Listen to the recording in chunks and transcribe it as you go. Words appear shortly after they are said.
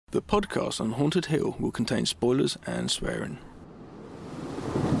The podcast on Haunted Hill will contain spoilers and swearing.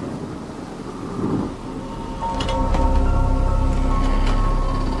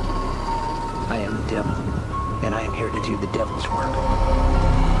 I am the devil, and I am here to do the devil's work.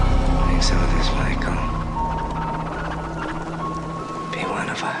 Make some of this, Michael. Be one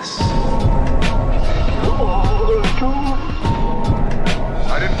of us.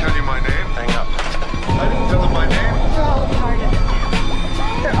 I didn't tell you my name. Hang up. I didn't tell them my name. They're all part of it.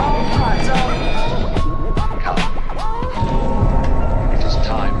 They're all parts of It is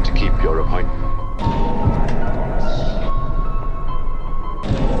time to keep your appointment.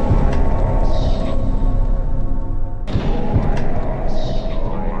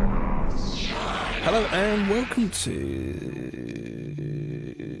 Hello and welcome to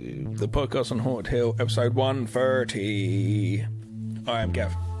the podcast on Haunted Hill, episode 130. I am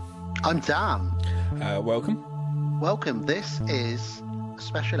Gav. I'm Dan. Welcome. Welcome. This is a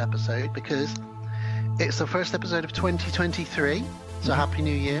special episode because it's the first episode of 2023. So Happy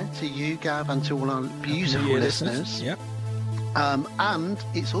New Year to you, Gav, and to all our beautiful listeners. Yep. And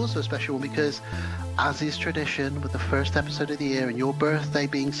it's also a special one because, as is tradition with the first episode of the year and your birthday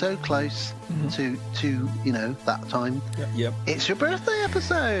being so close to you know, that time, Yep. it's your birthday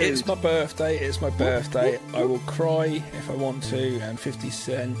episode. It's my birthday. I will cry if I want to, and 50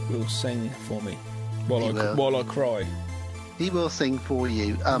 Cent will sing for me while I cry. He will sing for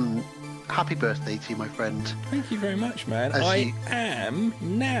you. Happy birthday to you, my friend. Thank you very much, man. I am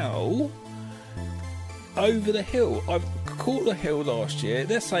now over the hill. I've caught the hill last year.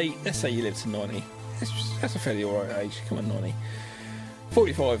 Let's say you live to 90. That's a fairly alright age. Come on, 90.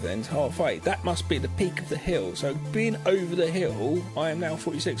 45 then, halfway. That must be the peak of the hill. So being over the hill, I am now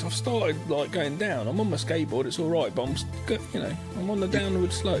 46. I've started like going down. I'm on my skateboard. It's all right, but I'm on the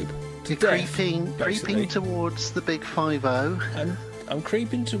downward slope. You're creeping towards the big 5-0. I'm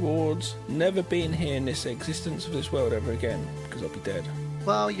creeping towards never being here in this existence of this world ever again, because I'll be dead.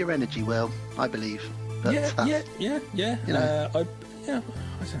 Well, your energy will, I believe. But Yeah. You know. I don't know.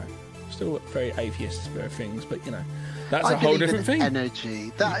 Still very atheist about things, but you know, that's I a whole believe different in thing.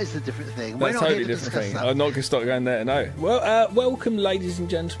 Energy. That is a different thing. That's We're not totally here to different discuss thing. that. I'm not going to start going there. No. Well, welcome, ladies and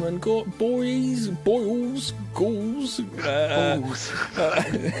gentlemen, boys, ghouls,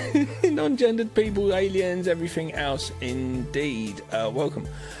 non-gendered people, aliens, everything else. Indeed, welcome.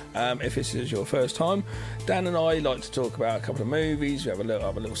 If this is your first time, Dan and I like to talk about a couple of movies. We have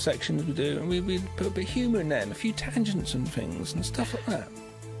other little sections we do, and we put a bit of humour in there, and a few tangents and things and stuff like that.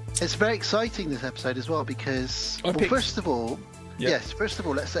 It's very exciting, this episode as well, because first of all,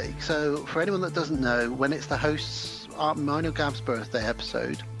 let's say, so for anyone that doesn't know, when it's the host's, mine or Gav's birthday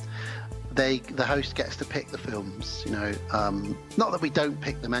episode, the host gets to pick the films, you know, not that we don't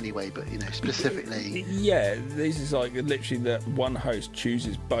pick them anyway, but, you know, specifically. Yeah, this is like literally that one host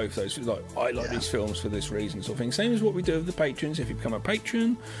chooses both those. Like, I like these films for this reason, sort of thing. Same as what we do with the patrons. If you become a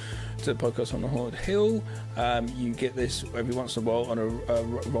patron to the podcast on the Haunted Hill, you get this every once in a while on a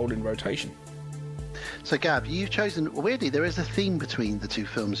rolling rotation. So, Gav, you've chosen, weirdly, there is a theme between the two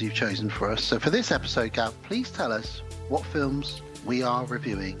films you've chosen for us. So for this episode, Gav, please tell us what films we are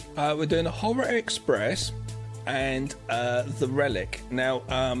reviewing. We're doing the Horror Express and the Relic. Now,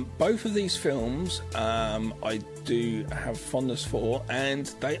 both of these films I do have fondness for, and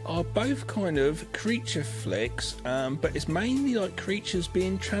they are both kind of creature flicks, but it's mainly like creatures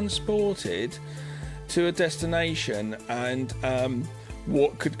being transported to a destination, and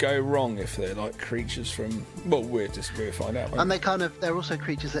what could go wrong if they're like creatures from, well, we'll find out. And they're also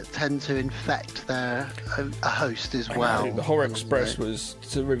creatures that tend to infect a host as well. The Horror Express was,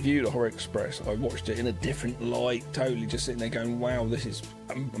 to review the Horror Express, I watched it in a different light, totally just sitting there going, wow, this is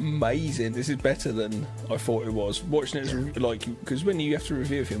amazing, this is better than I thought it was. Watching it as, like, because when you have to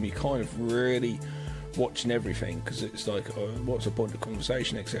review a film, you kind of really watching everything, because it's like, what's the point of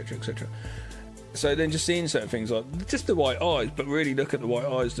conversation, etc, etc. So then just seeing certain things like just the white eyes, but really look at the white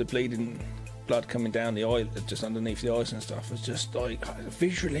eyes, the bleeding blood coming down the eye, just underneath the eyes and stuff. It's just like,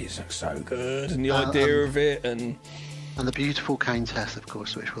 visually it's so good, and the idea of it, and the beautiful Countess, of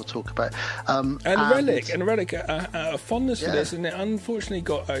course, which we'll talk about. And Relic, a fondness for this, and it unfortunately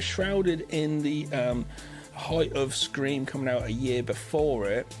got shrouded in the height of Scream coming out a year before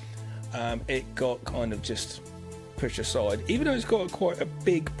it. It got kind of just pushed aside, even though it's got quite a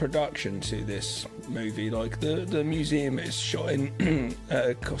big production to this movie. Like the museum is shot in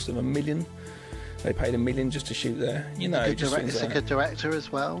cost them $1 million. They paid $1 million just to shoot there. You know, it's a good director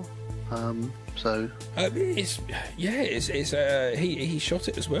as well. He shot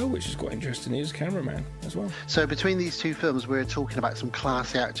it as well, which is quite interesting. He was a cameraman as well. So between these two films, we're talking about some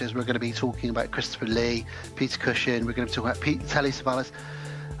classy actors. We're going to be talking about Christopher Lee, Peter Cushing. We're going to talk about Telly Savalas.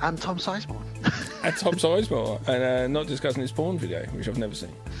 And Tom Sizemore. And Tom Sizemore. And not discussing his porn video, which I've never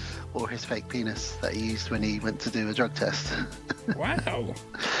seen. Or his fake penis that he used when he went to do a drug test. Wow.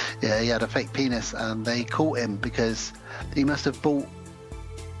 Yeah, he had a fake penis, and they caught him because he must have bought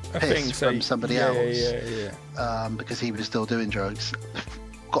piss from somebody else. Yeah. Because he was still doing drugs.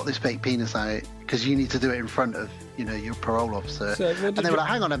 Got this fake penis out because you need to do it in front of, you know, your parole officer. So and they were like,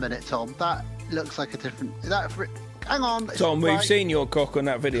 "Hang on a minute, Tom. That looks like a different. Hang on, Tom. We've seen your cock on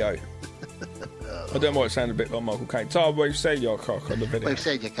that video." I don't know why it sounded a bit like Michael Caine. Tom, we've seen your cock on the video. We've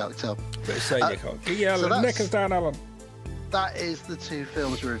seen your cock, Tom. We've seen your cock. Yeah, so neck us down, Alan. That is the two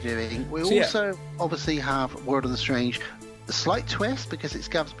films we're reviewing. We also obviously have World of the Strange. A slight twist because it's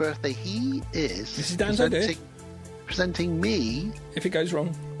Gav's birthday. He is this is Dan's idea. Presenting me, if it goes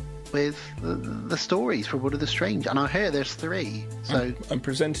wrong, with the stories for World of the Strange. And I hear there's 3. So I'm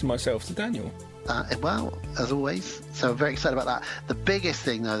presenting myself to Daniel. Well, as always. So I'm very excited about that. The biggest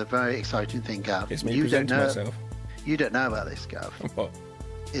thing, though, the very exciting thing, Gav, it's me presenting myself. You don't know about this, Gav. What?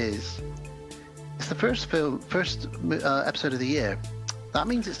 It's the first episode of the year. That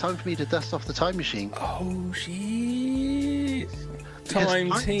means it's time for me to dust off the time machine. Oh, shit.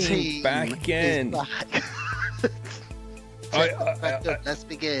 Time team back again. Let's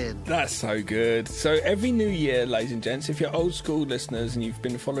begin. That's so good. So every new year, ladies and gents, if you're old school listeners and you've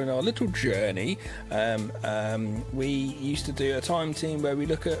been following our little journey, we used to do a time team where we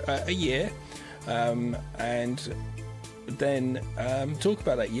look at a year and then talk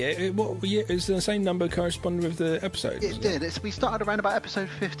about that year. What year is the same number corresponding with the episode? It did. We started around about episode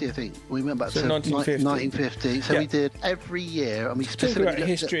 50, I think. We went back to 1950. So we did every year, and we specifically talked about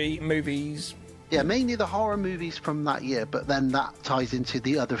history, movies. Yeah, mainly the horror movies from that year, but then that ties into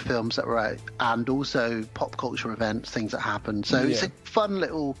the other films that were out, and also pop culture events, things that happened. So it's a fun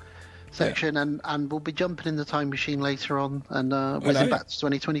little section, and we'll be jumping in the time machine later on, and we'll be back to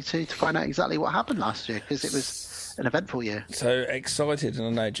 2022 to find out exactly what happened last year, because it was an eventful year. So excited, and I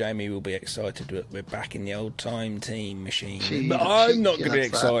know Jamie will be excited. We're back in the old time team machine. But I'm not going to be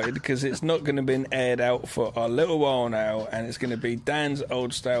excited because it's not going to be aired out for a little while now, and it's going to be Dan's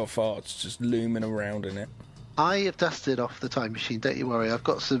old stale farts just looming around in it. I have dusted off the time machine, don't you worry. I've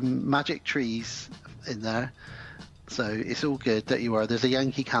got some magic trees in there, so it's all good, don't you worry. There's a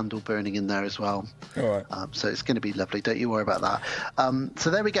Yankee candle burning in there as well. All right. So it's going to be lovely, don't you worry about that. So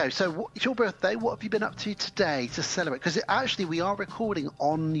there we go. So it's your birthday. What have you been up to today to celebrate? Because actually we are recording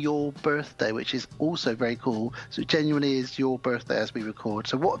on your birthday, which is also very cool. So it genuinely is your birthday as we record.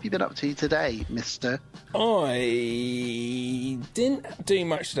 So what have you been up to today, mister? I didn't do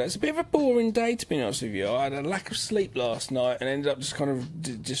much today. It's a bit of a boring day, to be honest with you. I had a lack of sleep last night and ended up just kind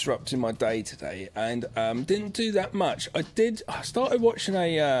of disrupting my day today, and didn't do that much. I started watching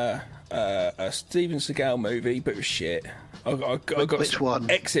a Steven Seagal movie, but it was shit. I got which one?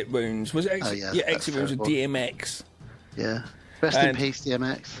 Exit Wounds. Was it Exit? Yeah, Exit Wounds with DMX. Yeah. Rest in peace,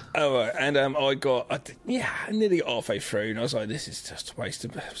 DMX. Oh, and I nearly halfway through, and I was like, this is just a waste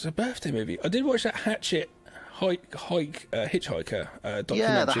of... It was a birthday movie. I did watch that Hitchhiker documentary.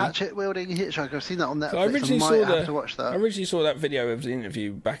 Yeah, the hatchet-wielding hitchhiker. I've seen that on Netflix. So I have to watch that. I originally saw that video of the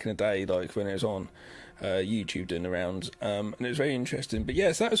interview back in the day, like when it was on YouTube doing the rounds, and it was very interesting. But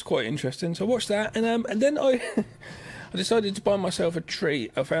yes, that was quite interesting. So I watched that, and then I decided to buy myself a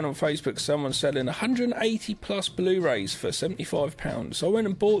treat. I found on Facebook someone selling 180 plus Blu-rays for £75. So I went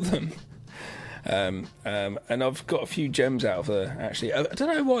and bought them. And I've got a few gems out of there, actually. I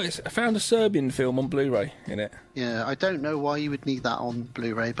don't know why. I found a Serbian film on Blu-ray in it. Yeah, I don't know why you would need that on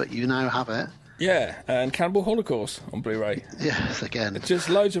Blu-ray, but you now have it. Yeah, and Cannibal Holocaust on Blu-ray. Yes, again. It's just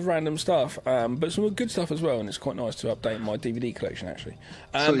loads of random stuff, but some good stuff as well, and it's quite nice to update my DVD collection, actually.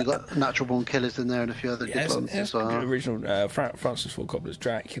 So you've got Natural Born Killers in there and a few other good ones as well. Original Francis Ford Coppola's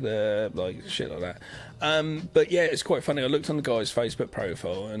Dracula, like shit like that. But yeah, it's quite funny. I looked on the guy's Facebook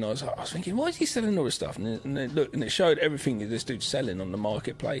profile, and I was thinking, why is he selling all this stuff? And it showed everything that this dude's selling on the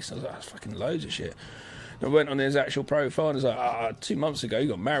marketplace. I was like, that's fucking loads of shit. And I went on his actual profile, and I was like, 2 months ago, he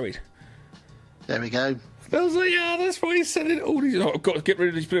got married. There we go. I was like, yeah, that's why he's selling all these. I've got to get rid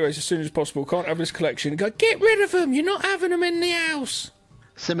of these Blu-rays as soon as possible. Can't have this collection. Go, get rid of them. You're not having them in the house.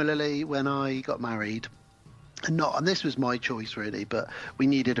 Similarly, when I got married, and this was my choice really, but we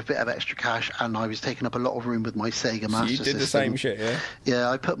needed a bit of extra cash, and I was taking up a lot of room with my Sega Master System. You did the same shit, yeah? Yeah,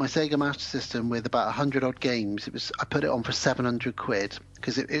 I put my Sega Master System with about 100 odd games. I put it on for £700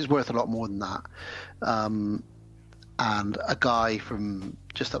 because it was worth a lot more than that. And a guy from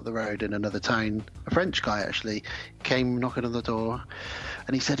just up the road in another town, a French guy actually, came knocking on the door,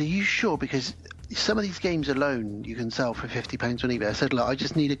 and he said, are you sure? Because some of these games alone you can sell for £50 on eBay. I said, look, I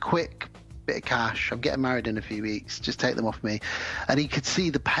just need a quick bit of cash. I'm getting married in a few weeks. Just take them off me." And he could see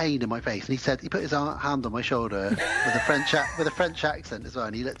the pain in my face. And he said, he put his hand on my shoulder with a French accent as well.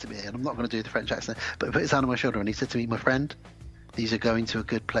 And he looked at me, and I'm not going to do the French accent, but he put his hand on my shoulder and he said to me, "My friend, these are going to a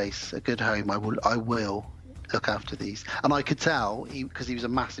good place, a good home. I will look after these." And I could tell, because he was a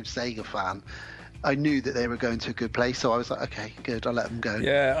massive Sega fan, I knew that they were going to a good place, so I was like, okay, good, I'll let them go.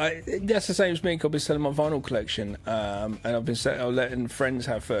 Yeah, that's the same as me. I've been selling my vinyl collection, and I've been letting friends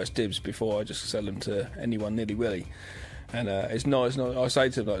have first dibs before I just sell them to anyone nilly-willy. And it's nice. I say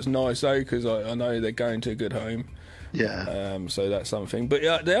to them, it's nice though, because I know they're going to a good home. Yeah. So that's something. But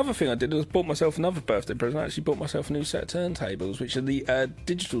the other thing I did was bought myself another birthday present. I actually bought myself a new set of turntables, which are the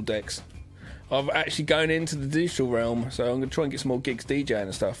digital decks. I'm actually going into the digital realm, so I'm going to try and get some more gigs DJing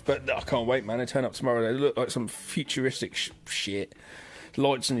and stuff. But I can't wait, man. They turn up tomorrow. They look like some futuristic shit.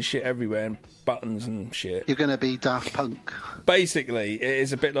 Lights and shit everywhere and buttons and shit. You're going to be Daft Punk. Basically, it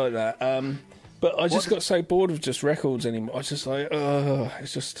is a bit like that. But I just got so bored of just records anymore. I was just like,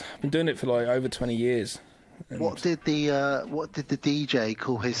 it's just... I've been doing it for like over 20 years. And what did the DJ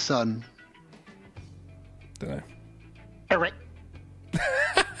call his son? Don't know. Eric.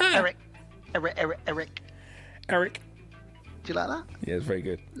 Eric. Do you like that? Yeah, it's very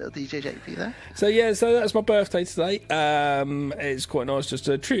good. Little DJ JP there. So that's my birthday today. It's quite nice just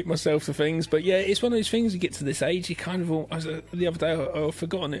to treat myself to things. But yeah, it's one of those things you get to this age, you kind of... the other day, I've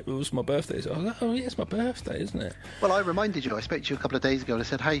forgotten it was my birthday. So I was like, oh yeah, it's my birthday, isn't it? Well, I reminded you. I spoke to you a couple of days ago and I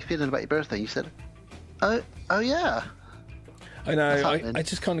said, how are you feeling about your birthday? And you said, oh yeah. I know, I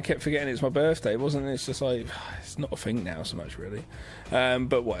just kind of kept forgetting it's my birthday, wasn't it? It's just like, it's not a thing now so much, really.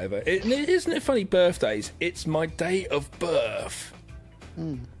 But whatever. Isn't it funny, birthdays? It's my day of birth.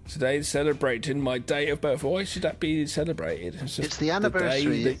 Today's celebrating my day of birth. Why should that be celebrated? It's the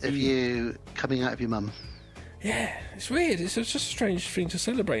anniversary of you coming out of your mum. Yeah, it's weird. It's just a strange thing to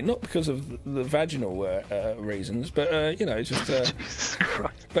celebrate, not because of the vaginal reasons, but just Jesus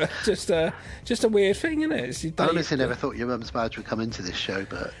Christ. But just a weird thing, isn't it? I honestly never thought your mum's badge would come into this show,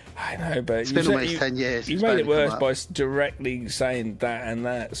 but I know, but it's been almost 10 years. You made it worse by directly saying that and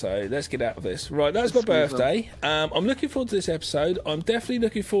that. So let's get out of this. Right, that's my birthday. I'm looking forward to this episode. I'm definitely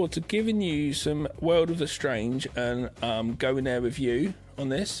looking forward to giving you some World of the Strange and going there with you on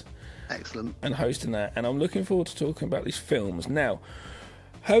this. Excellent. And hosting that, and I'm looking forward to talking about these films. Now,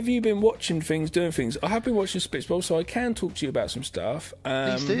 have you been watching things, doing things? I have been watching Spitball, so I can talk to you about some stuff.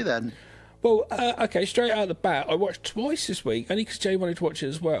 Please do then. Well, okay, straight out the bat, I watched twice this week, only because Jay wanted to watch it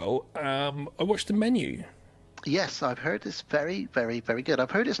as well. I watched The Menu. Yes, I've heard it's very, very, very good.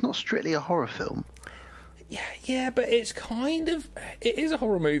 I've heard it's not strictly a horror film. Yeah, but it's kind of... It is a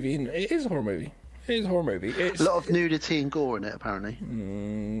horror movie. It is a horror movie. It's a lot of nudity and gore in it, apparently.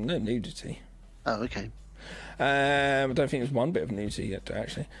 No nudity. Oh, okay. I don't think there's one bit of nudity yet,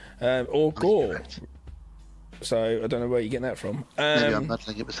 actually. Or gore. So I don't know where you're getting that from. Maybe I'm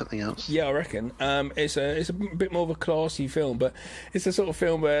imagining it was something else. Yeah, I reckon. It's a bit more of a classy film, but it's the sort of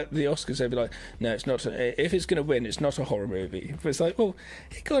film where the Oscars, they'd be like, no, it's not. If it's going to win, it's not a horror movie. But it's like, well,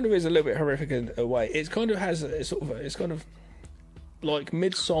 it kind of is a little bit horrific in a way. It kind of has it's kind of like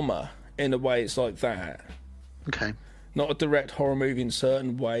Midsommar. In a way, it's like that. Okay. Not a direct horror movie in a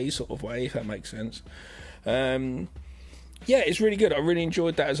certain way, sort of way, if that makes sense. Yeah, it's really good. I really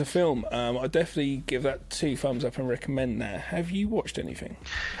enjoyed that as a film. I definitely give that 2 thumbs up and recommend that. Have you watched anything?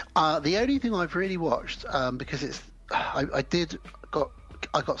 The only thing I've really watched, because it's, I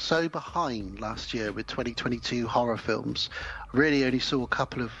got so behind last year with 2022 horror films. I really only saw a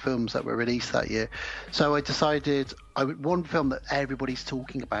couple of films that were released that year. So I decided one film that everybody's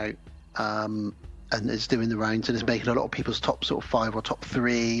talking about and is doing the rounds and is making a lot of people's top sort of 5 or top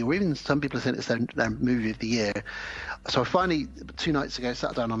 3, or even some people are saying it's their movie of the year. So I finally, 2 nights ago,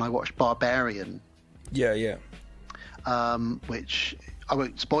 sat down and I watched Barbarian. Yeah. Which I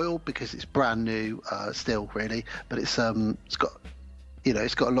won't spoil because it's brand new still, really. But it's got...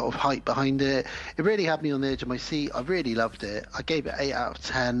 it's got a lot of hype behind it. It really had me on the edge of my seat. I really loved it. I gave it 8 out of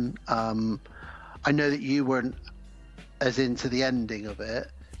 10. I know that you weren't as into the ending of it.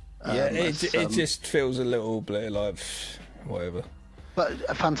 It just feels a little bit like whatever. But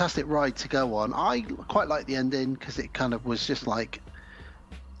a fantastic ride to go on. I quite like the ending because it kind of was just like...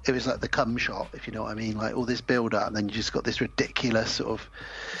 It was like the cum shot, if you know what I mean. Like all this build-up and then you just got this ridiculous sort of...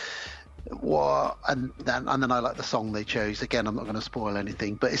 What and then I like the song they chose. Again, I'm not going to spoil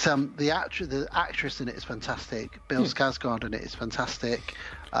anything, but it's the actress in it is fantastic. Bill Skarsgård in it is fantastic.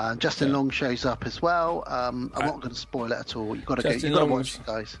 Justin Long shows up as well. I'm not going to spoil it at all. You've got to go. You've got to watch it,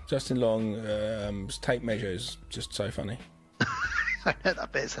 guys. Justin Long's tape measure is just so funny. I know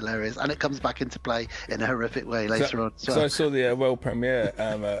that bit's hilarious, and it comes back into play in a horrific way later on. So I saw the world premiere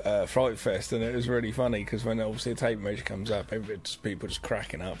Fright Fest, and it was really funny because when obviously a tape measure comes up, people just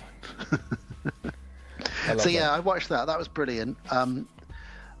cracking up. I watched that. That was brilliant.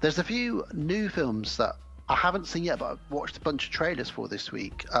 There's a few new films that I haven't seen yet, but I've watched a bunch of trailers for this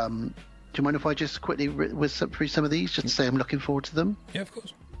week. Do you mind if I just quickly whiz through some of these, just to say I'm looking forward to them? Yeah, of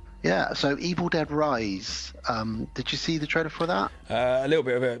course. Yeah, so Evil Dead Rise. Did you see the trailer for that? A little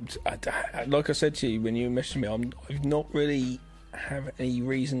bit of it. Like I said to you when you messaged me, I've not really have any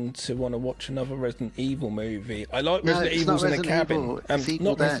reason to want to watch another Resident Evil movie. I like Resident Evil's in the Cabin.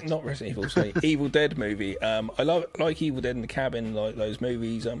 Not Resident Evil, sorry, Evil Dead movie. I like Evil Dead in the Cabin, like those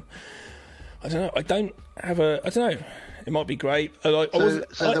movies. I don't know. I don't know. It might be great.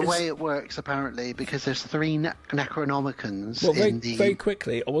 The way it works, apparently, because there's 3 Necronomicons very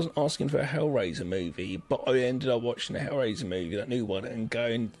quickly, I wasn't asking for a Hellraiser movie, but I ended up watching the Hellraiser movie, that new one, and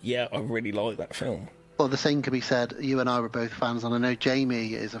going, yeah, I really like that film. Well, the same can be said. You and I were both fans, and I know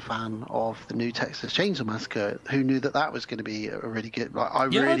Jamie is a fan of the new Texas Chainsaw Massacre. Who knew that was going to be a really good... I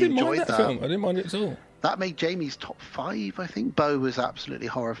really enjoyed that film. I didn't mind it at all. That made Jamie's top 5, I think. Bo was absolutely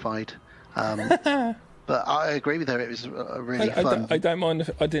horrified. But I agree with her. It was really fun. I don't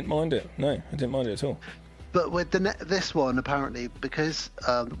mind. I didn't mind it. No, I didn't mind it at all. But with this one, apparently, because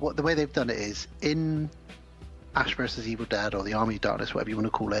the way they've done it is in Ash vs. Evil Dead, or the Army of Darkness, whatever you want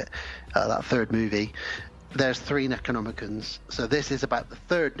to call it, that third movie, there's 3 Necronomicons. So this is about the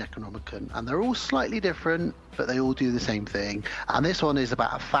third Necronomicon, and they're all slightly different, but they all do the same thing. And this one is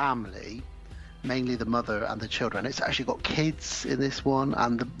about a family, mainly the mother and the children. It's actually got kids in this one,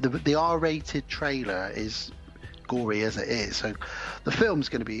 and the R-rated trailer is gory as it is. So the film's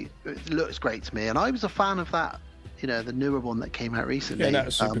going to be... It looks great to me, and I was a fan of that, the newer one that came out recently. Yeah, that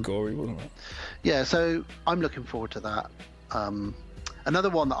was super gory, wasn't it? Yeah, so I'm looking forward to that. Another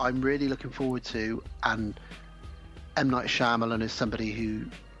one that I'm really looking forward to, and M. Night Shyamalan is somebody who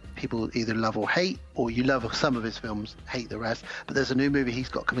people either love or hate, or you love some of his films, hate the rest. But there's a new movie he's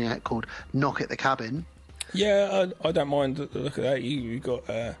got coming out called Knock at the Cabin. Yeah, I don't mind the look at that. You've got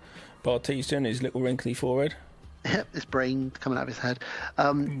Bautista and his little wrinkly forehead. Yep, his brain coming out of his head.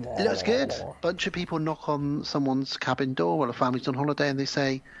 It looks good. Bunch of people knock on someone's cabin door while a family's on holiday, and they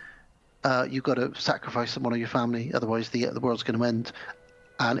say, you've got to sacrifice someone of your family, otherwise the world's going to end.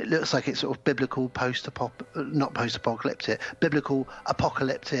 And it looks like it's sort of biblical biblical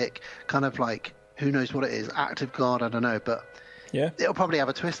apocalyptic, kind of like, who knows what it is, act of God, I don't know, but yeah, it'll probably have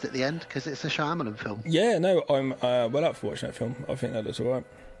a twist at the end because it's a Shyamalan film. Yeah, no, I'm well up for watching that film. I think that looks all right.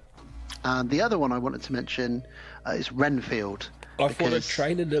 And the other one I wanted to mention is Renfield. I thought the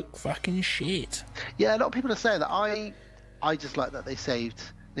trailer looked fucking shit. Yeah, a lot of people are saying that. I just like that they saved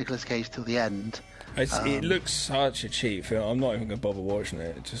Nicolas Cage till the end. It looks such a cheap film. I'm not even going to bother watching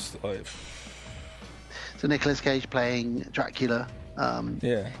it. It's just like... So Nicolas Cage playing Dracula.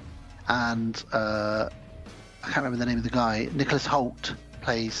 Yeah. And I can't remember the name of the guy. Nicholas Hoult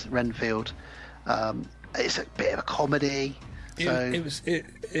plays Renfield. It's a bit of a comedy. It was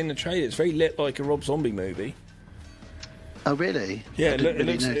in the trailer. It's very lit like a Rob Zombie movie. Oh really? Yeah,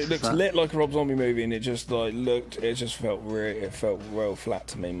 it looks lit like a Rob Zombie movie, and it just felt real flat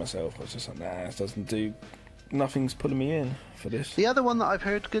to me myself. I was just like, nah, it doesn't do. Nothing's pulling me in for this. The other one that I've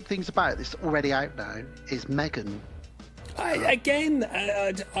heard good things about, that's already out now, is Megan. I'm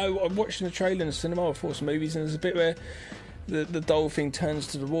watching the trailer in the cinema of Force Movies, and there's a bit where the doll thing turns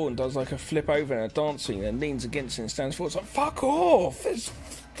to the wall and does like a flip over and a dance scene and leans against it and stands forward. It's like, fuck off!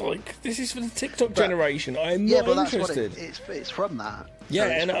 This is for the TikTok generation. I am not interested. That's what it's from that.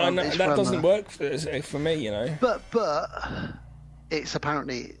 Yeah, so and that doesn't work for me, But it's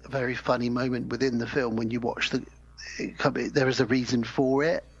apparently a very funny moment within the film when you watch there is a reason for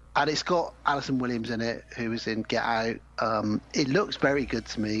it. And it's got Alison Williams in it, who was in Get Out. It looks very good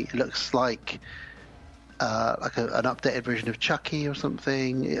to me. It looks like an updated version of Chucky or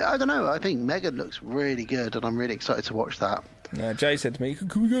something. I don't know. I think Megan looks really good, and I'm really excited to watch that. Jay said to me,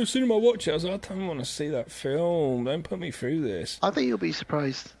 "Can we go to cinema watch it?" I was like, "I don't want to see that film. Don't put me through this." I think you'll be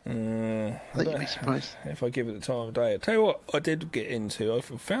surprised. I think you'll be surprised if I give it the time of day. I'll tell you what, I did get into. I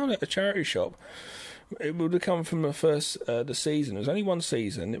found it at a charity shop. It would have come from the season. It was only one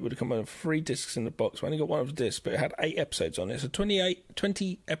season. It would have come with 3 discs in the box. We only got one of the discs, but it had 8 episodes on it. It's a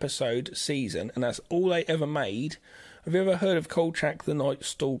 20 episode season, and that's all they ever made. Have you ever heard of Kolchak the Night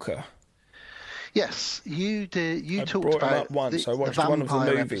Stalker? Yes, you did. You talked brought about him up once. I watched one of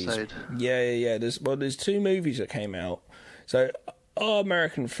the movies. Episode. Yeah. There's 2 movies that came out. So our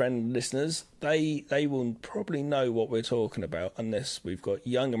American friend listeners, they will probably know what we're talking about, unless we've got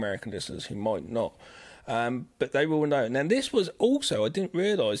young American listeners who might not. But they will know. Now, this was also, I didn't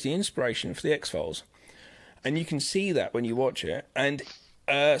realise, the inspiration for the X-Files. And you can see that when you watch it. And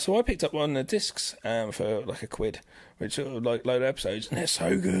so I picked up one of the discs for like £1, which sort of like load of episodes, and they're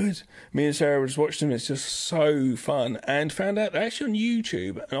so good. Me and Sarah just watched them. It's just so fun. And found out they're actually on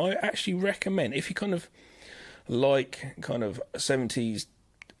YouTube. And I actually recommend, if you kind of like kind of 70s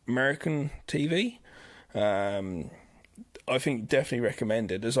American TV, I think definitely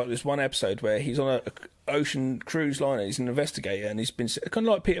recommend it. There's like this one episode where he's on a ocean cruise liner. He's an investigator, and he's been kind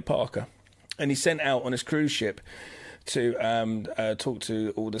of like Peter Parker, and he's sent out on his cruise ship to talk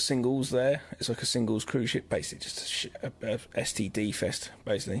to all the singles there. It's like a singles cruise ship, basically, just a STD fest,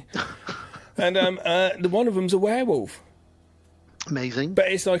 basically. And one of them's a werewolf. Amazing.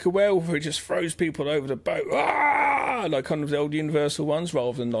 But it's like a werewolf who just throws people over the boat. Ah! Like kind of the old Universal ones,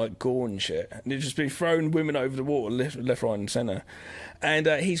 rather than like gore and shit. And they'd just be throwing women over the water, left, right and centre. And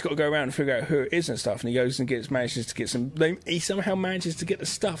he's got to go around and figure out who it is and stuff. And he goes and manages to get some... He somehow manages to get the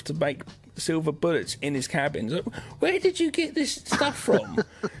stuff to make silver bullets in his cabin. Like, where did you get this stuff from?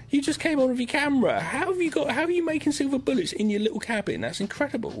 You just came on with your camera. How are you making silver bullets in your little cabin? That's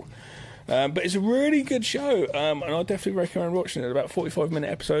incredible. But it's a really good show, and I definitely recommend watching it. About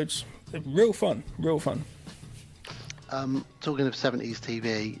 45-minute episodes. Real fun. Talking of 70s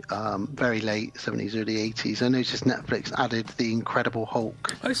TV, very late 70s, early 80s, I noticed Netflix added The Incredible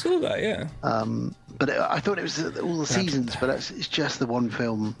Hulk. I saw that, yeah. But I thought it was all the seasons, but it's just the one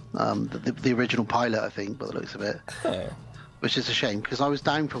film, the original pilot, I think, by the looks of it. Oh. Which is a shame, because I was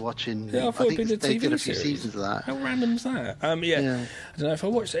down for watching... Yeah, I think they did a few seasons of that. How random's that? Yeah. I don't know, if I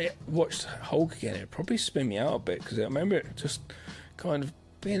watched Hulk again, it'd probably spin me out a bit, because I remember it just kind of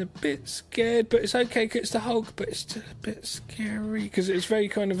being a bit scared, but it's okay because it's the Hulk, but it's still a bit scary, because it's very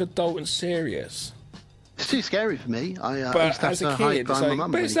kind of adult and serious. It's too scary for me. But as a kid, it's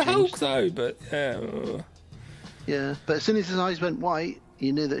like, but it's the Hulk, though, but... Yeah, but as soon as his eyes went white,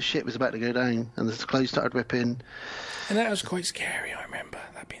 you knew that shit was about to go down, and the clothes started ripping. And that was quite scary, I remember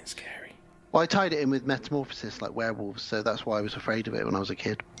that being scary. Well, I tied it in with metamorphosis, like werewolves, so that's why I was afraid of it when I was a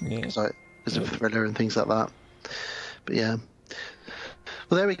kid. Because of thriller and things like that. But yeah.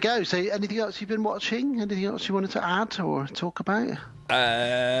 Well, there we go. So anything else you've been watching? Anything else you wanted to add or talk about?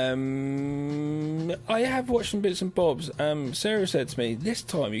 I have watched some bits and bobs. Sarah said to me, this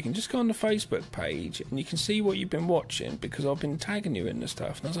time you can just go on the Facebook page and you can see what you've been watching, because I've been tagging you in the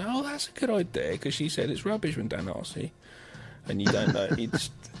stuff. And I was like, oh, that's a good idea, because she said it's rubbish when Dan asks you and you don't know, you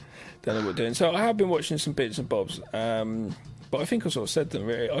just don't know what you're doing. So I have been watching some bits and bobs, but I think I sort of said them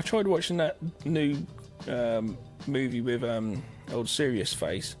really. I tried watching that new movie with old Serious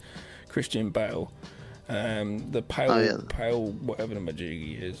Face, Christian Bale. The pale whatever the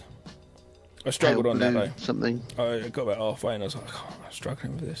majiggy is. I struggled on that though. Something. I got about halfway and I was like, oh, I'm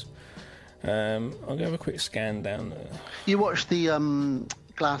struggling with this. I'm gonna have a quick scan down there. You watched the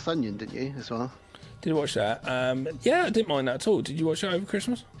Glass Onion, didn't you, as well? Did you watch that? Yeah, I didn't mind that at all. Did you watch that over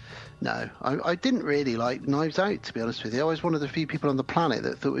Christmas? No, I didn't really like Knives Out, to be honest with you. I was one of the few people on the planet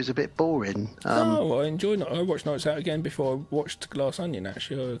that thought it was a bit boring. I enjoyed it. I watched Knives Out again before I watched Glass Onion,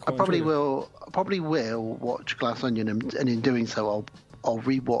 actually. I probably will watch Glass Onion, and in doing so, I'll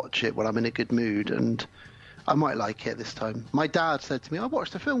re-watch it when I'm in a good mood, and I might like it this time. My dad said to me, I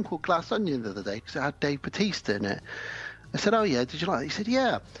watched a film called Glass Onion the other day because it had Dave Bautista in it. I said, oh yeah, did you like it? He said,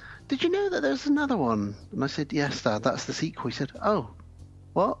 yeah. Did you know that there's another one? And I said, yes, Dad, that's the sequel. He said, oh,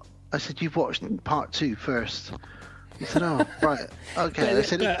 what? I said, you've watched part 2 first. He said, oh, right, okay. I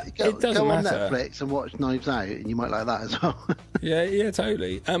said, go on Netflix and watch Knives Out, and you might like that as well. yeah,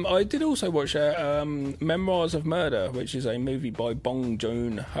 totally. I did also watch Memoirs of Murder, which is a movie by Bong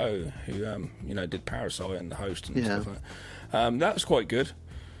Joon-ho, who did Parasite and The Host and stuff like that. That was quite good.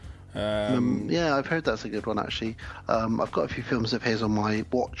 Yeah, I've heard that's a good one, actually. I've got a few films of his on my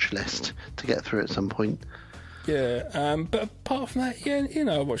watch list to get through at some point. Yeah, but apart from that,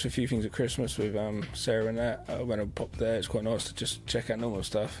 I watched a few things at Christmas with Sarah and that. When I popped there, it's quite nice to just check out normal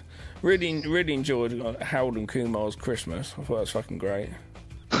stuff. Really enjoyed Harold and Kumar's Christmas. I thought that was fucking great.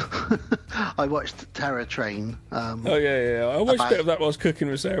 I watched Terror Train. I watched a bit of that while I was cooking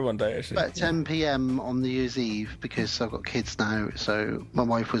with Sarah one day, actually. About 10 p.m. on New Year's Eve, because I've got kids now, so my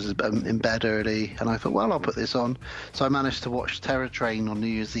wife was in bed early, and I thought, well, I'll put this on. So I managed to watch Terror Train on New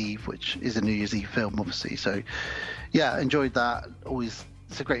Year's Eve, which is a New Year's Eve film, obviously. So, yeah, enjoyed that. It's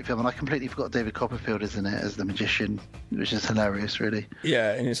a great film, and I completely forgot David Copperfield is in it as the magician, which is hilarious, really.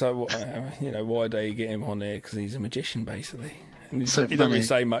 Yeah, and it's like, why do you get him on there? Because he's a magician, basically. And he doesn't really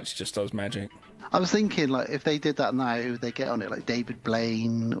say much, just does magic. I was thinking, like, if they did that now, who would they get on it? Like David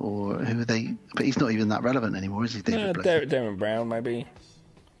Blaine, or who would they... But he's not even that relevant anymore, is he, David Blaine? Darren Brown, maybe.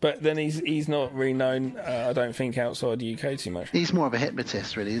 But then he's not really known, I don't think, outside the UK too much. He's more of a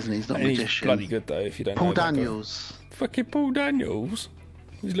hypnotist, really, isn't he? He's not a magician. He's bloody good, though, if you don't know. Paul Daniels. Fucking Paul Daniels?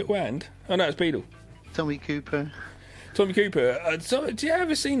 His little hand? Oh, no, it's Beetle. Tommy Cooper. Tommy Cooper. So, do you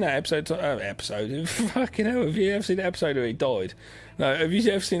ever seen that episode? Fucking hell, have you ever seen the episode where he died? No, have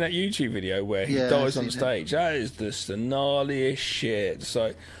you ever seen that YouTube video where he dies on stage? That is just the gnarliest shit.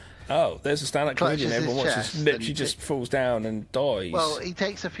 So, there's a stand-up comedian everyone watches, literally just falls down and dies. Well, he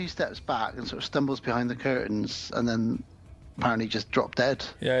takes a few steps back and sort of stumbles behind the curtains and then apparently just dropped dead.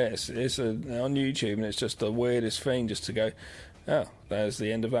 Yeah, it's on YouTube, and it's just the weirdest thing just to go, there's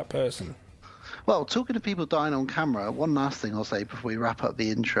the end of that person. Well, talking to people dying on camera, one last thing I'll say before we wrap up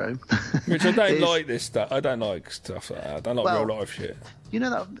the intro. Which I don't like this stuff. I don't like stuff like that. I don't like real life shit. You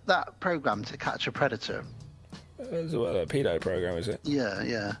know that programme, To Catch a Predator? It's a pedo programme, is it?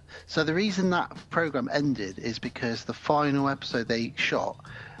 Yeah. So the reason that programme ended is because the final episode they shot,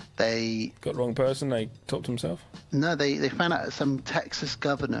 they... Got the wrong person? They topped himself? No, they found out some Texas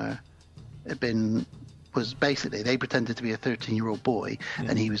governor was basically, they pretended to be a 13-year-old boy,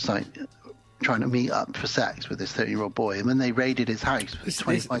 and he was like... trying to meet up for sex with this 13-year-old boy, and when they raided his house with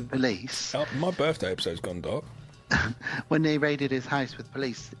 25 police... Oh, my birthday episode's gone dark. When they raided his house with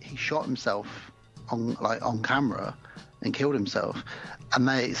police, he shot himself on camera and killed himself. And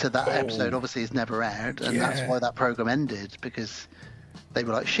they said that episode obviously is never aired, and that's why that programme ended, because they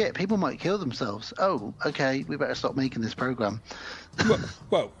were like, shit, people might kill themselves. Oh, okay, we better stop making this programme.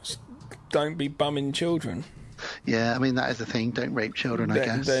 well, don't be bumming children. Yeah, I mean, that is the thing. Don't rape children, I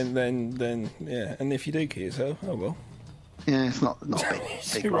guess. Then, yeah. And if you do kill yourself, oh well. Yeah, it's not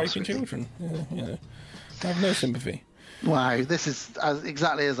big You're raping children. Yeah. I have no sympathy. Wow, this is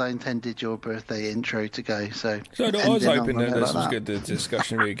exactly as I intended your birthday intro to go. So I was hoping that this was good, the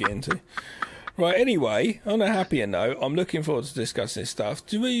discussion we would get into. Right, anyway, on a happier note, I'm looking forward to discussing this stuff.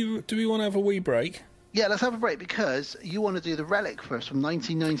 Do we want to have a wee break? Yeah, let's have a break, because you want to do the Relic first from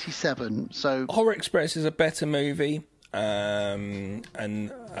 1997. So Horror Express is a better movie, and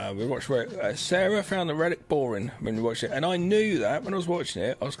we watched. Sarah found the Relic boring when we watched it, and I knew that when I was watching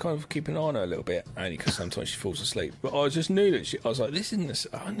it. I was kind of keeping an eye on her a little bit, only because sometimes she falls asleep. But I just knew that I was like, "This isn't this."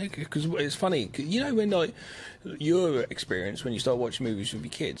 I knew, because it's funny, you know, when like your experience when you start watching movies with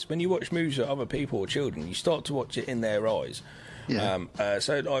your kids, when you watch movies with other people or children, you start to watch it in their eyes. Yeah.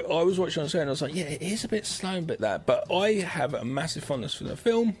 So I was watching on Saturday and I was like, yeah, it is a bit slow, a bit that. But I have a massive fondness for the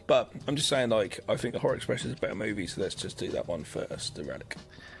film. But I'm just saying, like, I think The Horror Express is a better movie, so let's just do that one first, The Relic.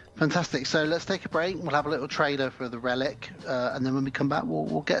 Fantastic. So let's take a break. We'll have a little trailer for The Relic. And then when we come back,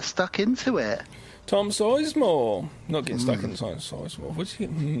 we'll get stuck into it. Tom Sizemore. Not getting stuck in Sizemore. What's he?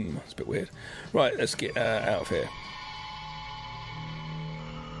 That's a bit weird. Right, let's get out of here.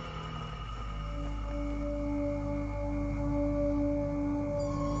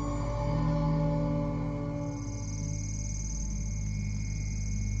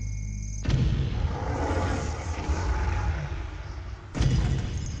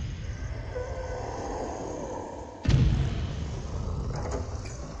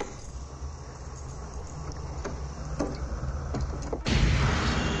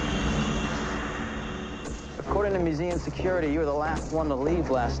 According to museum security, you were the last one to leave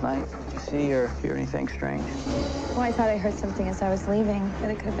last night. Did you see or hear anything strange? Well, I thought I heard something as I was leaving, but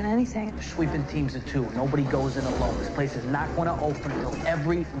it could have been anything. We're sweeping teams of two. Nobody goes in alone. This place is not going to open until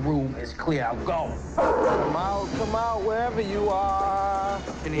every room is clear. Now go. Come out, wherever you are.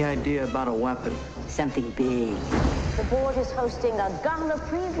 Any idea about a weapon? Something big. The board is hosting a gala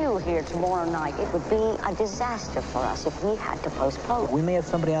preview here tomorrow night. It would be a disaster for us if we had to postpone. We may have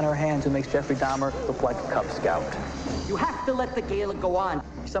somebody on our hands who makes Jeffrey Dahmer look like a Cub Scout. You have to let the gala go on.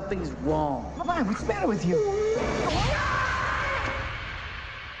 Something's wrong. Bye-bye, what's the matter with you?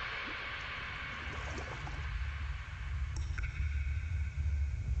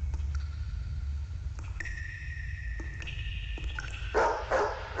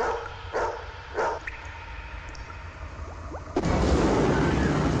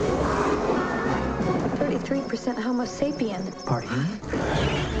 33% Homo sapien. Pardon?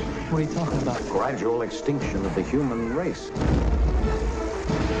 What are you talking about? Gradual extinction of the human race.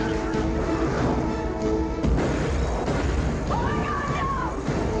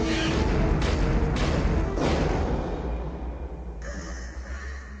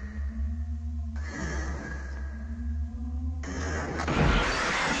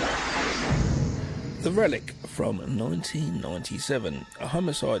 The Relic from 1997. A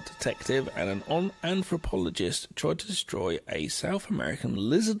homicide detective and an anthropologist tried to destroy a South American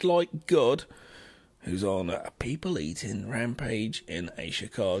lizard-like god who's on a people-eating rampage in a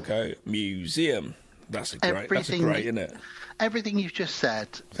Chicago museum. That's great, isn't it? Everything you've just said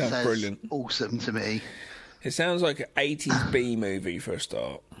sounds brilliant. Awesome to me. It sounds like an 80s B movie for a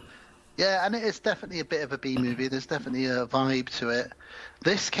start. Yeah, and it is definitely a bit of a B movie. There's definitely a vibe to it.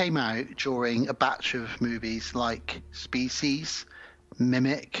 This came out during a batch of movies like Species,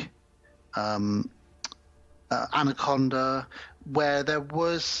 Mimic, Anaconda, where there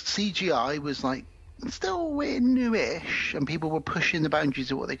was CGI was like still newish, and people were pushing the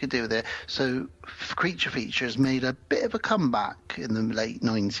boundaries of what they could do with it. So creature features made a bit of a comeback in the late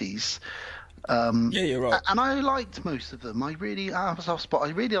 90s. Yeah, you're right. And I liked most of them. I really have a soft spot. I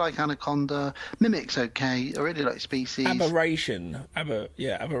really like Anaconda. Mimic's okay. I really like Species. Aberration, I think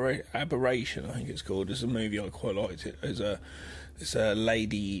it's called. It's a movie I quite liked. It's a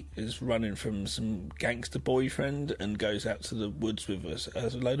lady is running from some gangster boyfriend and goes out to the woods with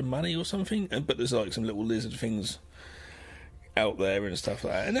a load of money or something. But there's like some little lizard things out there and stuff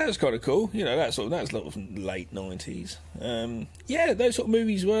like that, and that's kind of cool. You know, that's sort of late 90s. Yeah, those sort of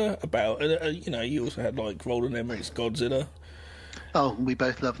movies were about. You know, you also had like Roland Emmerich's Godzilla. Oh, we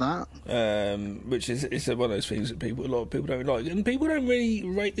both love that. Which is one of those things that a lot of people don't like, and people don't really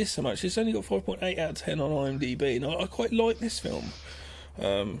rate this so much. It's only got 5.8 out of 10 on IMDb, and I quite like this film.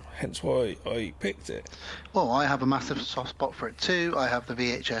 Hence why I picked it. Well, I have a massive soft spot for it too. I have the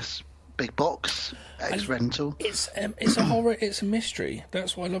VHS big box rental. It's a horror. It's a mystery.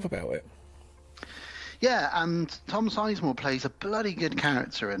 That's what I love about it. Yeah, and Tom Sizemore plays a bloody good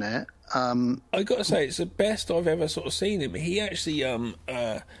character in it. I got to say, it's the best I've ever sort of seen him. He actually, you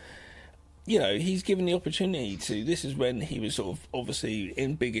know, he's given the opportunity to. This is when he was sort of obviously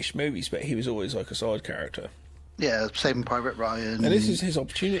in biggish movies, but he was always like a side character. Yeah, Saving Private Ryan. And this is his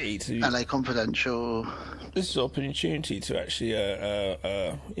opportunity to LA Confidential. This is an opportunity to actually,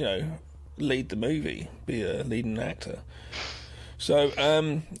 you know, lead the movie, be a leading actor. So,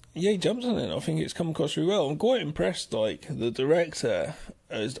 yeah, he jumps on it. I think it's come across really well. I'm quite impressed. Like, the director,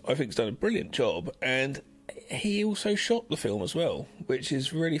 I think, has done a brilliant job. And he also shot the film as well, which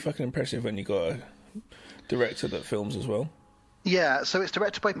is really fucking impressive when you got a director that films as well. Yeah, so it's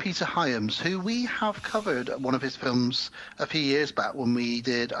directed by Peter Hyams, who we have covered one of his films a few years back when we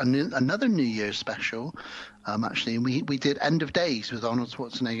did another New Year's special. Actually, we did End of Days with Arnold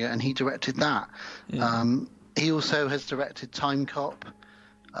Schwarzenegger, and he directed that. He also has directed Time Cop,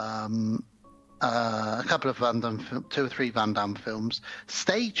 a couple of Van Damme, 2 or 3 Van Damme films.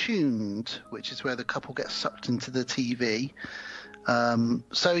 Stay Tuned, which is where the couple gets sucked into the TV.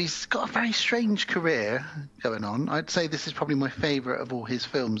 So he's got a very strange career going on. I'd say this is probably my favourite of all his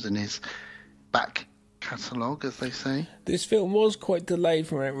films in his back catalogue, as they say. This film was quite delayed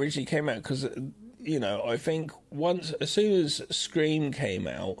from when it originally came out because, you know, I think as soon as Scream came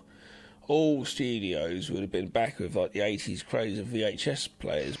out, all studios would have been back with like the 80s craze of VHS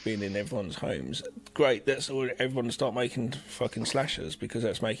players being in everyone's homes. Great, that's all. Everyone start making fucking slashers because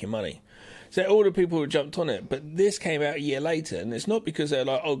that's making money. So all the people who jumped on it, but this came out a year later, and it's not because they're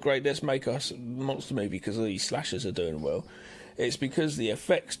like, oh great, let's make us a monster movie because these slashers are doing well. It's because the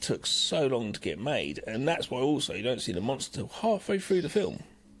effects took so long to get made, and that's why also you don't see the monster till halfway through the film.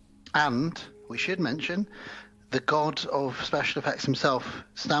 And we should mention, the god of special effects himself,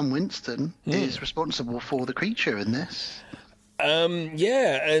 Stan Winston, is responsible for the creature in this.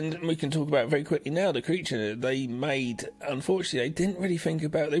 Yeah, and we can talk about it very quickly now. The creature they made, unfortunately, they didn't really think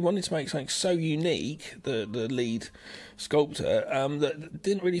about. They wanted to make something so unique, the lead sculptor, that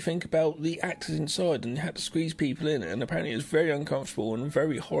didn't really think about the actors inside, and had to squeeze people in. And apparently, it was very uncomfortable and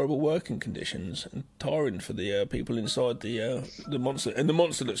very horrible working conditions, and tiring for the people inside the monster. And the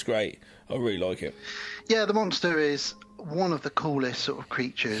monster looks great. I really like it. Yeah, the monster is one of the coolest sort of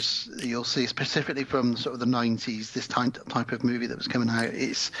creatures you'll see, specifically from sort of the 90s, this type of movie that was coming out.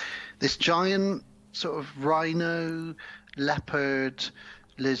 It's this giant sort of rhino, leopard,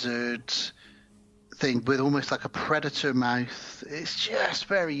 lizard thing with almost like a predator mouth. It's just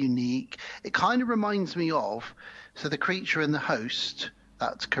very unique. It kind of reminds me of, so The Creature and the Host,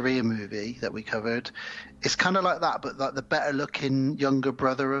 that Korean movie that we covered, it's kind of like that, but like the better looking younger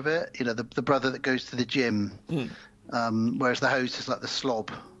brother of it, you know, the brother that goes to the gym. Whereas the host is like the slob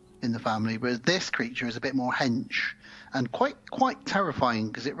in the family, whereas this creature is a bit more hench and quite terrifying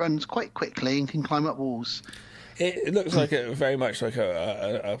because it runs quite quickly and can climb up walls. It looks like very much like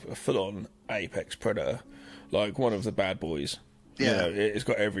a full-on apex predator, like one of the bad boys. Yeah, you know, it's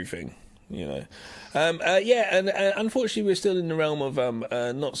got everything. You know, yeah, and unfortunately we're still in the realm of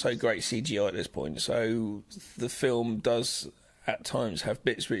not so great CGI at this point. So the film does at times have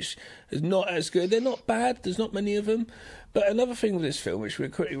bits which is not as good. They're not bad. There's not many of them. But another thing with this film, which we'll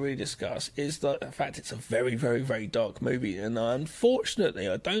quickly really discuss, is the fact it's a very, very, very dark movie. And unfortunately,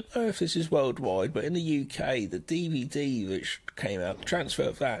 I don't know if this is worldwide, but in the UK, the DVD which came out, the transfer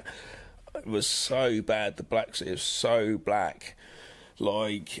of that, was so bad. The black is so black.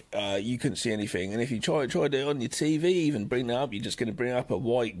 Like, you couldn't see anything. And if you tried it on your TV, even bring that up, you're just going to bring up a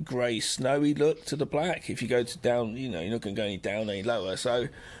white, grey, snowy look to the black. If you go to down, you're not going to go any down, any lower. So,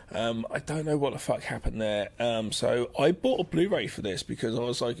 I don't know what the fuck happened there. So I bought a Blu-ray for this because I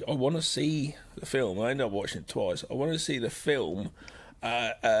was like, I want to see the film. I ended up watching it twice. I want to see the film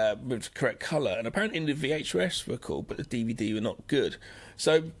with correct colour. And apparently the VHS were cool, but the DVD were not good.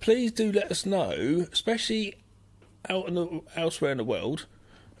 So please do let us know, especially elsewhere in the world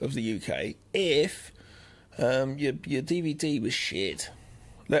of the UK, if your DVD was shit.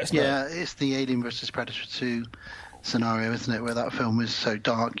 Let us know. Yeah, it's the Alien vs Predator 2 scenario, isn't it, where that film was so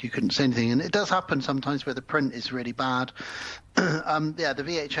dark you couldn't see anything. And it does happen sometimes where the print is really bad. The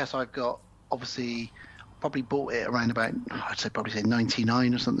VHS I've got, obviously, probably bought it around about, I'd say probably say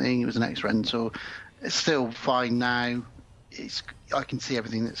 99 or something. It was an ex-rental. It's still fine now. I can see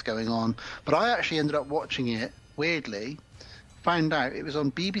everything that's going on. But I actually ended up watching it, weirdly, found out it was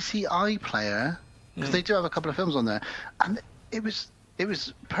on BBC iPlayer, because they do have a couple of films on there, and it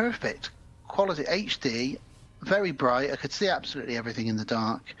was perfect quality, HD, very bright. I could see absolutely everything in the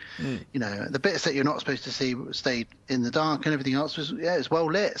dark. The bits that you're not supposed to see stayed in the dark, and everything else was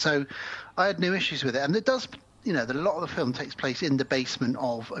well lit. So I had no issues with it. And it does, a lot of the film takes place in the basement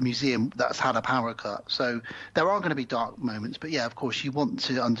of a museum that's had a power cut. So there are going to be dark moments, but yeah, of course, you want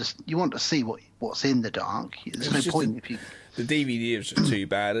to see what's in the dark. There's no point if you. The DVD is just too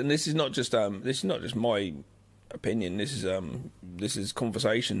bad, and this is not just my opinion. This is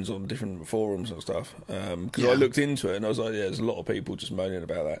conversations on different forums and stuff. Because I looked into it and I was like, there's a lot of people just moaning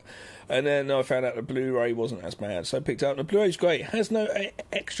about that. And then I found out the Blu-ray wasn't as bad, so I picked it up. The Blu-ray's great, it has no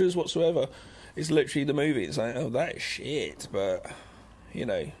extras whatsoever. It's literally the movie. It's like, oh, that is shit. But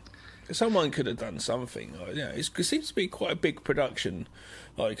someone could have done something. It seems to be quite a big production.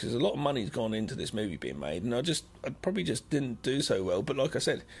 Because a lot of money's gone into this movie being made, and I probably just didn't do so well. But like I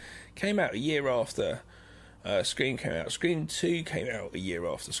said, came out a year after Scream came out. Scream 2 came out a year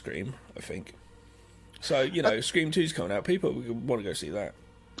after Scream, I think. So, Scream 2's coming out. People want to go see that.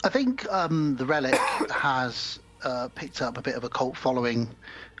 I think the Relic has picked up a bit of a cult following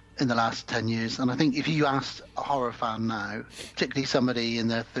in the last 10 years. And I think if you asked a horror fan now, particularly somebody in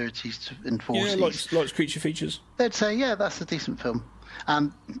their 30s and 40s... Yeah, likes creature features. They'd say, yeah, that's a decent film.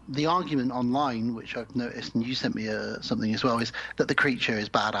 And the argument online, which I've noticed, and you sent me something as well, is that the creature is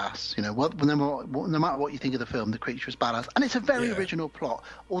badass. No matter what you think of the film, the creature is badass. And it's a very original plot,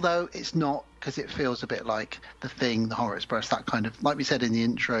 although it's not, because it feels a bit like The Thing, The Horror Express, that kind of, like we said in the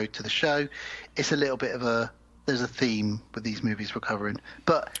intro to the show, it's a little bit of there's a theme with these movies we're covering.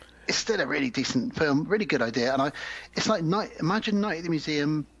 But it's still a really decent film, really good idea. And it's like, imagine Night at the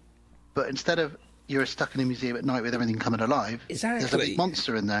Museum, but instead of you're stuck in a museum at night with everything coming alive. Exactly. There's a big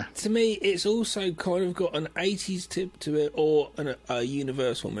monster in there. To me, it's also kind of got an 80s tip to it, or a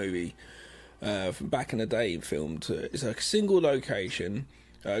Universal movie from back in the day filmed. It's like a single location,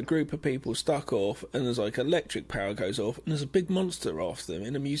 a group of people stuck off, and there's like electric power goes off, and there's a big monster after them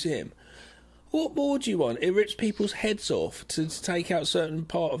in a museum. What more do you want? It rips people's heads off to take out certain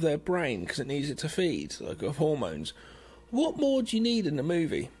part of their brain because it needs it to feed, like of hormones. What more do you need in a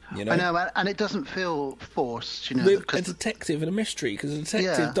movie? I know, and it doesn't feel forced, With a detective and a mystery, because the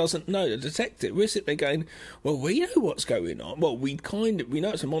detective doesn't know. The detective, we're sitting there going, well, we know what's going on. Well, we know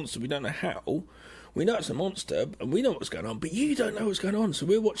it's a monster, we don't know how. We know it's a monster, and we know what's going on, but you don't know what's going on, so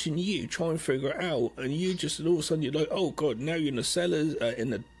we're watching you try and figure it out, and you just, all of a sudden, you're like, oh, God, now you're in the cellars,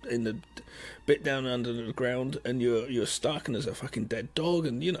 in the bit down under the ground, and you're stuck, and there's a fucking dead dog,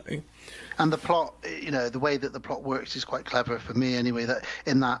 and, And the plot, the way that the plot works is quite clever for me anyway, that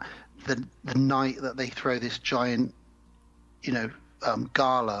in that the night that they throw this giant,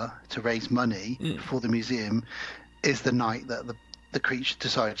 gala to raise money for the museum is the night that the creature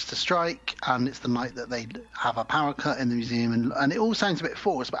decides to strike, and it's the night that they have a power cut in the museum, and it all sounds a bit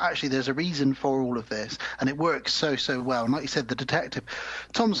forced, but actually there's a reason for all of this, and it works so well. And like you said, the detective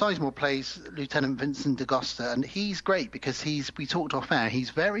Tom Sizemore plays Lieutenant Vincent d'Agosta, and he's great because we talked off air, he's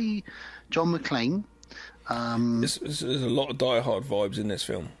very John McClane. There's a lot of Die Hard vibes in this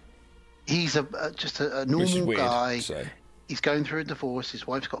film. He's just a normal guy. So. He's going through a divorce, his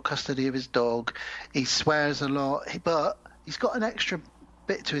wife's got custody of his dog, he swears a lot, but he's got an extra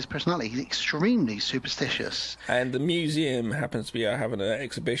bit to his personality. He's extremely superstitious. And the museum happens to be having an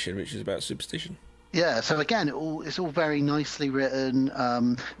exhibition which is about superstition. Yeah, so again, it's all very nicely written.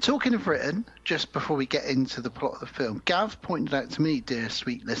 Talking of written, just before we get into the plot of the film, Gav pointed out to me, dear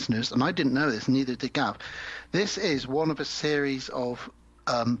sweet listeners, and I didn't know this, neither did Gav, this is one of a series of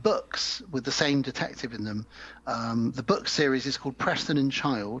books with the same detective in them. The book series is called Preston and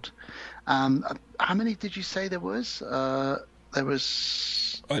Child. How many did you say there was? There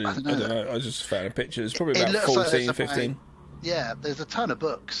was... I don't know. I just found a picture. It's probably about 14, 15. Yeah, there's a ton of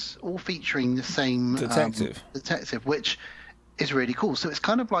books, all featuring the same detective, which is really cool. So it's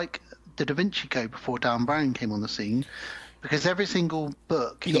kind of like the Da Vinci Code before Dan Brown came on the scene, because every single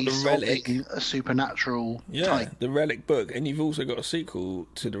book he's solving a supernatural type. The Relic book, and you've also got a sequel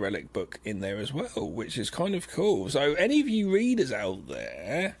to the Relic book in there as well, which is kind of cool. So any of you readers out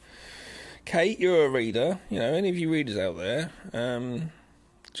there, Kate, you're a reader, any of you readers out there,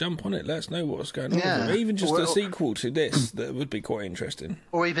 jump on it. Let us know what's going on. Yeah. Even just a sequel to this, that would be quite interesting.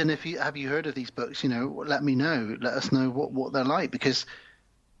 Or even have you heard of these books? Let me know. Let us know what they're like, because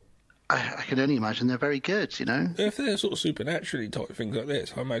I can only imagine they're very good. If they're sort of supernaturally type things like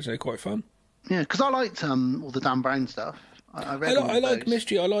this, I imagine they're quite fun. Yeah, because I liked all the Dan Brown stuff. I like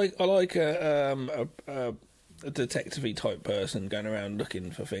mystery. I like a detective-y type person going around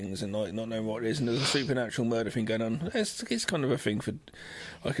looking for things and not knowing what it is, and there's a supernatural murder thing going on. It's kind of a thing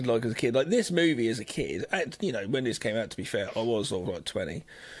I could like as a kid. Like this movie as a kid, when this came out, to be fair, I was sort of like 20.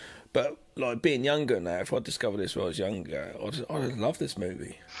 But like being younger now, if I discovered this when I was younger, I'd love this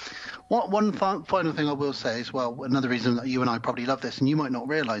movie. One final thing I will say as well, another reason that you and I probably love this, and you might not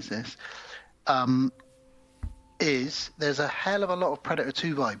realise this, is there's a hell of a lot of Predator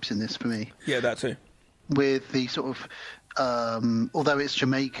 2 vibes in this for me. Yeah, that too. With the sort of, although it's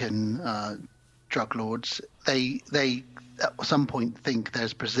Jamaican drug lords, they at some point think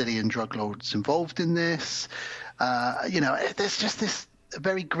there's Brazilian drug lords involved in this. There's just this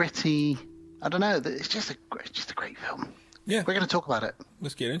very gritty. I don't know. It's just a great film. Yeah, we're going to talk about it.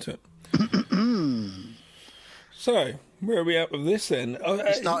 Let's get into it. So, where are we at with this then?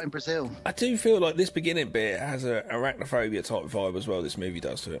 We start in Brazil. I do feel like this beginning bit has a arachnophobia type vibe as well, this movie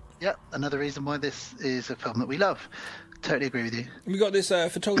does to it. Yep, another reason why this is a film that we love. Totally agree with you. We got this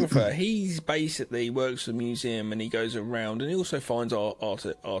photographer. He's basically works for the museum, and he goes around, and he also finds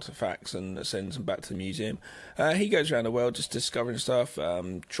artifacts and sends them back to the museum. He goes around the world just discovering stuff,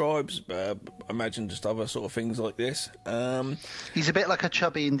 tribes, imagine just other sort of things like this. He's a bit like a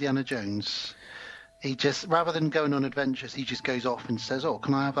chubby Indiana Jones. He just, rather than going on adventures, he just goes off and says, "Oh,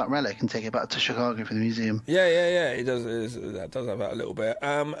 can I have that relic?" and take it back to Chicago for the museum. Yeah. He does. That does have that a little bit.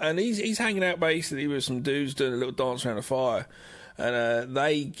 And he's hanging out basically with some dudes doing a little dance around a fire, and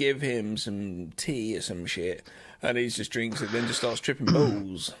they give him some tea or some shit, and he just drinks it, then just starts tripping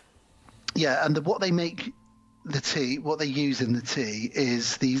balls. Yeah, and what they make the tea, what they use in the tea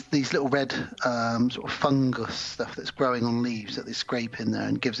is these little red sort of fungus stuff that's growing on leaves that they scrape in there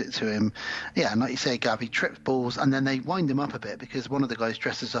and gives it to him. Yeah, and like you say, Gav, he trips balls, and then they wind him up a bit because one of the guys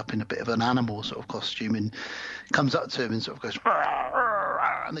dresses up in a bit of an animal sort of costume and comes up to him and sort of goes,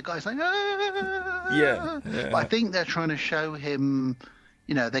 and the guy's like, ah! Yeah. But I think they're trying to show him,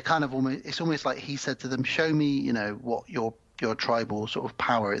 they kind of it's almost like he said to them, show me, what your tribal sort of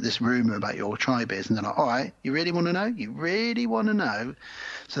power, this rumor about your tribe is. And they're like, all right, you really want to know? You really want to know?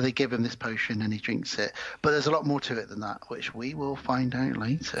 So they give him this potion and he drinks it. But there's a lot more to it than that, which we will find out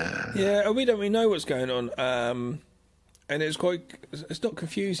later. Yeah, and we don't really know what's going on. And it's not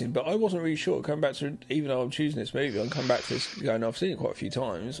confusing, but I wasn't really sure coming back to, even though I'm choosing this movie, I'll come back to this going, I've seen it quite a few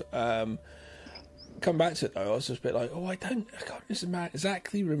times. Come back to it though, I was just a bit like, I can't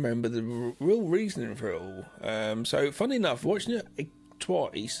exactly remember the real reasoning for it all. So funny enough, watching it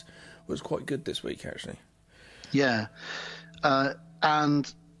twice was quite good this week actually. Yeah,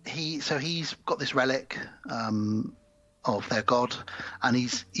 and he's got this relic of their god, and he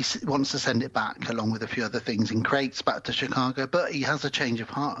wants to send it back along with a few other things in crates back to Chicago, but he has a change of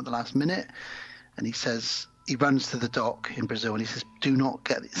heart at the last minute, and he says. He runs to the dock in Brazil and he says, "Do not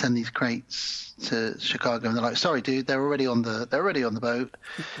send these crates to Chicago." And they're like, "Sorry, dude, they're already on the boat."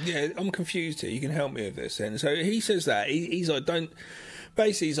 Yeah, I'm confused here. You can help me with this then. So he says that he's like, "Don't."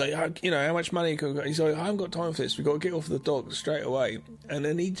 Basically, he's like, how much money can I got? He's like, "I haven't got time for this. We've got to get off the dock straight away." And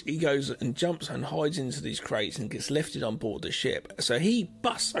then he goes and jumps and hides into these crates and gets lifted on board the ship. So he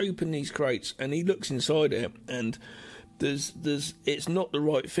busts open these crates and he looks inside it and. It's not the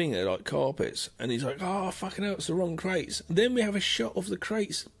right thing. They're like carpets, and he's like, "Oh, fucking hell, it's the wrong crates." And then we have a shot of the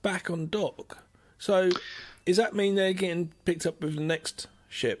crates back on dock. So, does that mean they're getting picked up with the next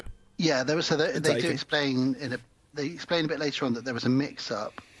ship? Yeah, they do explain they explain a bit later on that there was a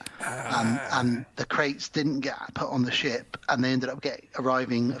mix-up. and the crates didn't get put on the ship, and they ended up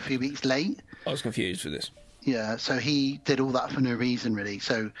arriving a few weeks late. I was confused with this. Yeah, so he did all that for no reason, really.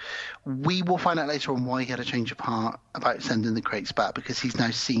 So we will find out later on why he had a change of heart about sending the crates back, because he's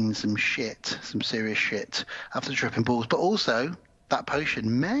now seen some serious shit after tripping balls. But also, that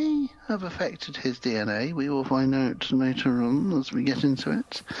potion may have affected his DNA. We will find out later on as we get into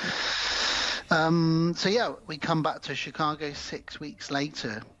it. So yeah, we come back to Chicago 6 weeks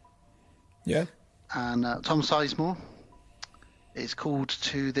later. Yeah. And Tom Sizemore is called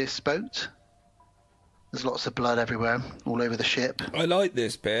to this boat. There's lots of blood everywhere, all over the ship. I like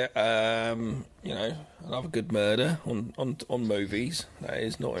this bit. I love a good murder on movies. That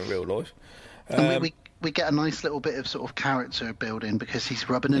is not in real life. And we get a nice little bit of sort of character building, because he's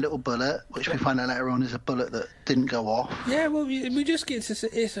rubbing a little bullet, which we find out later on is a bullet that didn't go off. Yeah, well, we just get to...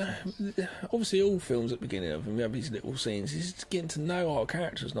 It's obviously all films at the beginning of them, we have these little scenes. It's just getting to know our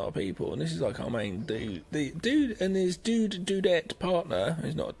characters, not our people. And this is like our main dude. The dude and his dudette partner,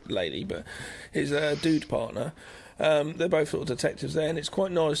 he's not a lady, but his dude partner... they're both sort of detectives there, and it's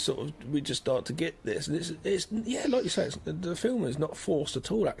quite nice. Sort of, we just start to get this. And it's yeah, like you say, the film is not forced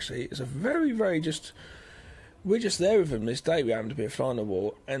at all. Actually, it's a very, very just. We're just there with them this day. We happen to be flying a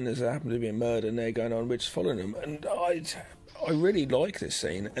war, and there's happened to be a murder, and they're going on. We're just following them, and I really like this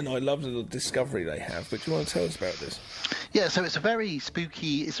scene, and I love the discovery they have. But do you want to tell us about this? Yeah, so it's a very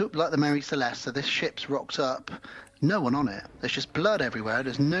spooky. It's like the Mary Celeste. So this ship's rocked up. No one on it. There's just blood everywhere.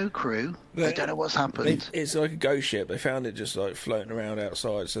 There's no crew. They don't know what's happened. It's like a ghost ship. They found it just like floating around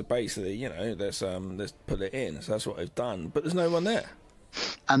outside. So basically, let's put it in. So that's what they've done. But there's no one there.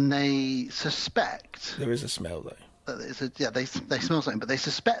 And they suspect there is a smell though. They smell something, but they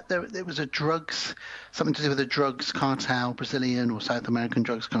suspect there was something to do with a drugs cartel, Brazilian or South American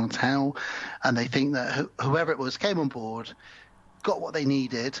drugs cartel, and they think that whoever it was came on board, got what they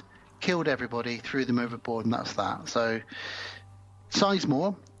needed, killed everybody, threw them overboard, and that's that. So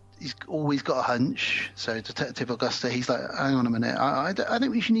Sizemore, he's always got a hunch. So Detective Augusta, he's like, hang on a minute, I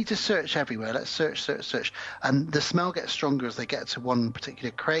think we should need to search everywhere. Let's search. And the smell gets stronger as they get to one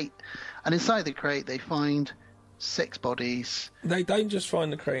particular crate. And inside the crate, they find 6 bodies. They don't just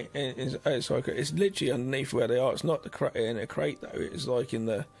find the crate. It's literally underneath where they are. It's not in a crate, though. It's like in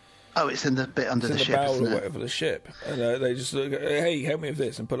the... Oh, it's in the bit under the ship, isn't it? Or whatever, the ship. And they just look, hey, help me with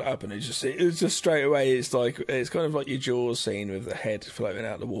this, and pull it up, and it's just straight away. It's kind of like your Jaws scene with the head floating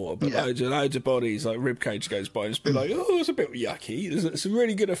out of the water, but loads of bodies, like ribcage goes by, and it's a bit like, oh, it's a bit yucky. There's some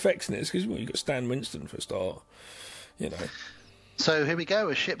really good effects in this because you've got Stan Winston for a start, So here we go.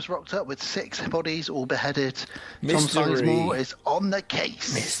 A ship's rocked up with 6 bodies, all beheaded. Mystery. Tom Sizemore is on the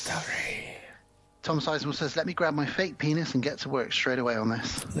case. Mystery. Tom Sizemore says, let me grab my fake penis and get to work straight away on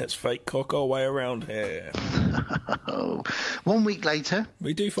this. Let's fake cock our way around here. 1 week later...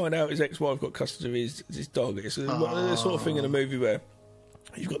 We do find out his ex-wife got custody of his dog. It's the sort of thing in a movie where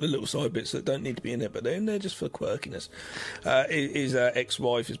you've got the little side bits that don't need to be in it, but they're in there just for quirkiness. His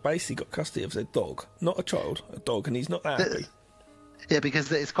ex-wife has basically got custody of their dog. Not a child, a dog, and he's not that happy. Yeah,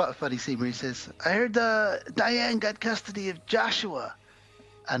 because it's quite a funny scene where he says, I heard Diane got custody of Joshua.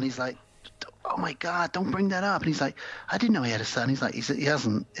 And he's like, oh my God, don't bring that up. And he's like, I didn't know he had a son. He's like, he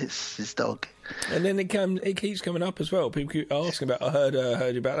hasn't. It's his dog. And then it keeps coming up as well. People keep asking about, I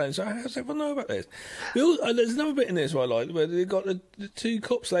heard you about that. And so, how does everyone know about this? There's another bit in this I like, where they've got the 2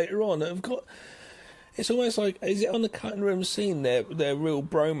 cops later on that have got... It's almost like, is it on the cutting room scene, their real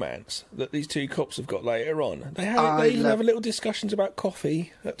bromance that these 2 cops have got later on? They even have a little discussions about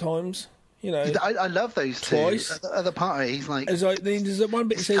coffee at times. I love those twice. 2. At the party, he's like... There's one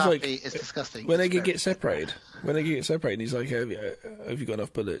bit that says, like... It's disgusting. When they get separated, he's like, have you got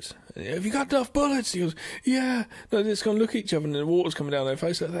enough bullets? Have you got enough bullets? He goes, yeah. No, they're just going to look at each other and the water's coming down their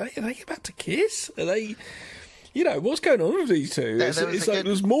face. Are they about to kiss? Are they... what's going on with these 2?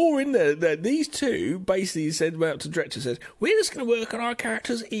 There's more in there. These 2 basically said, went up to the director and said, we're just going to work on our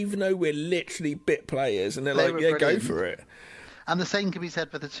characters even though we're literally bit players. And they're like, yeah, go for it. And the same can be said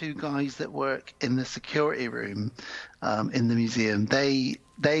for the 2 guys that work in the security room in the museum. They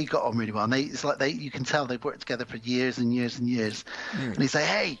got on really well. And you can tell they've worked together for years and years and years. And they say,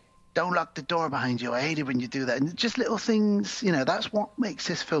 hey, don't lock the door behind you. I hate it when you do that. And just little things, that's what makes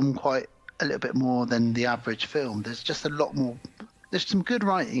this film quite a little bit more than the average film. There's just a lot more... There's some good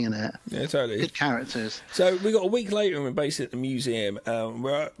writing in it. Yeah, totally. Good characters. So we got a week later and we're basically at the museum.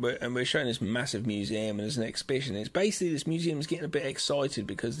 We're showing this massive museum and there's an exhibition. It's basically this museum's getting a bit excited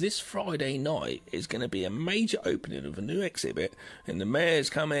because this Friday night is going to be a major opening of a new exhibit, and the mayor's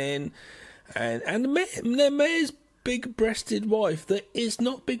come in, and the mayor's big-breasted wife that is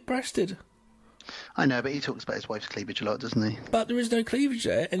not big-breasted. I know, but he talks about his wife's cleavage a lot, doesn't he? But there is no cleavage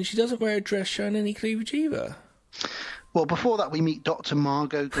there, and she doesn't wear a dress showing any cleavage either. Well, before that, we meet Dr.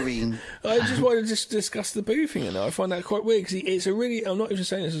 Margot Green. I just wanted to discuss the boo thing, and I find that quite weird, because it's a really... I'm not even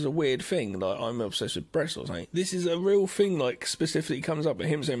saying this is a weird thing, like I'm obsessed with breasts or something. This is a real thing, like, specifically comes up with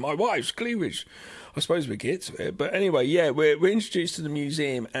him saying, my wife's cleavage. I suppose we get to it. But anyway, yeah, we're introduced to the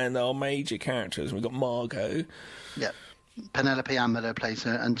museum and our major characters. We've got Margot. Yeah. Penelope Ann Miller plays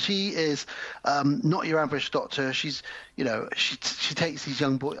her, and she is not your average doctor. She's, you know, she takes these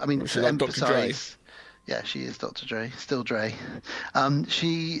young boys... I mean, to emphasise... Yeah, she is Dr. Dre, still Dre.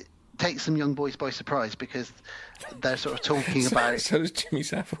 She takes some young boys by surprise because they're sort of talking about... So does Jimmy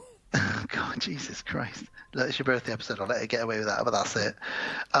Savile. God, Jesus Christ. Look, it's your birthday episode, I'll let her get away with that, but that's it.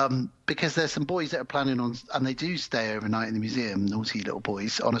 Because there's some boys that are planning on... And they do stay overnight in the museum, naughty little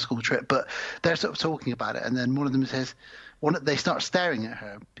boys, on a school trip, but they're sort of talking about it, and then one of them says... They start staring at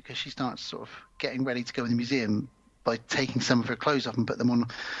her because she starts sort of getting ready to go in the museum by taking some of her clothes off and put them on,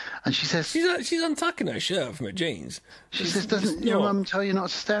 and she says she's untucking her shirt from her jeans. She says, "Doesn't your mum tell you not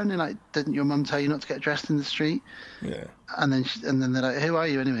to stare?" And they're like, "Didn't your mum tell you not to get dressed in the street?" Yeah. And then they're like, "Who are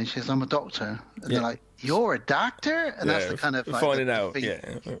you anyway?" And she says, "I'm a doctor." And they're like, "You're a doctor?" And that's the kind of like, finding out.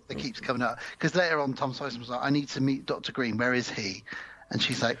 That keeps coming up because later on, Tom Sizemore was like, "I need to meet Dr. Green. Where is he?" And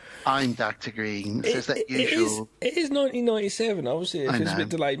she's like, "I'm Dr. Green." So it's that usual. It is 1997. Obviously, if it's a bit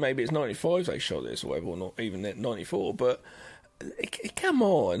delayed, maybe it's 95 they shot this or whatever, or not even 94. But come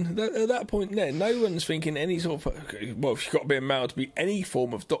on. At that point then, no one's thinking any sort of... Well, if you've got to be a male to be any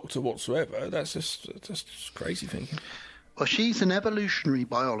form of doctor whatsoever, that's just crazy thinking. Well, she's an evolutionary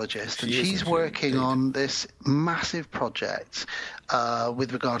biologist, and she's working on this massive project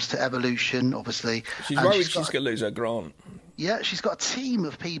with regards to evolution, obviously. She's worried she's going to lose her grant. Yeah, she's got a team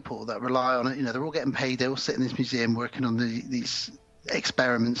of people that rely on it. You know, they're all getting paid. They all sit in this museum working on these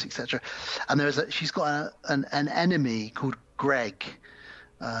experiments, etc. And she's got an enemy called Greg,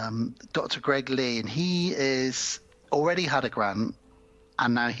 Dr. Greg Lee, and he is already had a grant,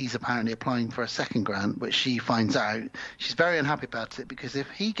 and now he's apparently applying for a second grant, which she finds out. She's very unhappy about it because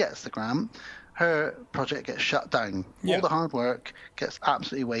if he gets the grant, her project gets shut down. Yeah. All the hard work gets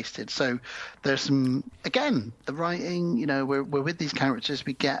absolutely wasted. So there's some, again, the writing, you know, we're with these characters,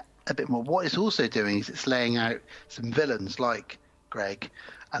 we get a bit more. What it's also doing is it's laying out some villains like Greg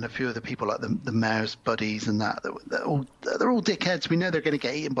and a few of the people like the mayor's buddies and that. They're all dickheads. We know they're going to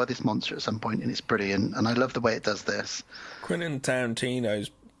get eaten by this monster at some point, and it's brilliant. And I love the way it does this. Quentin Tarantino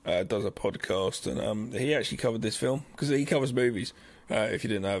does a podcast, and he actually covered this film because he covers movies. If you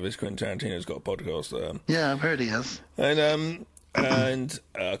didn't know this, Quentin Tarantino's got a podcast. Yeah, I've heard he has. And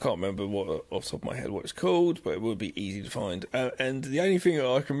I can't remember off the top of my head what it's called, but it would be easy to find. And the only thing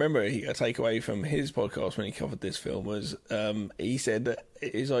I can remember I take away from his podcast when he covered this film was he said that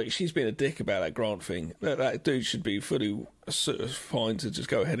it's like she's been a dick about that grant thing. That dude should be fully sort of fine to just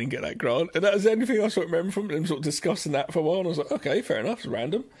go ahead and get that grant. And that was the only thing I sort of remember from him sort of discussing that for a while. And I was like, okay, fair enough, it's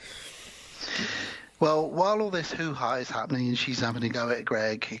random. Well, while all this hoo-ha is happening and she's having a go at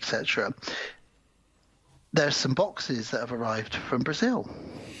Greg, etc., there's some boxes that have arrived from Brazil.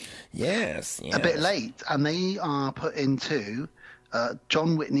 Yes. A bit late, and they are put into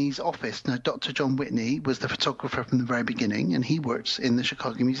John Whitney's office. Now, Dr. John Whitney was the photographer from the very beginning, and he works in the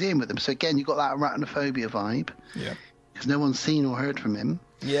Chicago Museum with them. So, again, you've got that arachnophobia vibe. Yeah. Because no one's seen or heard from him.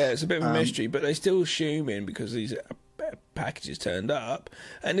 Yeah, it's a bit of a mystery, but they still assume in because these packages turned up.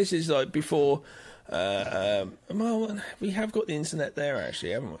 And this is like before... well, we have got the internet there,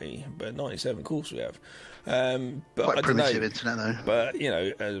 actually, haven't we? But 97, of course we have. But quite I primitive don't know, internet, though. But, you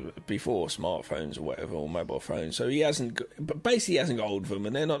know, before smartphones or whatever, or mobile phones. So he hasn't got hold of them,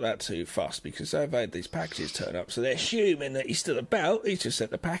 and they're not that too fussed because they've had these packages turn up. So they're assuming that he's still about. He's just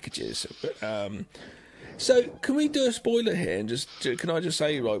sent the packages. So can we do a spoiler here and can I just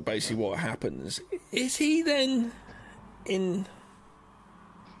say, like, basically what happens? Is he then in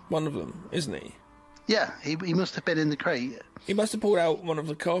one of them, isn't he? Yeah, he must have been in the crate. He must have pulled out one of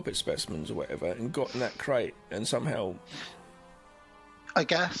the carpet specimens or whatever and got in that crate and somehow... I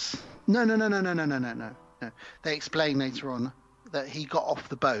guess. No. They explain later on that he got off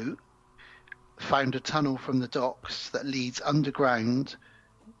the boat, found a tunnel from the docks that leads underground,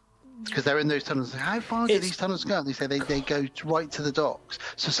 because they're in those tunnels. How far do these tunnels go? They say they go right to the docks.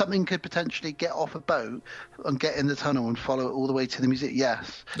 So something could potentially get off a boat and get in the tunnel and follow it all the way to the museum.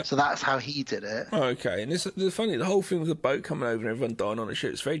 Yes. So that's how he did it. Okay. And it's funny, the whole thing with the boat coming over and everyone dying on a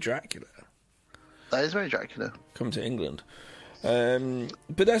ship, it's very Dracula. That is very Dracula. Coming to England.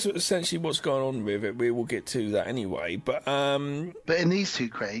 But that's essentially what's going on with it. We will get to that anyway. But in these two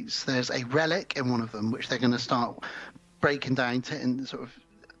crates, there's a relic in one of them, which they're going to start breaking down and sort of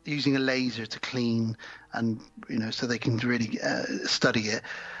using a laser to clean, and so they can really study it.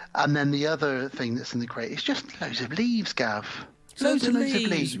 And then the other thing that's in the crate is just loads of leaves, Gav. Loads of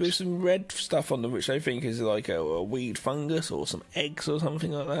leaves with some red stuff on them, which they think is like a weed fungus or some eggs or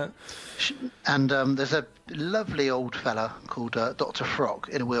something like that. And there's a lovely old fella called Dr. Frock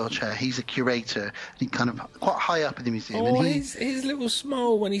in a wheelchair. He's a curator. He's kind of quite high up in the museum. Oh, his little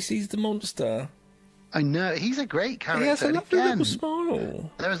smile when he sees the monster. I know, he's a great character. He has a lovely little smile.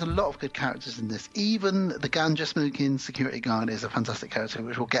 There is a lot of good characters in this. Even the ganja smoking security guard is a fantastic character,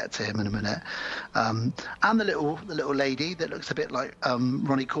 which we'll get to him in a minute. And the little lady that looks a bit like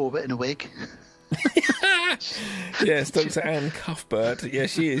Ronnie Corbett in a wig. Yes, Dr. Anne Cuthbert. Yeah,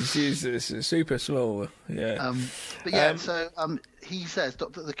 she is. She's super small. Yeah. So he says,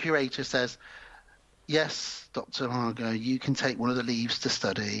 the curator says, yes, Dr. Margot, you can take one of the leaves to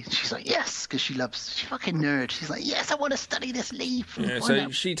study. She's like, yes, because she's fucking nerd. She's like, yes, I want to study this leaf. Yeah, so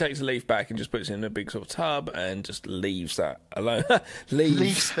she takes the leaf back and just puts it in a big sort of tub and just leaves that alone.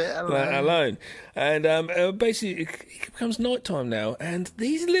 leaves that alone. And basically, it becomes nighttime now, and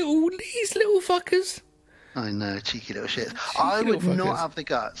these little fuckers. I know, cheeky little shits. I would not have the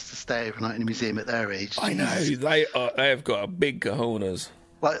guts to stay overnight in a museum at their age. I know, they have got a big cojones.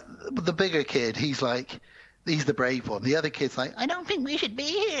 Like, the bigger kid, he's the brave one. The other kid's like, I don't think we should be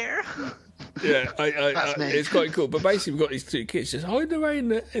here. Yeah, it's quite cool. But basically, we've got these two kids just hiding away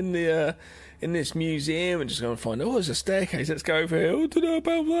in this museum and just going to find, there's a staircase. Let's go over here. I don't know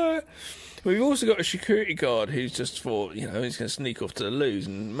about that. We've also got a security guard who's just thought, he's going to sneak off to the loos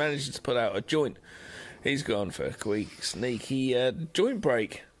and manages to put out a joint. He's gone for a quick, sneaky joint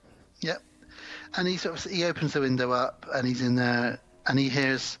break. Yep. And he opens the window up and he's in there. And he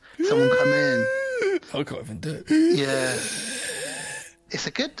hears someone come in. I can't even do it. Yeah. It's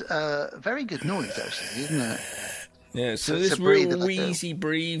a good, very good noise, actually, isn't it? Yeah, so this real wheezy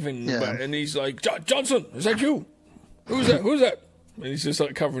breathing. Yeah. And he's like, Johnson, is that you? Who's that? And he's just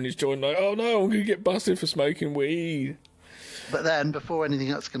like covering his joint like, oh no, I'm going to get busted for smoking weed. But then, before anything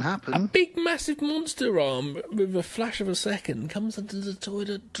else can happen... A big, massive monster arm, with a flash of a second, comes into the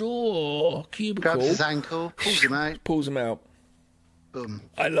toilet door, cubicle. Grabs his ankle, pulls him out. Boom.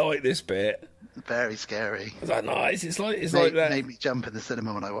 I like this bit. Very scary. Is that nice? It's like that. Made me jump in the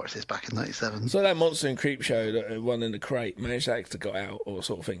cinema when I watched this back in '97. So that Monster and Creep show, that one in the crate, managed actor got out, or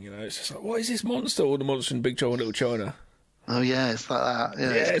sort of thing. It's just like, what is this monster? Or the monster in Big Trouble in Little China? Oh yeah, it's like that. Yeah,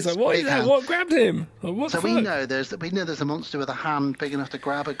 it's like, what is that? What grabbed him? Like, we know there's a monster with a hand big enough to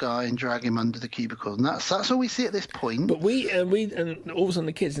grab a guy and drag him under the cubicle, and that's all we see at this point. But we all of a sudden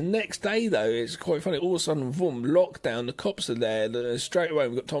the kids. The next day though, it's quite funny. All of a sudden, boom, lockdown. The cops are there. Straight away,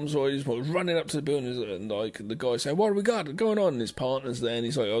 we've got Tom Sawyer's running up to the building, and like the guy saying, "What have we got going on?" And his partner's there, and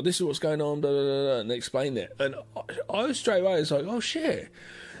he's like, "Oh, this is what's going on." Blah, blah, blah, blah, and they explain it, and I was straight away. It's like, "Oh shit."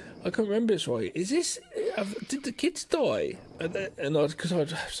 I can't remember this right. Is this... did the kids die? And because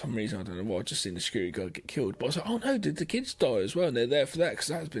for some reason, I don't know why, I've just seen the security guard get killed. But I was like, oh no, did the kids die as well? And they're there for that, because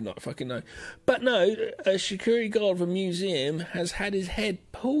that's been like fucking no. But no, a security guard of a museum has had his head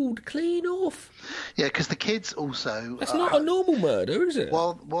pulled clean off. Yeah, because the kids also... That's not a normal murder, is it?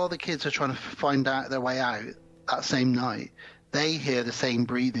 While the kids are trying to find out their way out that same night, they hear the same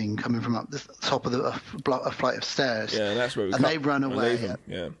breathing coming from up the top of a flight of stairs. Yeah, that's where we and they run away.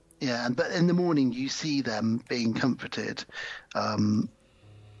 Yeah. Yeah, but in the morning you see them being comforted, and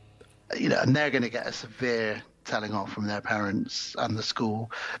they're going to get a severe telling off from their parents and the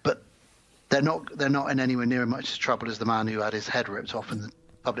school. But they're not in anywhere near as much trouble as the man who had his head ripped off in the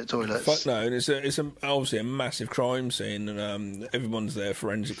public toilets. Fuck no, and it's obviously a massive crime scene, and everyone's there,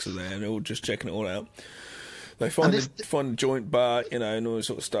 forensics are there, and they're all just checking it all out. They find a joint bar, and all this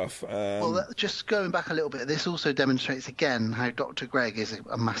sort of stuff. Just going back a little bit, this also demonstrates again how Dr. Greg is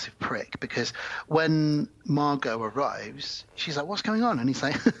a massive prick, because when Margot arrives, she's like, what's going on? And he's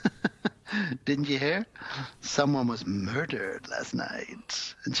like, didn't you hear? Someone was murdered last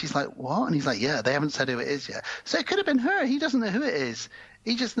night. And she's like, what? And he's like, yeah, they haven't said who it is yet. So it could have been her. He doesn't know who it is.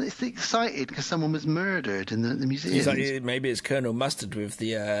 He just is excited because someone was murdered in the museum. He's like, maybe it's Colonel Mustard with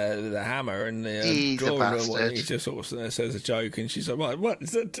the hammer and the he's a bastard. He just sort of says a joke, and she's like, "What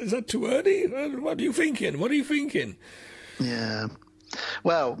is that too early? What are you thinking? Yeah.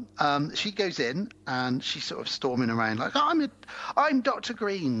 Well, she goes in and she's sort of storming around like, I'm Dr.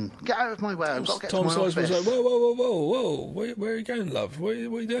 Green. Get out of my way. I've got to get to my office. Tom was like, whoa. Where are you going, love? What are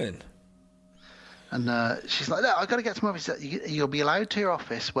you doing? And she's like, no, I've got to get to my office. You'll be allowed to your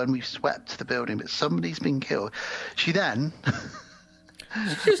office when we've swept the building, but somebody's been killed. She then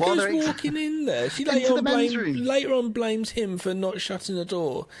She just goes walking in there. She later on blames him for not shutting the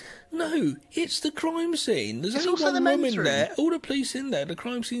door. No, it's the crime scene. There's only one room in there. All the police in there. The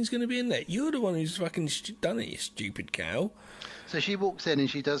crime scene's going to be in there. You're the one who's fucking done it, you stupid cow. So she walks in and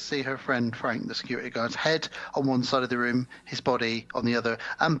she does see her friend Frank, the security guard's head on one side of the room, his body on the other,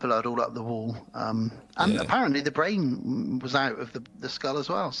 and blood all up the wall. And apparently the brain was out of the skull as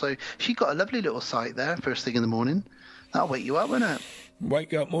well. So she got a lovely little sight there first thing in the morning. That'll wake you up, won't it?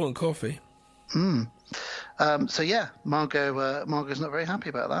 Wake you up more than coffee. So yeah, Margot's not very happy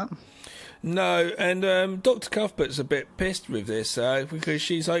about that. No, and Dr. Cuthbert's a bit pissed with this because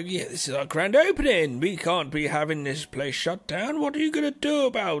she's like, yeah, this is our grand opening. We can't be having this place shut down. What are you going to do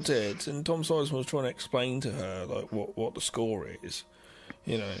about it? And Tom Sizemore's trying to explain to her like what the score is,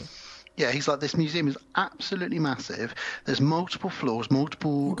 you know. Yeah, he's like, this museum is absolutely massive. There's multiple floors,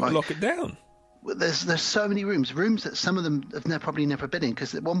 multiple... We've got to lock it down. There's so many rooms that some of them have probably never been in,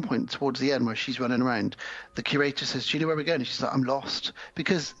 because at one point towards the end where she's running around, the curator says, do you know where we're going? And she's like, I'm lost.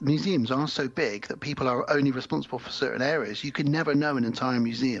 Because museums are so big that people are only responsible for certain areas. You can never know an entire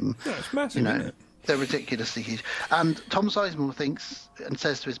museum. Yeah, it's massive, isn't it? They're ridiculously huge. And Tom Sizemore thinks and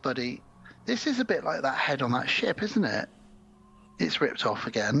says to his buddy, this is a bit like that head on that ship, isn't it? It's ripped off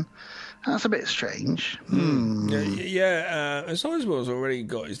again. That's a bit strange. Yeah, Sizemore's already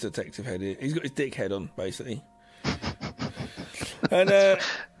got his detective head in. He's got his dick head on, basically. And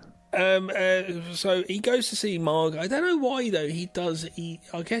so he goes to see Margot. I don't know why, though.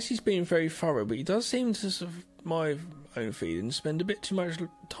 I guess he's being very thorough, but he does seem to, sort of, my own feeling, spend a bit too much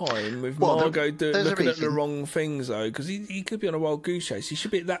time with Margot looking at the wrong things, though, because he could be on a wild goose chase. He should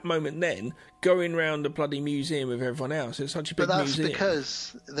be at that moment then going around the bloody museum with everyone else. It's such a big museum. But that's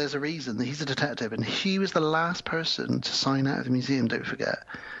because there's a reason. He's a detective, and he was the last person to sign out of the museum, don't forget.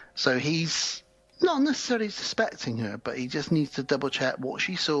 So he's not necessarily suspecting her, but he just needs to double check what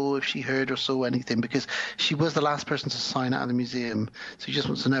she saw, if she heard or saw anything, because she was the last person to sign out of the museum. So he just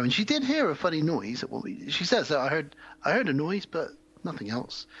wants to know. And she did hear a funny noise. She says that I heard a noise, but nothing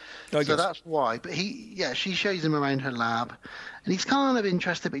else. So that's why. But she shows him around her lab, and he's kind of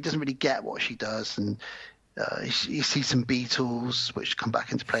interested, but he doesn't really get what she does. And he sees some beetles, which come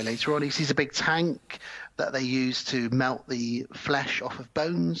back into play later on. He sees a big tank that they use to melt the flesh off of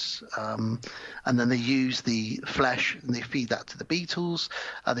bones, and then they use the flesh and they feed that to the beetles.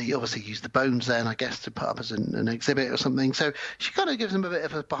 They obviously use the bones then, I guess, to put up as an exhibit or something. So she kind of gives them a bit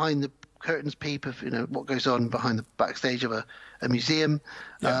of a behind the curtains peep of what goes on behind the backstage of a museum.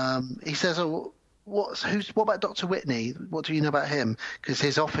 Yeah. He says, what about Dr. Whitney? What do you know about him? Because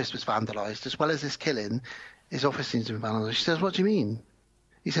his office was vandalised, as well as this killing. His office seems to be vandalised. She says, what do you mean?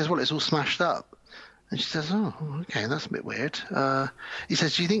 He says, well, it's all smashed up. And she says, oh, okay, that's a bit weird. He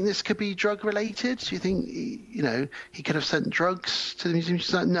says, do you think this could be drug-related? Do you think, he could have sent drugs to the museum?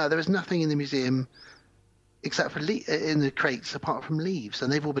 She's like, no, there was nothing in the museum except for in the crates apart from leaves,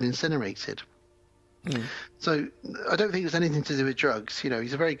 and they've all been incinerated. So I don't think there's anything to do with drugs.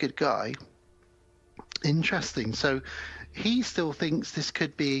 He's a very good guy. Interesting. So he still thinks this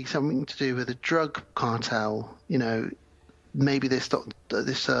could be something to do with a drug cartel. Maybe this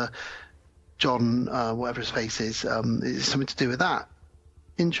John, whatever his face is something to do with that.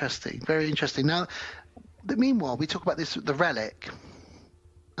 Interesting. Very interesting. Now, meanwhile, we talk about the relic.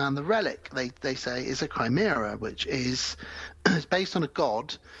 And the relic, they say, is a chimera, which is based on a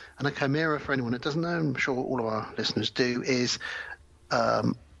god. And a chimera, for anyone that doesn't know, I'm sure all of our listeners do, is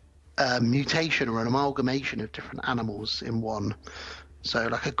a mutation or an amalgamation of different animals in one. So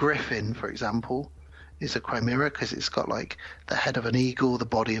like a griffin, for example, is a chimera because it's got like the head of an eagle, the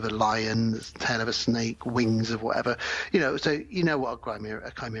body of a lion, the tail of a snake, wings of whatever. So you know what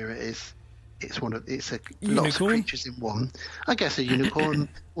a chimera is. It's lots of creatures in one. I guess a unicorn,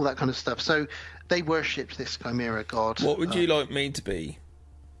 all that kind of stuff. So they worshipped this chimera god. What would you like me to be?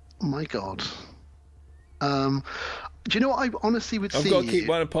 Oh my god. Do you know what I honestly would see? I've got to keep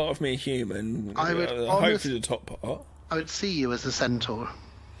one part of me human. I would hopefully the top part. I would see you as a centaur.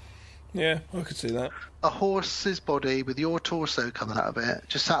 Yeah, I could see that. A horse's body with your torso coming out of it,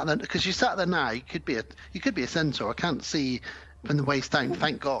 just sat there. Because you sat there now, you could be a centaur. I can't see from the waist down.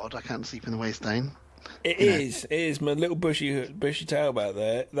 Thank God, I can't see from the waist down. It is my little bushy tail back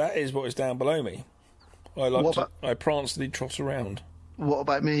there. That is what is down below me. I prancely trot around. What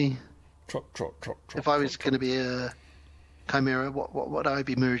about me? Trot. If I was going to be a chimera, what would I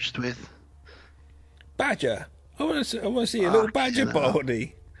be merged with? Badger. I want to see a little badger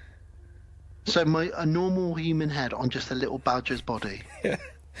body. So a normal human head on just a little badger's body. Yeah.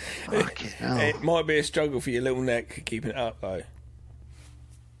 It might be a struggle for your little neck keeping it up, though.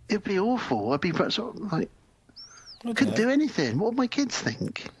 It'd be awful. I'd be sort of like, Couldn't do anything. What would my kids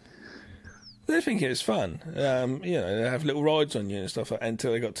think? They're thinking it's fun. They have little rides on you and stuff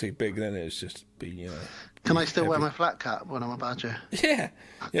until they got too big. Then it was just Can I still wear my flat cap when I'm a badger? Yeah,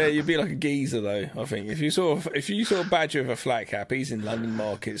 you'd be like a geezer though. I think if you saw a badger with a flat cap, he's in London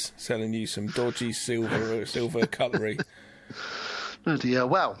markets selling you some dodgy silver cutlery. Oh dear.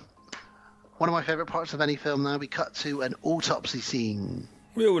 Well, one of my favourite parts of any film. Now we cut to an autopsy scene.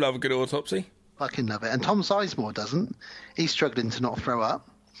 We all love a good autopsy. Fucking love it. And Tom Sizemore doesn't. He's struggling to not throw up.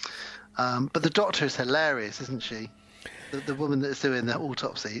 But the doctor is hilarious, isn't she? The woman that's doing the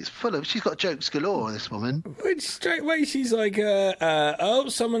autopsy. It's full of... She's got jokes galore, this woman. Straight away, she's like,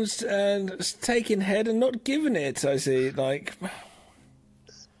 someone's taking head and not giving it, I see. Like...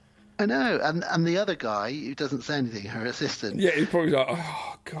 I know. And the other guy, who doesn't say anything, her assistant... Yeah, he's probably like,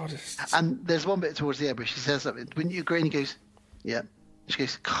 oh, God. And there's one bit towards the end where she says something. Wouldn't you agree? And he goes, yeah. She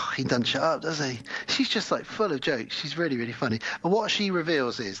goes, God, he doesn't shut up, does he? She's just like full of jokes. She's really, really funny. But what she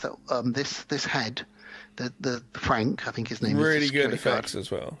reveals is that this head, the Frank, I think his name is. Really good effects as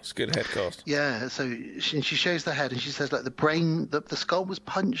well. It's good head cast. Yeah, so she shows the head and she says, like, the brain, the skull was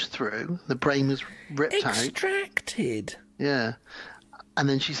punched through, the brain was ripped out. Extracted. Yeah. And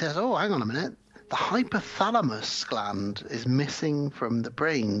then she says, oh, hang on a minute. The hypothalamus gland is missing from the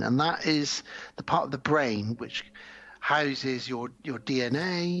brain. And that is the part of the brain which houses your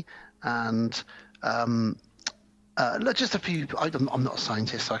DNA and just a few... I'm not a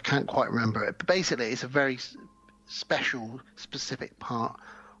scientist, so I can't quite remember it. But basically, it's a very special, specific part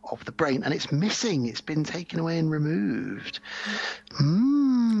of the brain, and it's missing. It's been taken away and removed.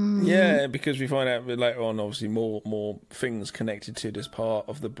 Yeah, because we find out later on, obviously, more things connected to this part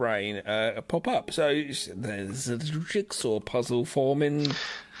of the brain pop up. So there's a little jigsaw puzzle forming...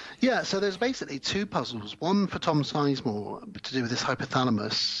 Yeah, so there's basically two puzzles. One for Tom Sizemore to do with this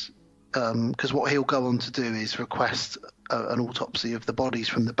hypothalamus, because what he'll go on to do is request an autopsy of the bodies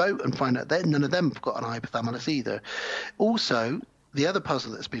from the boat and find out that none of them have got an hypothalamus either. Also, the other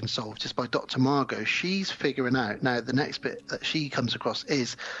puzzle that's been solved is by Dr. Margot. She's figuring out, now the next bit that she comes across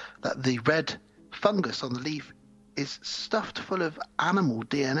is that the red fungus on the leaf is stuffed full of animal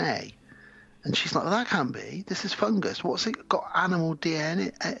DNA. And she's like, well, that can't be. This is fungus. What's it got animal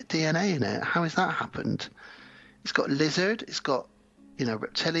DNA in it? How has that happened? It's got lizard. It's got,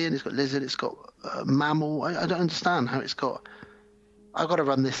 reptilian. It's got lizard. It's got mammal. I don't understand how it's got... I've got to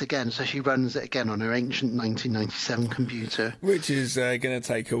run this again. So she runs it again on her ancient 1997 computer. Which is going to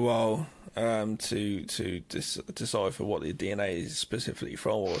take a while to decipher what the DNA is specifically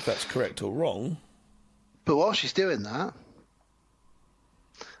from, or if that's correct or wrong. But while she's doing that...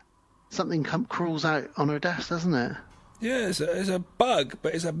 something crawls out on her desk, doesn't it? Yeah, it's a bug,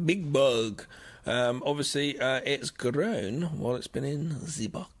 but it's a big bug. Obviously, it's grown while it's been in the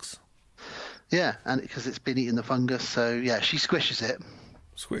box. Yeah, and because it's been eating the fungus, so yeah, she squishes it.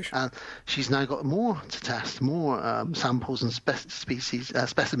 Squish. And she's now got more to test, more samples and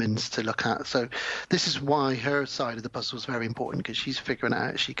specimens to look at. So this is why her side of the puzzle is very important, because she's figuring it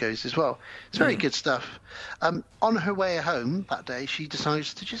out as she goes as well. It's very good stuff. On her way home that day, she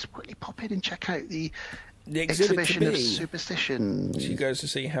decides to just quickly pop in and check out the exhibition of superstition. She goes to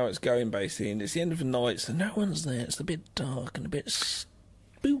see how it's going, basically, and it's the end of the night, so no one's there. It's a bit dark and a bit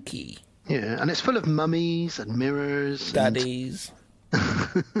spooky. Yeah, and it's full of mummies and mirrors. Daddies.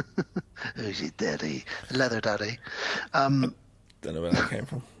 Who's your daddy? The leather daddy. Don't know where that came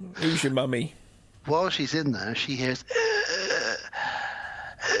from. Who's your mummy? While she's in there, she hears...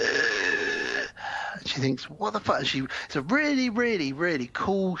 she thinks, what the fuck? It's a really, really, really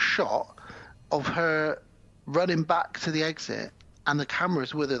cool shot of her running back to the exit, and the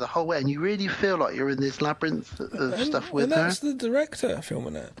camera's with her the whole way, and you really feel like you're in this labyrinth of stuff with her. And that's the director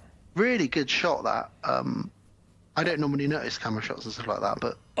filming it. Really good shot, that. I don't normally notice camera shots and stuff like that,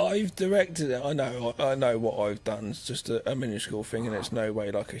 but... I've directed it. I know what I've done. It's just a minuscule thing, and it's no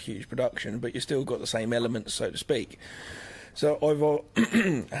way like a huge production, but you still got the same elements, so to speak. So I've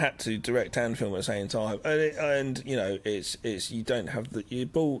had to direct and film at the same time, and it's you don't have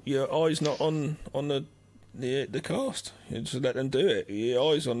your eyes not on the cast. You just let them do it.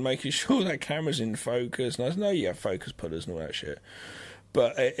 Your eyes on making sure that camera's in focus. And I know you have focus pullers and all that shit,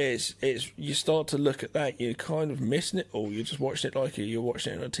 but it's you start to look at that, you're kind of missing it all. You're just watching it like you're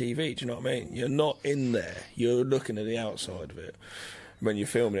watching it on a TV. Do you know what I mean? You're not in there. You're looking at the outside of it when you're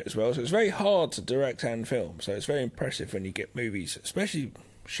filming it as well. So it's very hard to direct and film. So it's very impressive when you get movies, especially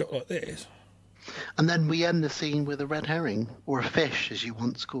shot like this. And then we end the scene with a red herring, or a fish, as you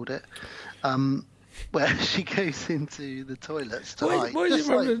once called it, where she goes into the toilets to hide. Why is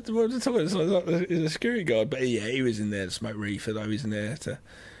it the toilets? Like a security guard, but yeah, he was in there to smoke reefer, though. He was in there to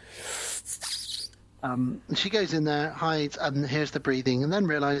She goes in there, hides, and hears the breathing, and then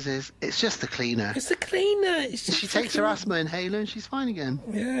realises it's just the cleaner. It's the cleaner. She takes her asthma inhaler, and she's fine again.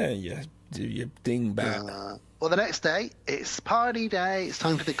 Yeah, you dingbat. Well, the next day, it's party day. It's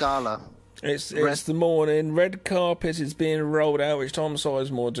time for the gala. It's the morning. Red carpet is being rolled out, which Tom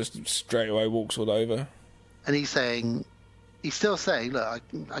Sizemore just straight away walks all over. And he's still saying, look,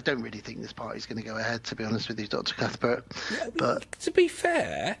 I don't really think this party's going to go ahead, to be honest with you, Dr. Cuthbert. Yeah, but to be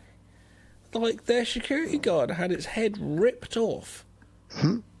fair, like, their security guard had its head ripped off.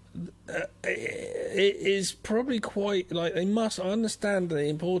 It is probably quite, like, they must understand the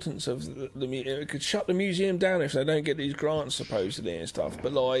importance of the it could shut the museum down if they don't get these grants, supposedly, and stuff,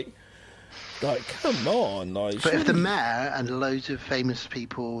 but, like, come on. Like, but if the mayor and loads of famous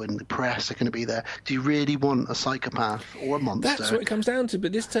people and the press are going to be there, do you really want a psychopath or a monster? That's what it comes down to,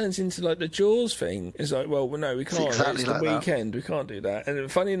 but this turns into, like, the Jaws thing. It's like, well, no, we can't. It's the weekend. We can't do that.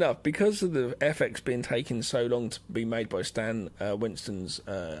 And funny enough, because of the FX being taken so long to be made by Stan Winston's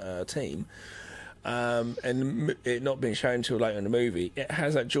team, and it not being shown until later in the movie, it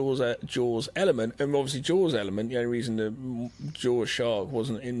has that Jaws element, and obviously Jaws element, the only reason the Jaws shark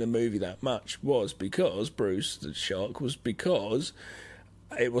wasn't in the movie that much was because Bruce, the shark, was because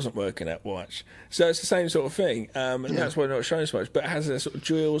it wasn't working out much. So it's the same sort of thing, and that's why they're not showing so much, but it has a sort of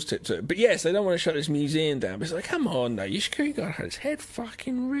Jaws tip to it. But yes, they don't want to shut this museum down, but it's like, come on, no, your security guard had his head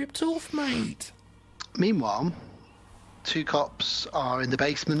fucking ripped off, mate. Meanwhile, two cops are in the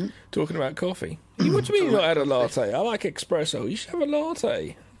basement. Talking about coffee. What do you mean you not had a latte? I like espresso. You should have a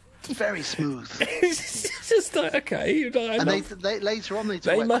latte. It's very smooth. It's just like, okay. And they later on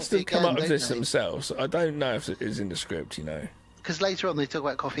they must have come up with this themselves. I don't know if it is in the script, you know. Because later on they talk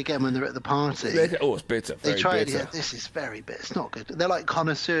about coffee again when they're at the party. It's bitter. They try it. Yeah, this is very bitter. It's not good. They're like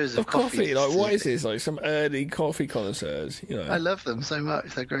connoisseurs of coffee. Like, what is this? Like some early coffee connoisseurs, you know. I love them so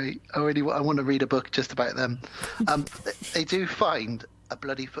much. They're great. I want to read a book just about them. They do find a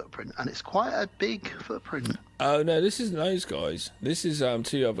bloody footprint, and it's quite a big footprint. Oh no, this isn't those guys. This is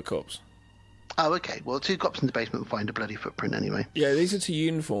two other cops. Oh, okay. Well, two cops in the basement find a bloody footprint anyway. Yeah, these are two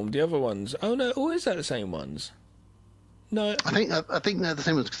uniformed. The other ones. Oh no, or is that the same ones? No, I think they're the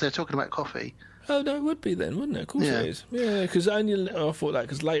same ones because they're talking about coffee. Oh no, it would be then, wouldn't it? Of course it is. Yeah, because I thought that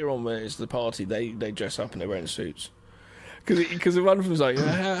because later on when it's the party, they dress up and they're wearing suits. Because the one of them's like,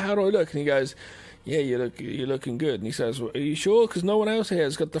 how do I look? And he goes, yeah, you're looking good. And he says, well, are you sure? Because no one else here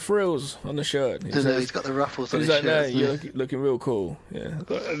has got the frills on the shirt. He's got the ruffles on his shirt. He's like, no, you're looking real cool. Yeah,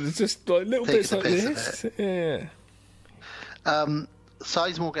 it's just like little bits like this. Yeah.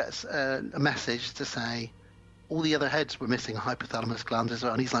 Sizemore gets a message to say all the other heads were missing a hypothalamus gland as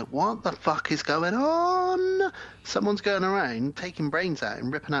well, and he's like, what the fuck is going on? Someone's going around taking brains out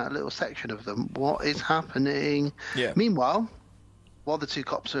and ripping out a little section of them. What is happening? Yeah. Meanwhile, while the two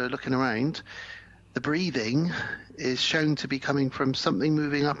cops are looking around, the breathing is shown to be coming from something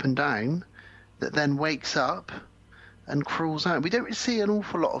moving up and down that then wakes up and crawls out. We don't really see an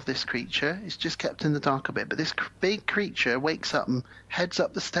awful lot of this creature. It's just kept in the dark a bit. But this big creature wakes up and heads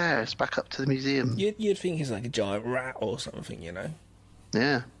up the stairs back up to the museum. You'd think he's like a giant rat or something, you know?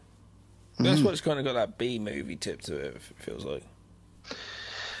 Yeah. That's what's kind of got that B-movie tip to it, it feels like.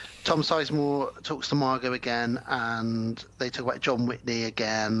 Tom Sizemore talks to Margot again, and they talk about John Whitney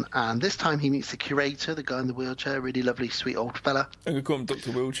again. And this time he meets the curator, the guy in the wheelchair, really lovely, sweet old fella. I could call him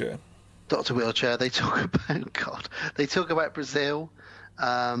Dr. Wheelchair. Dr. Wheelchair. They talk about Brazil,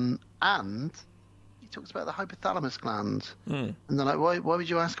 and he talks about the hypothalamus gland. And they're like, why would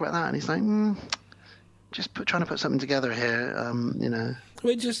you ask about that? And he's like, just trying to put something together here, you know.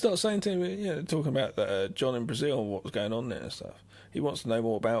 We just start saying to him, talking about John in Brazil and what was going on there and stuff. He wants to know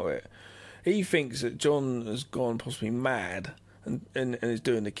more about it. He thinks that John has gone possibly mad and is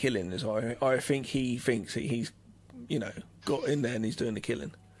doing the killing. I think he thinks that he's, got in there and he's doing the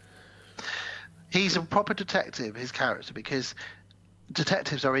killing. He's a proper detective, his character, because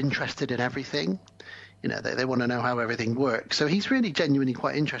detectives are interested in everything. They want to know how everything works. So he's really genuinely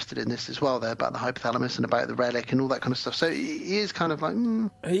quite interested in this as well, there, about the hypothalamus and about the relic and all that kind of stuff. So he is kind of like...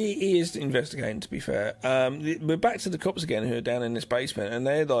 He is investigating, to be fair. We're back to the cops again who are down in this basement, and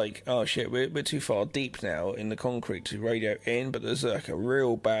they're like, oh shit, we're too far deep now in the concrete to radio in, but there's like a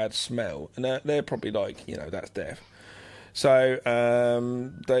real bad smell. And they're probably like, that's death. So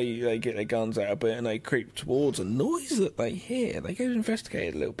they get their guns out a bit and they creep towards a noise that they hear. They go to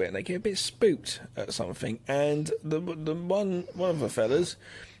investigate a little bit and they get a bit spooked at something. And the one of the fellas,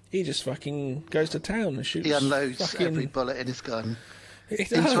 he just fucking goes to town and shoots. He unloads every bullet in his gun. It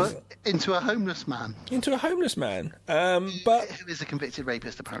does. Into a homeless man. Into a homeless man. But who is a convicted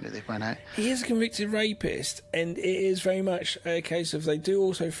rapist, apparently, they've found out. He is a convicted rapist, and it is very much a case of they do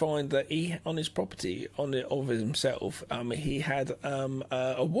also find that he, on his property, of himself, he had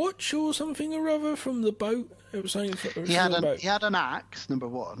a watch or something or other from the boat. It was something he had an axe, number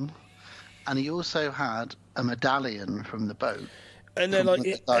one, and he also had a medallion from the boat. And then,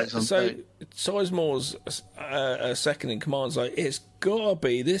 so Sizemore's second in command's like, it's gotta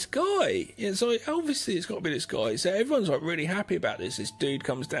be this guy. It's like, obviously, it's gotta be this guy. So everyone's like really happy about this. This dude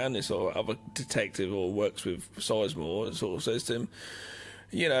comes down, this sort of other detective or works with Sizemore, and sort of says to him,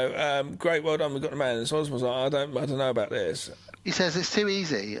 you know, great, well done, we've got the man. And Sizemore's like, I don't know about this. He says it's too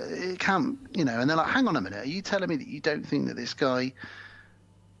easy. It can't, you know. And they're like, hang on a minute, are you telling me that you don't think that this guy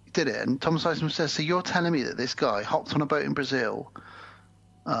did it? And Tom Sizemore says, so you're telling me that this guy hopped on a boat in Brazil,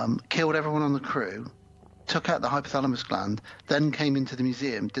 killed everyone on the crew, took out the hypothalamus gland, then came into the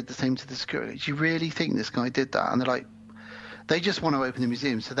museum, did the same to the security. Do you really think this guy did that? And they're like, they just want to open the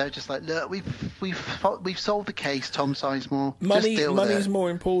museum, so they're just like, look, we've solved the case, Tom Sizemore. Money's more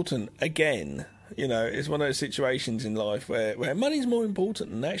important. Again, you know, it's one of those situations in life where money's more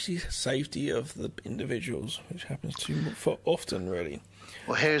important than actually safety of the individuals, which happens too often, really.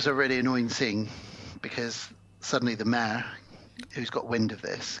 Well, here's a really annoying thing, because suddenly the mayor, who's got wind of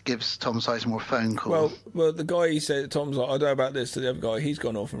this, gives Tom Sizemore a phone call. Well, the guy, he said, Tom's like, I don't know about this, to the other guy. He's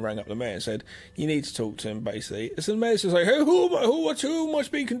gone off and rang up the mayor and said, you need to talk to him, basically. So the mayor says, like, hey, who am I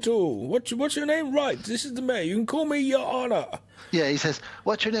speaking to? What's your name? Right, this is the mayor. You can call me Your Honour. Yeah, he says,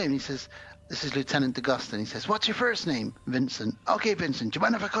 what's your name? He says, this is Lieutenant DeGuston. He says, what's your first name? Vincent. Okay, Vincent. Do you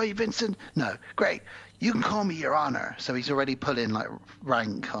mind if I call you Vincent? No. Great. You can call me Your Honour. So he's already pulling like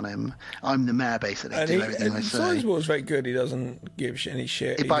rank on him. I'm the mayor, basically. And do everything I say. Sizemore's very good. He doesn't give any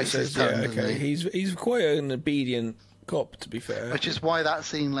shit. He bites his tongue, okay. He's quite an obedient cop, to be fair. Which is why that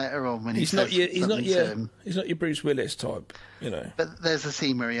scene later on when he's not your Bruce Willis type, you know. But there's a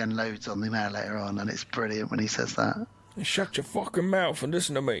scene where he unloads on the mayor later on, and it's brilliant when he says that. Shut your fucking mouth and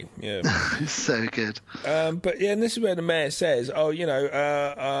listen to me. Yeah, it's so good. But yeah, and this is where the mayor says, "Oh, you know,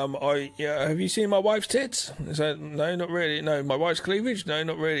 have you seen my wife's tits?" He said, "No, not really. No, my wife's cleavage? No,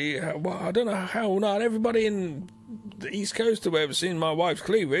 not really. Well, I don't know how. Not everybody in the East Coast have ever seen my wife's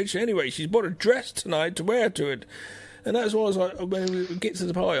cleavage. Anyway, she's bought a dress tonight to wear to it." And that's why I was like, when we get to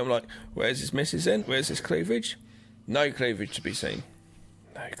the party, I'm like, "Where's this Mrs. then? Where's this cleavage? No cleavage to be seen.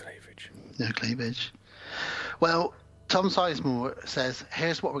 No cleavage. No cleavage." Well, Tom Sizemore says,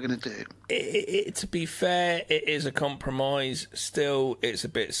 here's what we're going to do. To be fair, it is a compromise. Still, it's a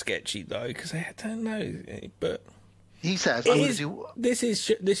bit sketchy, though, because I don't know. But he says, this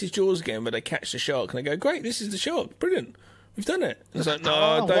is Jaws again, where they catch the shark, and they go, great, this is the shark. Brilliant. We've done it. And it's like, no,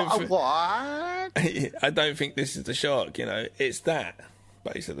 I don't what? I don't think this is the shark, you know. It's that,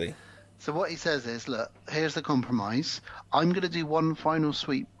 basically. So what he says is, look, here's the compromise. I'm going to do one final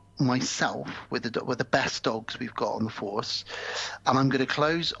sweep myself with the best dogs we've got on the force, and I'm going to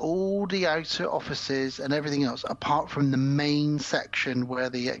close all the outer offices and everything else apart from the main section where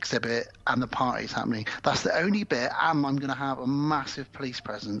the exhibit and the party's happening. That's the only bit, and I'm going to have a massive police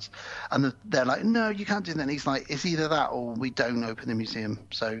presence. And they're like, no, you can't do that. And he's like, it's either that or we don't open the museum.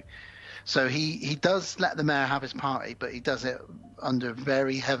 So he does let the mayor have his party, but he does it under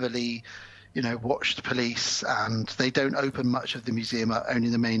very heavily, you know, watched police, and they don't open much of the museum, only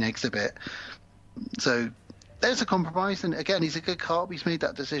the main exhibit. So there's a compromise, and again, he's a good cop. He's made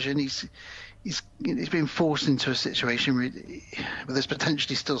that decision. He's been forced into a situation where there's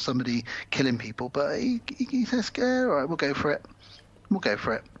potentially still somebody killing people, but he says, yeah, all right, we'll go for it. We'll go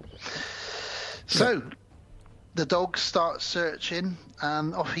for it. So the dogs start searching,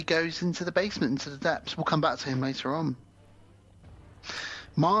 and off he goes into the basement, into the depths. We'll come back to him later on.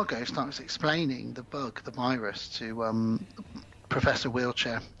 Margot starts explaining the bug, the virus, to Professor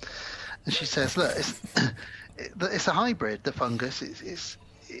Wheelchair, and she says, "Look, it's a hybrid. The fungus. It's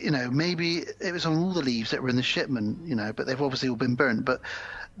you know, maybe it was on all the leaves that were in the shipment, you know, but they've obviously all been burnt. But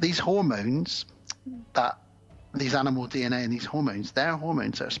these hormones, these animal DNA and these hormones, they're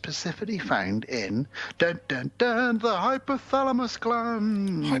hormones that are specifically found in the hypothalamus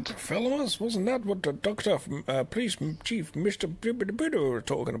gland." Hypothalamus? Wasn't that what the doctor, police chief, Mr. Bibbidi were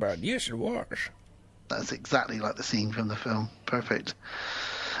talking about? Yes, it was. That's exactly like the scene from the film. Perfect.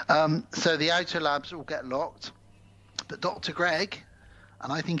 So the outer labs all get locked, but Dr. Greg,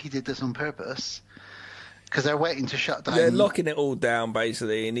 and I think he did this on purpose, because they're waiting to shut down. They're locking it all down,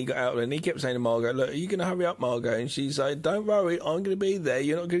 basically, and he got out and he kept saying to Margot, look, are you going to hurry up, Margot? And she's like, don't worry, I'm going to be there.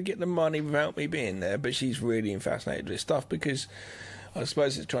 You're not going to get the money without me being there. But she's really fascinated with this stuff, because I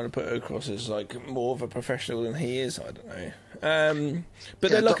suppose it's trying to put her across as like more of a professional than he is. I don't know.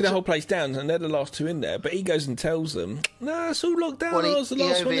 But they're locking the whole place down, and they're the last two in there. But he goes and tells them, "No, it's all locked down. I was the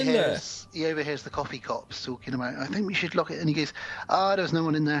last one in there." He overhears the coffee cops talking about, "I think we should lock it." And he goes, there's no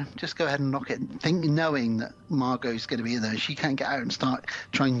one in there. Just go ahead and lock it." Knowing that Margot's going to be in there, she can't get out and start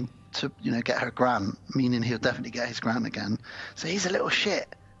trying to, get her grant. Meaning he'll definitely get his grant again. So he's a little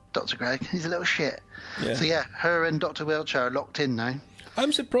shit, Dr. Greg. He's a little shit. Yeah. So yeah, her and Dr. Wheelchair are locked in now.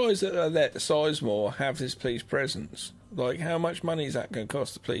 I'm surprised that they let Sizemore have this police presence. Like, how much money is that going to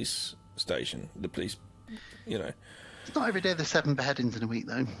cost the police station? The police, It's not every day there's 7 beheadings in a week,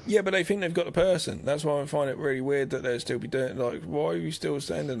 though. Yeah, but they think they've got the person. That's why I find it really weird that they'll still be doing it. Like, why are you still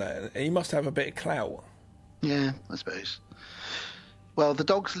sending that? He must have a bit of clout. Yeah, I suppose. Well, the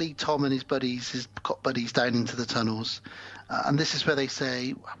dogs lead Tom and his cop buddies, down into the tunnels. And this is where they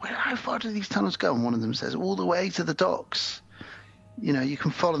say, how far do these tunnels go? And one of them says, all the way to the docks. You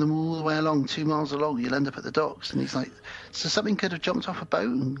can follow them all the way along, 2 miles along, you'll end up at the docks. And he's like, so something could have jumped off a boat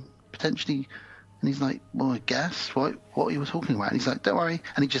and potentially... And he's like, well, I guess, what he was talking about. And he's like, don't worry.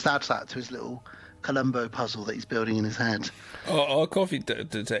 And he just adds that to his little Columbo puzzle that he's building in his head. Our coffee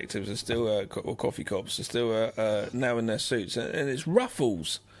detectives are still, or coffee cops are still now in their suits. And it's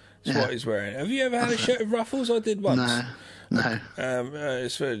ruffles is what he's wearing. Have you ever had a shirt with ruffles? I did once. No.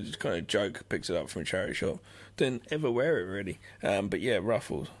 It's a kind of joke. Picks it up from a charity shop. Didn't ever wear it really. But yeah,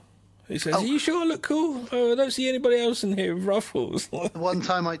 ruffles. He says, are you sure I look cool? Oh, I don't see anybody else in here with ruffles. One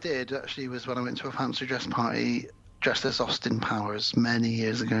time I did, actually, was when I went to a fancy dress party dressed as Austin Powers many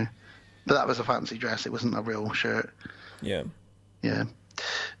years ago. But that was a fancy dress. It wasn't a real shirt. Yeah. Yeah.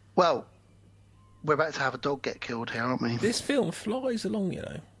 Well, we're about to have a dog get killed here, aren't we? This film flies along,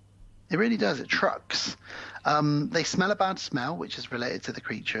 It really does. It trucks. They smell a bad smell, which is related to the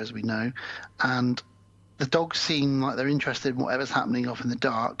creature, as we know. And... the dogs seem like they're interested in whatever's happening off in the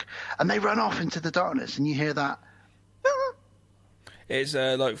dark, and they run off into the darkness, and you hear that. It's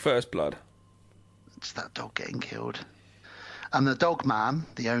like First Blood. It's that dog getting killed. And the dog man,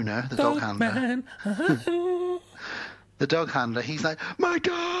 the owner, the dog handler. The dog handler, he's like, my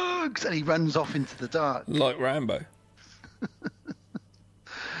dogs! And he runs off into the dark. Like Rambo.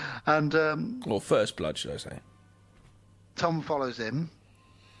 And or First Blood, should I say. Tom follows him.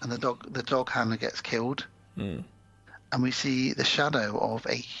 And the dog handler gets killed. Mm. And we see the shadow of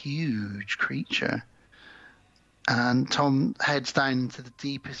a huge creature. And Tom heads down into the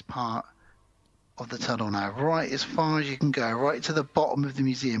deepest part of the tunnel now, right as far as you can go, right to the bottom of the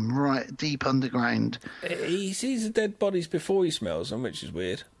museum, right deep underground. He sees the dead bodies before he smells them, which is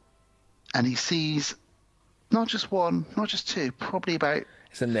weird. And he sees not just one, not just two, probably about...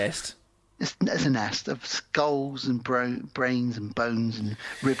 It's a nest. It's a nest of skulls and brains and bones and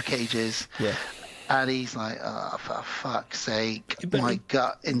rib cages. Yeah. And he's like, oh, for fuck's sake, my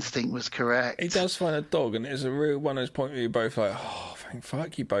gut instinct was correct. He does find a dog, and it's a real one of those points where you're both like, oh, thank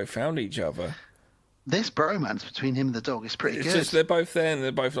fuck you both found each other. This bromance between him and the dog is pretty good. It's just they're both there, and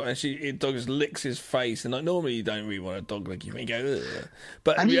they're both like, and the dog just licks his face, and like normally you don't really want a dog licking you, go, ugh.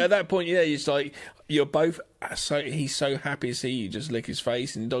 But at that point, it's like you're both he's so happy to see you just lick his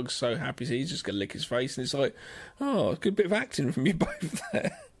face, and the dog's so happy to see you just gonna lick his face, and it's like, oh, a good bit of acting from you both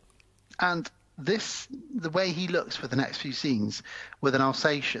there. And the way he looks for the next few scenes with an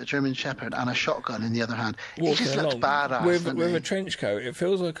Alsatian, a German Shepherd, and a shotgun in the other hand, he just looks badass. With a trench coat, it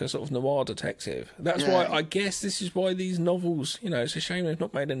feels like a sort of noir detective. That's why, I guess this is why these novels, it's a shame they've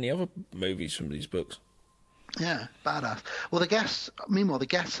not made any other movies from these books. Yeah, badass. Well, the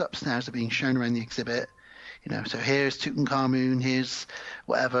guests upstairs are being shown around the exhibit. So here's Tutankhamun, here's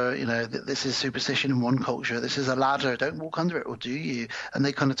whatever, this is superstition in one culture, this is a ladder, don't walk under it, or do you? And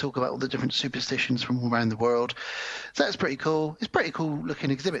they kind of talk about all the different superstitions from all around the world. So that's pretty cool. It's a pretty cool looking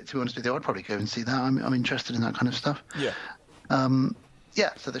exhibit, to be honest with you. I'd probably go and see that. I'm interested in that kind of stuff. Yeah.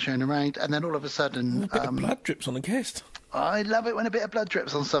 So they're showing around, and then all of a sudden... a bit of blood drips on the guest. I love it when a bit of blood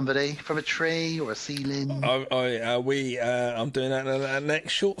drips on somebody from a tree or a ceiling. I'm doing that in the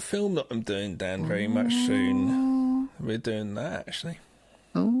next short film that I'm doing, Dan, very much soon. We're doing that, actually.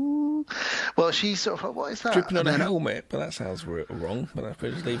 Ooh. Well, she's sort of like, what is that? Dripping on a helmet, but that sounds wrong. But I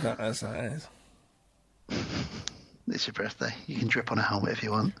suppose leave that as that is. It's your birthday. You can drip on a helmet if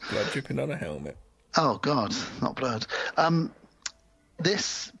you want. Blood dripping on a helmet. Oh, God, not blood.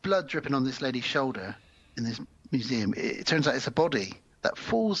 This blood dripping on this lady's shoulder in this museum, it turns out it's a body that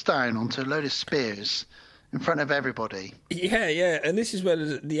falls down onto a load of spears in front of everybody. Yeah, and this is where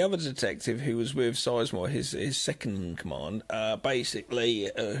the other detective who was with Sizemore, his second in command, basically,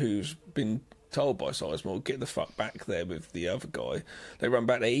 who's been told by Sizemore, get the fuck back there with the other guy. They run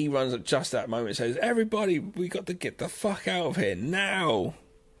back there. He runs at just that moment and says, everybody, we got to get the fuck out of here now.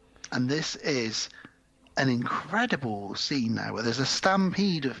 And this is an incredible scene now where there's a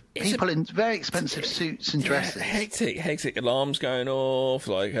stampede of people in very expensive suits and dresses. Hectic alarms going off,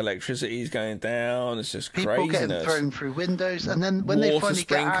 like electricity's going down. It's just people craziness. Getting thrown through windows, and then when they finally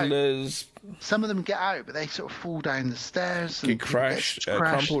sprinklers. Get out, some of them get out, but they sort of fall down the stairs. Get crashed,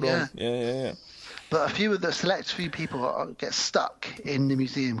 crumpled on. Yeah. But a few of the select few people get stuck in the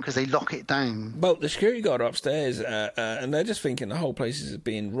museum because they lock it down. Well, the security guard are upstairs, and they're just thinking the whole place is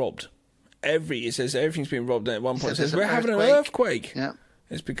being robbed. It says everything's been robbed. And at one point, it says we're having an earthquake. Yeah,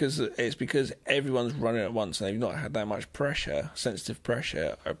 it's because everyone's running at once, and they've not had that much sensitive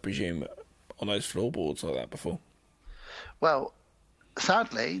pressure, I presume, on those floorboards like that before. Well,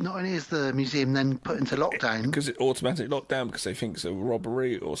 sadly, not only is the museum then put into lockdown because it automatic lockdown because they think it's a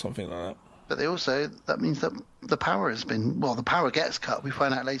robbery or something like that. But that means that the power has been, the power gets cut. We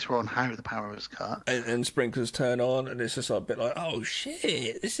find out later on how the power was cut. And sprinklers turn on, and it's just a bit like, oh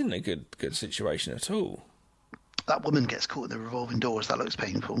shit, this isn't a good situation at all. That woman gets caught in the revolving doors. That looks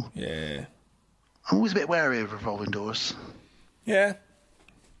painful. Yeah. I'm always a bit wary of revolving doors. Yeah.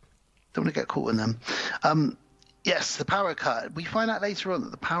 Don't want to get caught in them. Yes, the power cut. We find out later on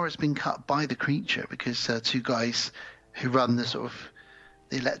that the power has been cut by the creature because two guys who run the sort of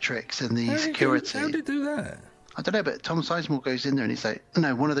the electrics and the security. How did they do that? I don't know, but Tom Sizemore goes in there and he's like,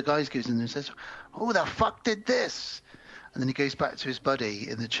 no, one of the guys goes in there and says, who the fuck did this? And then he goes back to his buddy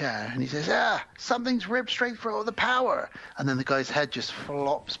in the chair and he says, something's ripped straight through all the power. And then the guy's head just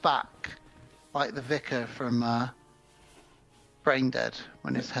flops back like the vicar from Brain Dead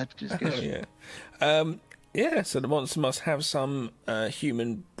when his head just goes... Oh, yeah. So the monster must have some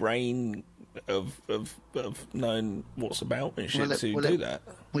human brain of knowing what's about and shit to do that.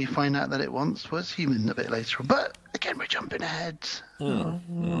 We find out that it once was human a bit later on, but again we're jumping ahead.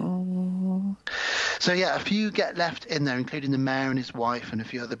 So a few get left in there, including the mayor and his wife and a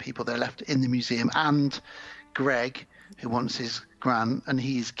few other people. They're left in the museum, and Greg, who wants his grant, and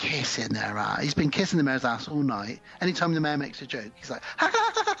he's kissing their ass. He's been kissing the mayor's ass all night. Anytime the mayor makes a joke, he's like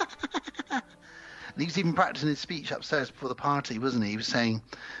and he was even practicing his speech upstairs before the party, wasn't he? He was saying,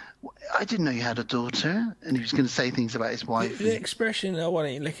 I didn't know you had a daughter, and he was going to say things about his wife. The expression, "I want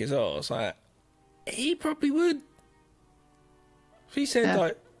to lick his arse," like he probably would. If he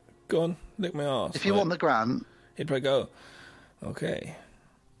said "Go on, lick my arse," if you want the grant, he'd probably go, "Okay."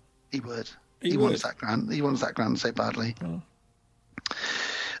 He would. He wants that grant. He wants that grant so badly.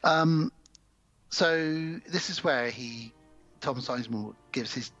 So this is where Tom Sizemore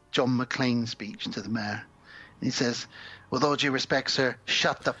gives his John McClane speech to the mayor. And he says, with all due respect, sir,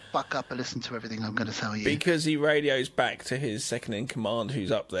 shut the fuck up and listen to everything I'm going to tell you. Because he radios back to his second-in-command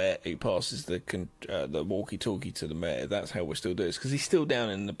who's up there. He passes the walkie-talkie to the mayor. That's how we're still doing this, because he's still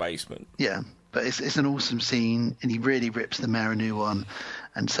down in the basement. Yeah, but it's an awesome scene, and he really rips the mayor a new one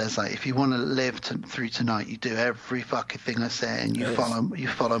and says, like, if you want to live through tonight, you do every fucking thing I say, and you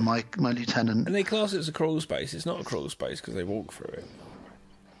follow my lieutenant. And they class it as a crawl space. It's not a crawl space because they walk through it.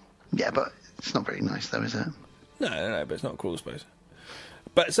 Yeah, but it's not very nice, though, is it? No, but it's not a crawl space.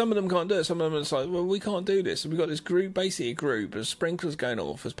 But some of them can't do it. Some of them are just like, well, we can't do this. We've got this group, basically a group, there's sprinklers going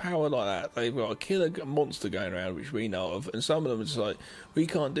off, there's power like that. They've got a killer monster going around, which we know of. And some of them are just like, we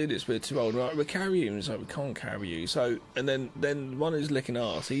can't do this, we're too old. Right, we'll carry you. And it's like, we can't carry you. So, and then one who's licking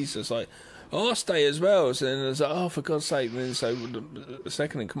arse, he's just like, I'll stay as well. So then it's like, oh, for God's sake. And then so the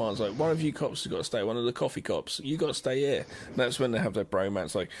second in command's like, one of you cops has got to stay. One of the coffee cops, you got to stay here. And that's when they have their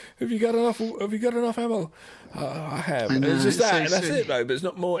bromance. Like, have you got enough ammo? I have. And it's just that, and that's it though. But there's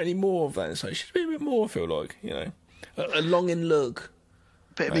not any more of that. So it should be a bit more. I feel like, a longing look.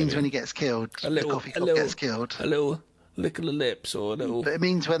 But it means when he gets killed, the coffee cop gets killed. A little lick of the lips, or a little. But it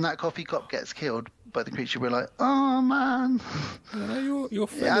means when that coffee cop gets killed by the creature, we're like, oh man. Your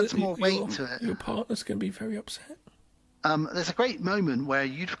it adds more weight to it. Your partner's going to be very upset. There's a great moment where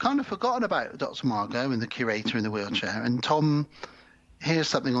you'd kind of forgotten about Dr. Margot and the curator in the wheelchair, and Tom hears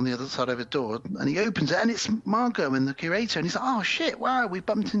something on the other side of the door, and he opens it, and it's Margot and the curator, and he's like, oh shit, wow, we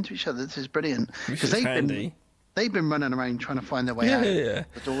bumped into each other. This is brilliant. Because they've been running around trying to find their way out. Yeah.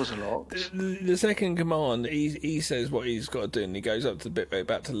 The doors are locked. The second in command, he says what he's got to do, and he goes up to the bit where he's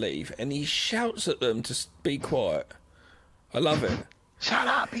about to leave, and he shouts at them to be quiet. I love it. Shut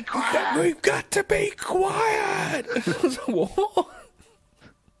up, be quiet. We've got to be quiet. I was like,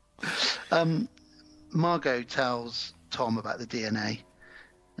 what? Margot tells Tom about the DNA,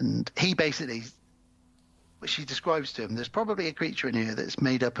 and he basically, she describes to him, there's probably a creature in here that's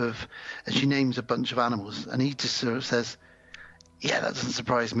made up of, and she names a bunch of animals, and he just sort of says, Yeah, that doesn't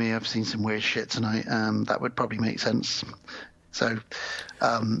surprise me. I've seen some weird shit tonight. That would probably make sense. So,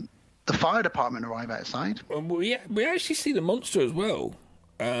 the fire department arrive outside. Well, yeah, we actually see the monster as well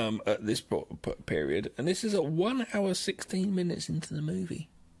at this period, and this is at 1 hour 16 minutes into the movie.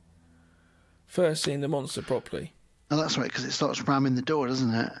 First seeing the monster properly. Oh, that's right, because it starts ramming the door,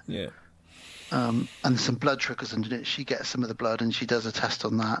 doesn't it? Yeah. And there's some blood trickles under it. She gets some of the blood, and she does a test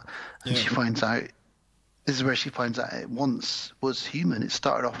on that, and she finds out. This is where she finds out it once was human. It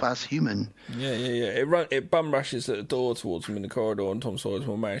started off as human. Yeah. It bum rushes at the door towards him in the corridor, and Tom Sawyer's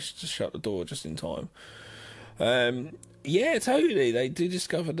will manage to shut the door just in time. Yeah, totally. They do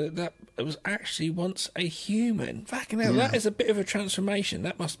discover that it was actually once a human. Fucking hell, that is a bit of a transformation.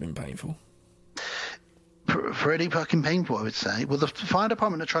 That must have been painful. Pretty fucking painful, I would say. Well, the fire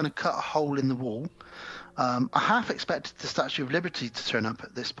department are trying to cut a hole in the wall. I half expected the Statue of Liberty to turn up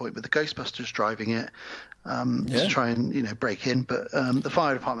at this point, with the Ghostbusters driving it to try and break in. But the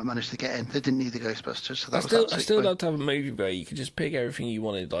fire department managed to get in. They didn't need the Ghostbusters, so that was I still love to have a movie where you could just pick everything you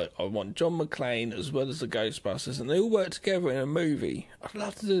wanted. Like, I want John McClane as well as the Ghostbusters, and they all work together in a movie. I'd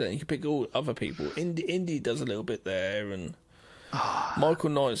love to do that. You could pick all other people. Indy does a little bit there, and Michael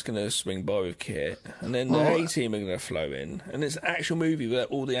Knight's going to swing by with Kit, and then the A-Team are going to flow in, and it's an actual movie without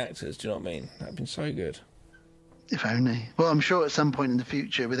all the actors. Do you know what I mean? That'd been so good. If only. Well, I'm sure at some point in the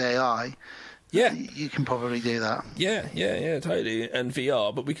future with AI, you can probably do that. Yeah, totally. And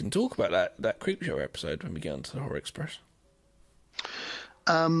VR, but we can talk about that Creepshow episode when we get onto the Horror Express.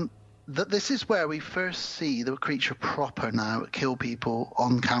 This is where we first see the creature proper now kill people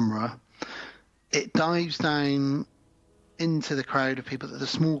on camera. It dives down into the crowd of people, the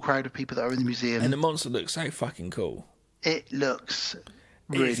small crowd of people that are in the museum. And the monster looks so fucking cool. It looks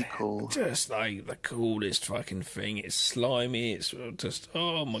really cool. Just like the coolest fucking thing. It's slimy. It's just,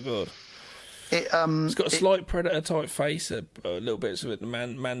 oh my god. It's got a slight predator type face. A little bits of it. The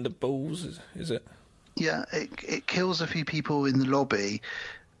mandibles, is it? Yeah. It kills a few people in the lobby.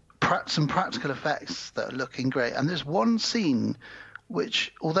 Some practical effects that are looking great. And there's one scene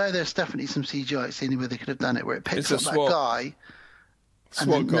which, although there's definitely some CGI scene where they could have done it, where it picks up that guy.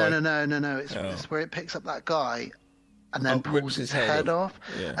 SWAT guy. No. It's where it picks up that guy and then pulls his head off.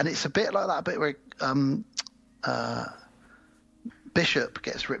 Yeah. And it's a bit like that bit where Bishop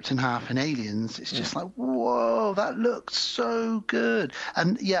gets ripped in half in Aliens. It's just like, whoa, that looks so good.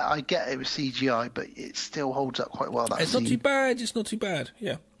 And yeah, I get it was CGI, but it still holds up quite well. It's not too bad. It's not too bad.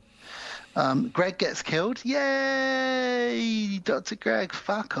 Yeah. Greg gets killed. Yay! Dr. Greg,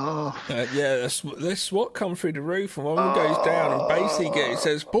 fuck off. The SWAT come through the roof, and one of them goes down, and basically it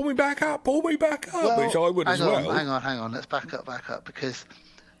says, pull me back up, which I would as well. Hang on. Let's back up, because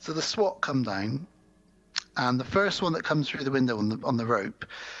so the SWAT come down, and the first one that comes through the window on the rope,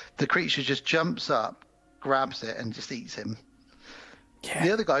 the creature just jumps up, grabs it, and just eats him. Yeah.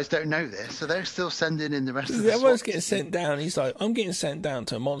 The other guys don't know this, so they're still sending in the rest of the SWAT. Everyone's getting sent down. He's like, I'm getting sent down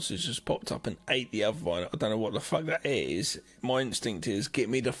to a monster who's just popped up and ate the other one. I don't know what the fuck that is. My instinct is, get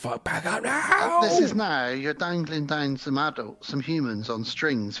me the fuck back up now. This is now, you're dangling down some humans on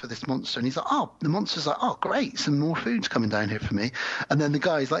strings for this monster. And he's like, the monster's like, great, some more food's coming down here for me. And then the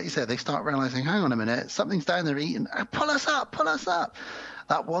guys, like you said, they start realising, hang on a minute, something's down there eating. Pull us up.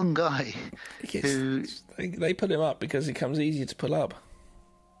 That one guy They put him up because he comes easier to pull up.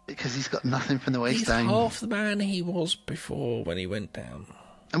 Because he's got nothing from the waist down. He's half the man he was before when he went down.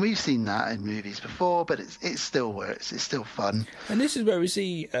 And we've seen that in movies before, but it still works. It's still fun. And this is where we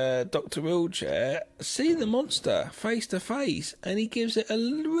see Dr. Wheelchair see the monster face to face, and he gives it a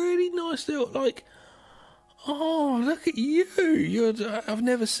really nice little, like, oh, look at you. I've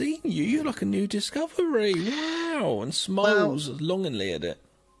never seen you. You're like a new discovery. Wow. And smiles longingly at it.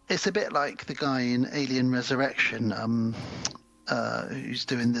 It's a bit like the guy in Alien Resurrection, who's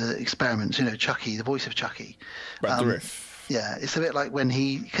doing the experiments, Chucky, the voice of Chucky. Yeah, it's a bit like when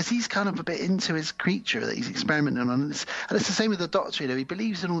because he's kind of a bit into his creature that he's experimenting on. And it's the same with the Doctor, he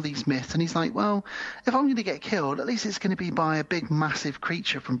believes in all these myths, and he's like, well, if I'm going to get killed, at least it's going to be by a big, massive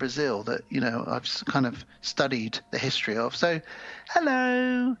creature from Brazil that, I've kind of studied the history of. So,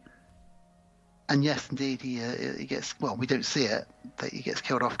 hello. And yes, indeed, he gets, well, we don't see it, that he gets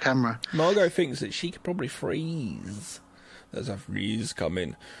killed off camera. Margot thinks that she could probably freeze. There's a freeze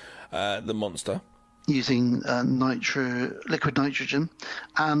coming. The monster. Using liquid nitrogen.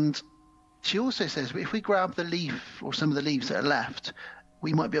 And she also says, if we grab the leaf or some of the leaves that are left,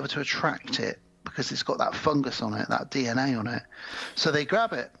 we might be able to attract it because it's got that fungus on it, that DNA on it. So they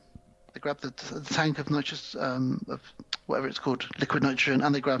grab it. They grab the tank of nitrous, of whatever it's called, liquid nitrogen,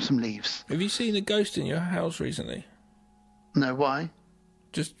 and they grab some leaves. Have you seen a ghost in your house recently? No, why?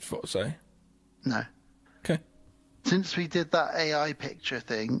 Just what I say. No. Okay. since we did that AI picture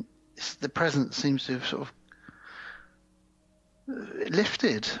thing, the presence seems to have sort of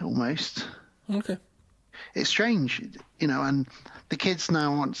lifted almost. Okay. It's strange, and the kids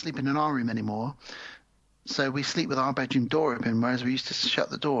now aren't sleeping in our room anymore, so we sleep with our bedroom door open, whereas we used to shut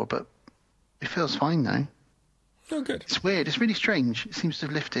the door, but it feels fine now. Oh, good. It's weird. It's really strange. It seems to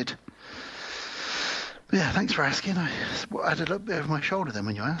have lifted. But yeah, thanks for asking. I had a little bit over my shoulder then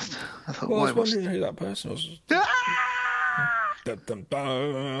when you asked. I thought, I was wondering who that person was.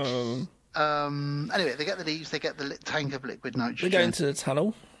 Anyway, they get the leaves, they get the tank of liquid nitrogen. They go into the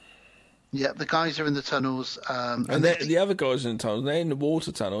tunnel. Yeah, the guys are in the tunnels. And the other guys in the tunnel, they're in the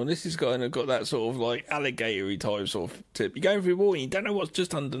water tunnel, and this is got that sort of like alligator-y type sort of tip. You're going through water, and you don't know what's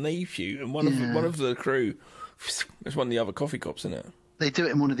just underneath you, and one of the crew, there's one of the other coffee cops in it. They do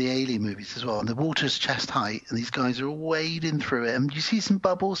it in one of the Alien movies as well, and the water's chest height, and these guys are all wading through it. And you see some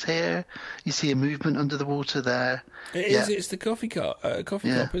bubbles here, you see a movement under the water there. It's the coffee cop,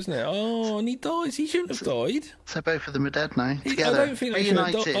 isn't it? Oh, and he dies. He shouldn't have died. So both of them are dead now. Together, I don't think he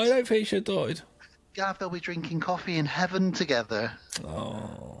should have died. Gav, they'll be drinking coffee in heaven together.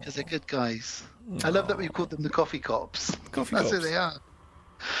 Oh, because they're good guys. I love that we've called them the coffee cops. That's who they are.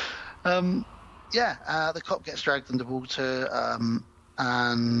 The cop gets dragged underwater.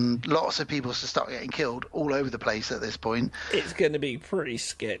 And lots of people start getting killed all over the place at this point. It's going to be pretty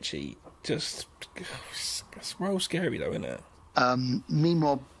sketchy. It's real scary though, isn't it?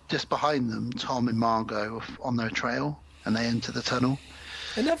 Meanwhile, just behind them, Tom and Margot are on their trail, and they enter the tunnel.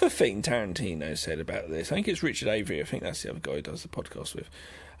 Another thing Tarantino said about this, I think it's Richard Avery, I think that's the other guy who does the podcast with.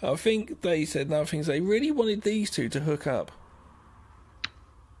 I think they said another thing is they really wanted these two to hook up.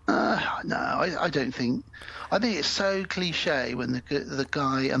 No, I don't think. I think it's so cliche when the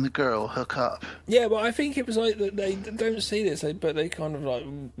guy and the girl hook up. Yeah, but I think it was like that they don't see this, but they kind of like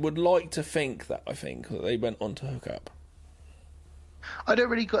would like to think that. I think that they went on to hook up. I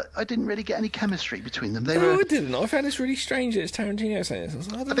didn't really get any chemistry between them. I didn't. I found this really strange that it's Tarantino saying this.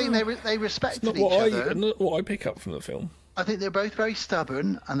 I think they respected each other. Not what I pick up from the film. I think they're both very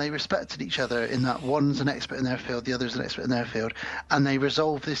stubborn, and they respected each other in that one's an expert in their field, the other's an expert in their field, and they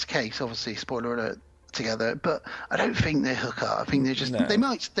resolve this case, obviously, spoiler alert, together. But I don't think they hook up. I think they're just they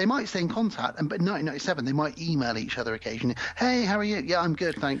might stay in contact, but in 1997 they might email each other occasionally. Hey, how are you? Yeah, I'm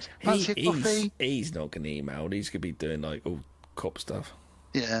good, thanks. Fancy a coffee? He's not going to email. He's going to be doing like all cop stuff.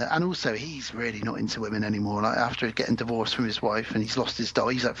 Yeah, and also he's really not into women anymore. Like after getting divorced from his wife and he's lost his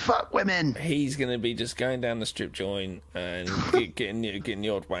dog, he's like, fuck women. He's going to be just going down the strip joint and getting the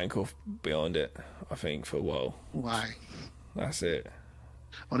odd wank off behind it, I think, for a while. Why? That's it.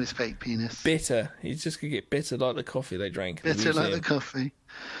 On his fake penis. Bitter. He's just going to get bitter like the coffee they drank. Bitter like the coffee.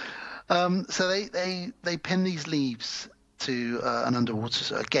 So they pin these leaves to an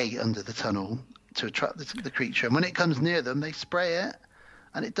underwater a gate under the tunnel to attract the creature. And when it comes near them, they spray it.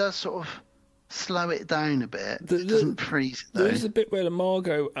 And it does sort of slow it down a bit. It doesn't freeze it, though. There's a bit where the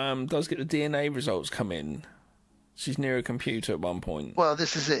Margot does get the DNA results come in. She's near a computer at one point. Well,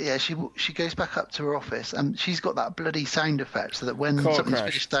 this is it, yeah. She goes back up to her office, and she's got that bloody sound effect so that when something's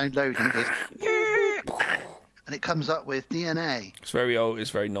finished downloading, it goes... and it comes up with DNA. It's very old.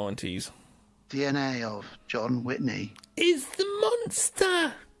 It's very 90s. DNA of John Whitney. Is the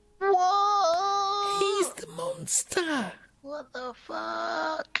monster. Whoa! He's the monster. What the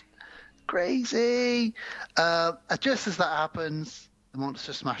fuck? Crazy. Just as that happens, the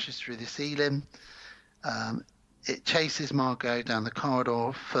monster smashes through the ceiling. It chases Margot down the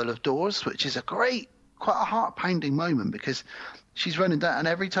corridor full of doors, which is quite a heart-pounding moment because she's running down, and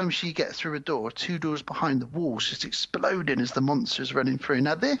every time she gets through a door, two doors behind the walls just exploding as the monster's running through.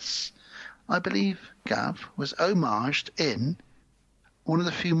 Now this, I believe, Gav, was homaged in one of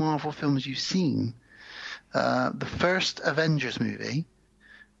the few Marvel films you've seen. The first Avengers movie,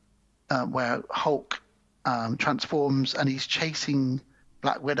 where Hulk transforms and he's chasing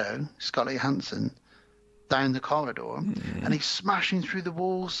Black Widow, Scarlett Johansson, down the corridor, and he's smashing through the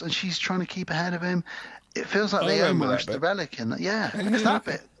walls, and she's trying to keep ahead of him. It feels like they homaged the relic in that. Yeah, because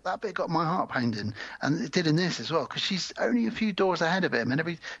that bit got my heart pounding, and it did in this as well, because she's only a few doors ahead of him, and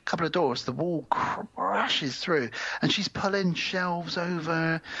every couple of doors the wall crashes through, and she's pulling shelves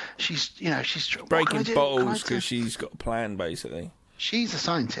over. She's breaking bottles because she's got a plan, basically. She's a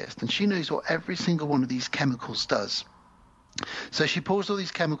scientist, and she knows what every single one of these chemicals does. So she pours all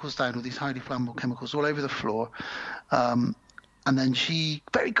these chemicals down, all these highly flammable chemicals all over the floor, and then she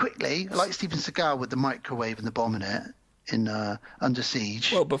very quickly, like Steven Seagal with the microwave and the bomb in it, in Under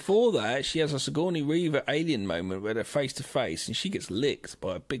Siege. Well, before that, she has a Sigourney Weaver alien moment where they're face to face, and she gets licked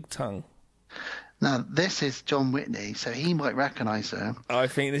by a big tongue. Now, this is John Whitney, so he might recognise her. I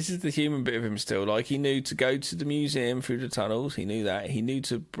think this is the human bit of him still. Like, he knew to go to the museum through the tunnels. He knew that. He knew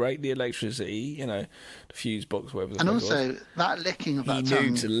to break the electricity, the fuse box, whatever the And fuck also, it was. that licking of that He tongue...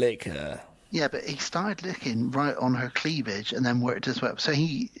 knew to lick her. Yeah, but he started licking right on her cleavage and then worked his way up. So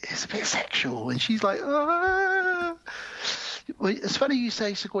it's a bit sexual, and she's like, ah! Well, it's funny you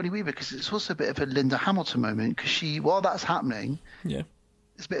say Sigourney Weaver, because it's also a bit of a Linda Hamilton moment, because while that's happening... Yeah.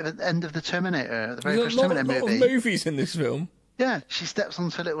 It's a bit of an end of the Terminator, the very There's first Terminator movie. There's a lot of movies in this film. Yeah, she steps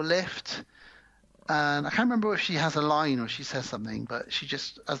onto a little lift, and I can't remember if she has a line or she says something, but she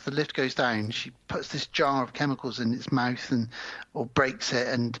just, as the lift goes down, she puts this jar of chemicals in its mouth or breaks it,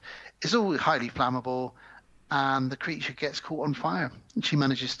 and it's all highly flammable, and the creature gets caught on fire, and she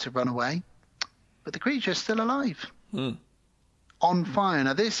manages to run away, but the creature is still alive. On fire.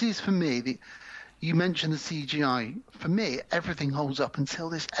 Now, this is, for me, you mentioned the CGI. For me, everything holds up until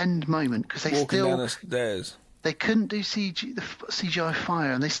this end moment, because they Walking down the stairs. They couldn't do the CGI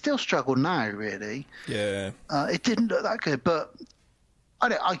fire, and they still struggle now, really. Yeah. It didn't look that good, but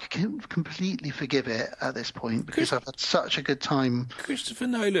I can completely forgive it at this point, because I've had such a good time. Christopher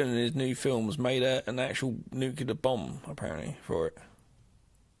Nolan in his new films made an actual nuclear bomb, apparently, for it.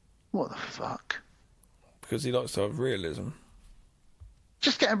 What the fuck? Because he likes to have realism.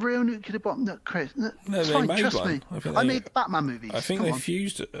 Just get a real nuclear bomb. No, Chris. No, they fine, made trust one. me. I made the Batman movies. I think they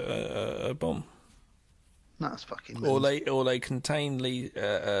fused a bomb. That's fucking. Or they containedly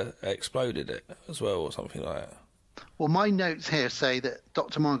exploded it as well, or something like that. Well, my notes here say that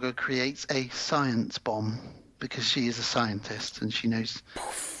Dr. Margot creates a science bomb because she is a scientist and she knows.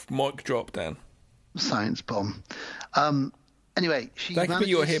 Mic drop, Dan. Science bomb. Anyway, that could be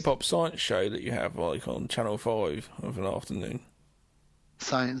your hip hop science show that you have, like on Channel 5 of an afternoon.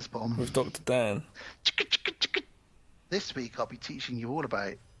 Science bomb with Dr. Dan. This week I'll be teaching you all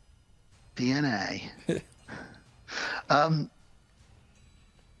about DNA.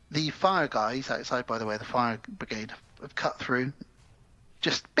 The fire guys outside, by the way, the fire brigade have cut through.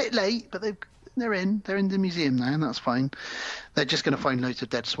 Just a bit late, but they're in the museum now, and that's fine. They're just going to find loads of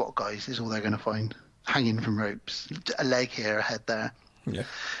dead SWAT guys. Is all they're going to find, hanging from ropes, a leg here, a head there. Yeah.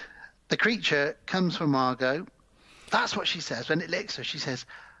 The creature comes for Margot. That's what she says. When it licks her, she says,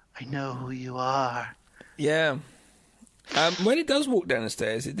 I know who you are. Yeah. When it does walk down the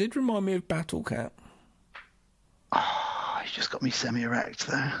stairs, it did remind me of Battle Cat. Oh, you just got me semi-erect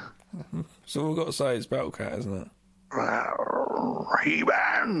there. So all we've got to say is Battle Cat, isn't it?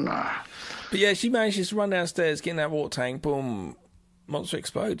 Ray-Ban. But yeah, she manages to run downstairs, get in that water tank, boom, monster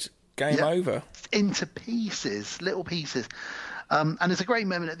explodes. Game over. Into pieces, little pieces. And there's a great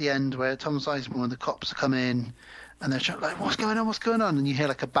moment at the end where Tom Sizemore and the cops come in, and they're like, what's going on? And you hear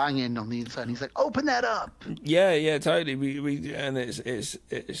like a banging on the inside, and he's like, open that up. Yeah, totally. We and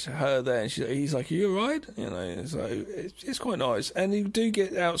it's her there, and he's like, are you all right? So it's quite nice. And you do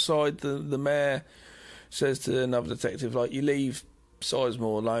get outside, the mayor says to another detective, like, you leave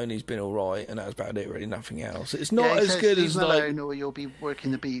Sizemore alone, he's been all right, and that's about it, really, nothing else. It's not as good as like, alone, or you'll be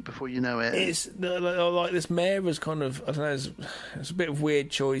working the beat before you know it. It's like this mayor was kind of, I don't know, it's a bit of weird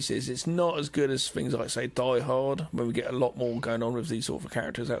choices. It's not as good as things like, say, Die Hard, when we get a lot more going on with these sort of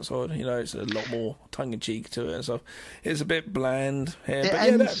characters outside. It's a lot more tongue in cheek to it and stuff. It's a bit bland here. It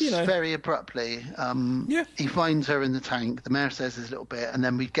ends very abruptly. He finds her in the tank. The mayor says this little bit, and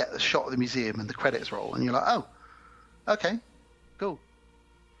then we get the shot of the museum, and the credits roll, and you're like, oh, okay. Cool.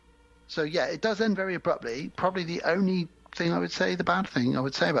 So yeah, it does end very abruptly. Probably the only thing I would say, the bad thing I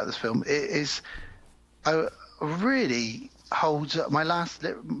would say about this film is, really holds up. My last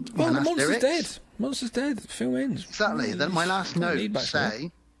lyrics. Monster's dead. The film ends. Exactly. Then my last notes say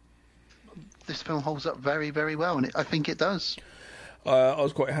this film holds up very, very well, and I think it does. I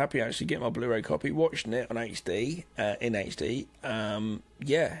was quite happy actually getting my Blu-ray copy, watching it on HD, in HD.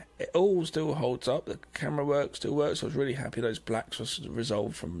 It all still holds up. The camera work still works. I was really happy those blacks were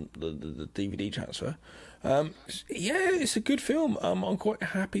resolved from the DVD transfer. It's a good film. I'm quite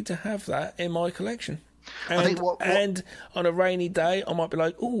happy to have that in my collection. And, I think and on a rainy day, I might be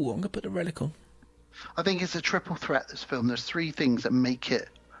like, I'm going to put the Relic on. I think it's a triple threat, this film. There's three things that make it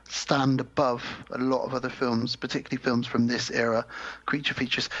stand above a lot of other films, particularly films from this era, creature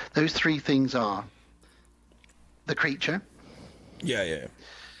features. Those three things are the creature,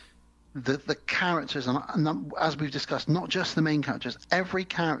 the characters, and as we've discussed, not just the main characters, every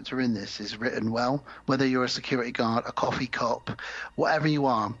character in this is written well, whether you're a security guard, a coffee cop, whatever you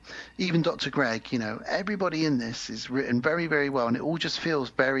are, even Dr. Greg, everybody in this is written very, very well, and it all just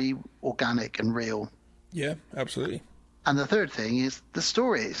feels very organic and real. Yeah, absolutely. And the third thing is the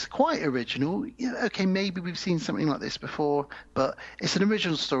story. It's quite original. Okay, maybe we've seen something like this before, but it's an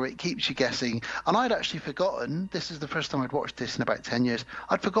original story. It keeps you guessing. And I'd actually forgotten, this is the first time I'd watched this in about 10 years,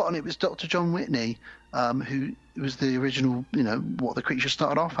 I'd forgotten it was Dr. John Whitney, who was the original, what the creature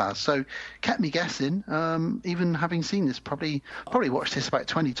started off as. So kept me guessing, even having seen this. Probably watched this about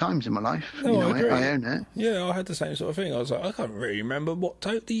 20 times in my life. No, I agree. I own it. Yeah, I had the same sort of thing. I was like, I can't really remember what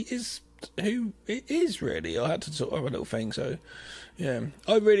totally is... who it is really. I had to sort of have a little thing. So yeah,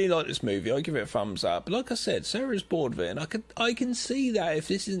 I really like this movie. I give it a thumbs up. But like I said, Sarah's bored of it, and I can see that if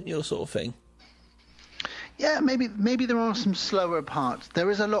this isn't your sort of thing. Yeah, maybe there are some slower parts. There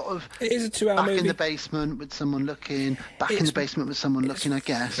is a lot of it is a 2-hour movie. In the basement with someone looking, in the basement with someone looking, I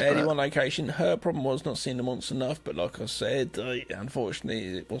guess. Fairly one location. Her problem was not seeing the monster enough, but like I said,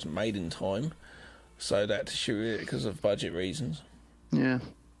 unfortunately it wasn't made in time, so they had to shoot it because of budget reasons. Yeah.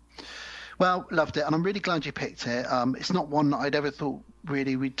 Well, loved it, and I'm really glad you picked it. It's not one that I'd ever thought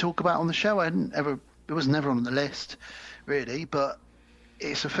really we'd talk about on the show. It was never on the list, really. But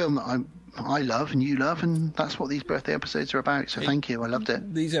it's a film that I love and you love, and that's what these birthday episodes are about. So thank you, I loved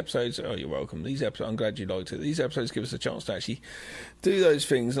it. These episodes, you're welcome. These episodes, I'm glad you liked it. These episodes give us a chance to actually do those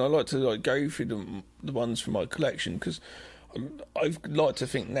things, and I like to go through the ones from my collection because I'd like to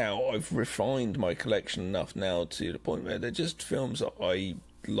think now I've refined my collection enough now to the point where they're just films that I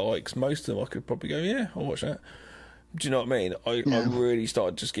like. Most of them I could probably go, yeah, I'll watch that. Do you know what I mean? I really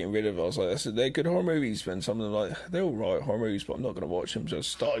started just getting rid of it. I was like, they're good horror movies, and some of them they're all right horror movies, but I'm not going to watch them. So I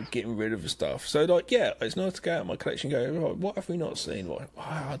started getting rid of the stuff. So yeah, it's nice to go out in my collection and go, right, what have we not seen?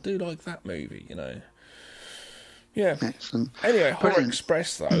 I do like that movie, Yeah. Excellent. Anyway, Horror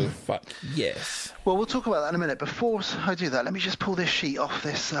Express though, fuck yes. Well, we'll talk about that in a minute. Before I do that, let me just pull this sheet off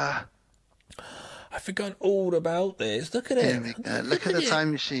this. I've forgotten all about this. Look at it. Look at the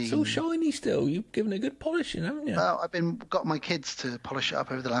time machine. It's all shiny still. You've given it a good polishing, haven't you? Well, I've got my kids to polish it up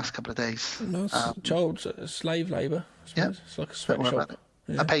over the last couple of days. No, slave labour. Yeah, it's like a sweatshop.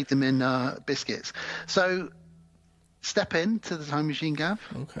 Yeah. I paid them in biscuits. So, step into the time machine, Gav.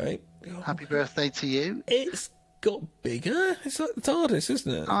 Okay. Happy birthday to you. It's got bigger. It's like the TARDIS,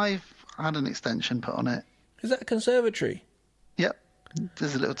 isn't it? I've had an extension put on it. Is that a conservatory? Yep.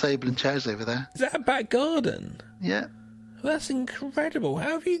 There's a little table and chairs over there. Is that a back garden? Yeah. Well, that's incredible.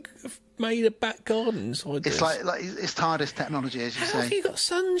 How have you made a back garden inside this? It's like it's TARDIS technology, as you say. How have you got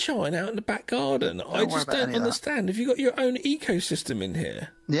sunshine out in the back garden? I just don't understand. Have you got your own ecosystem in here?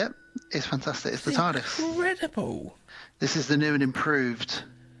 Yep. It's fantastic. It's the TARDIS. Incredible. This is the new and improved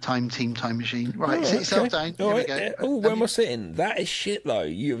time machine. Right, sit yourself down. Here we go. Oh, where am I sitting? That is shit, though.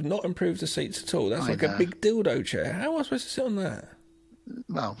 You have not improved the seats at all. That's like a big dildo chair. How am I supposed to sit on that?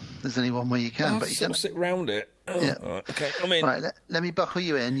 Well, there's only one way you can, but you can sit round it. Oh, yeah. Right, okay, I'm in. Right, let me buckle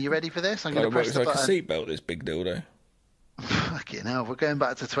you in. You ready for this? I'm going to press the button. It's like a seatbelt, this big dildo. Fucking hell, we're going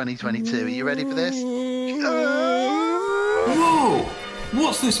back to 2022. Are you ready for this? Whoa!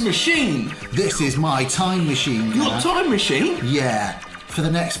 What's this machine? This is my time machine. Your time machine? Yeah. For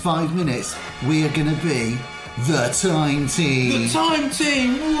the next 5 minutes, we are going to be the time team. The time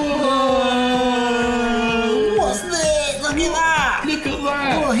team! Whoa! What's this? Look at that! Look at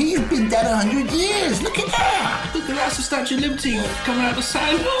that! Oh, he's been dead 100 years. Look at that! Look at that! It's the Statue of Liberty coming out of the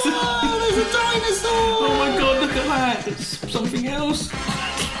sand. Oh, there's a dinosaur! Oh my God! Look at that! It's something else.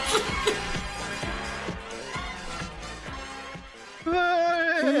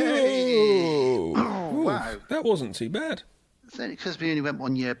 Oh, wow! That wasn't too bad. It's only because we only went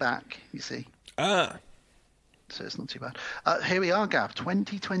 1 year back. You see. So it's not too bad. Here we are, Gav.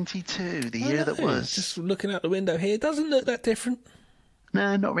 2022, the year that was. Just looking out the window here, it doesn't look that different.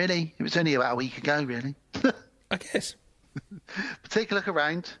 No, not really. It was only about a week ago, really. I guess. But take a look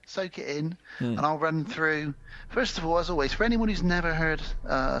around, soak it in, and I'll run through. First of all, as always, for anyone who's never heard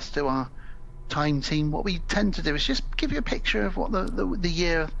us do our time team, what we tend to do is just give you a picture of what the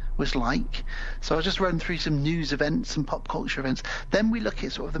year was like. So I'll just run through some news events and pop culture events. Then we look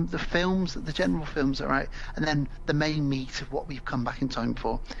at sort of the films, the general films that are out, and then the main meat of what we've come back in time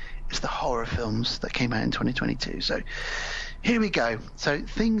for is the horror films that came out in 2022. So here we go. So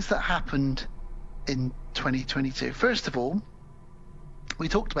things that happened in 2022. First of all, we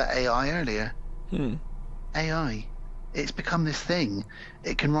talked about AI earlier. AI. It's become this thing.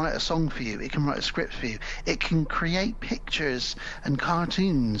 It can write a song for you. It can write a script for you. It can create pictures and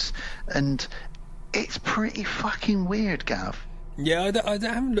cartoons. And it's pretty fucking weird, Gav. Yeah, I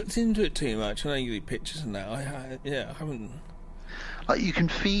haven't looked into it too much. I know you do pictures and that. I haven't. Like, you can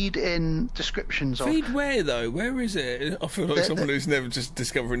feed in descriptions Feed where, though? Where is it? I feel like someone who's never just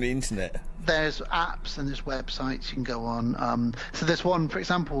discovering the internet. There's apps and there's websites you can go on. So there's one, for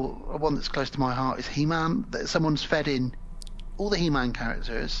example, one that's close to my heart is He-Man. That someone's fed in all the He-Man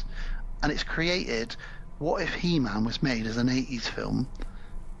characters, and it's created what if He-Man was made as an 80s film,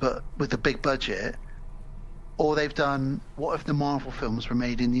 but with a big budget. Or they've done, what if the Marvel films were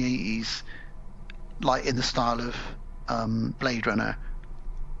made in the 80s, like in the style of Blade Runner?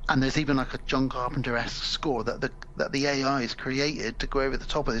 And there's even like a John Carpenter-esque score that the AI has created to go over the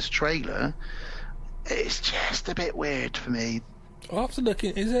top of this trailer. It's just a bit weird for me. I'll have to look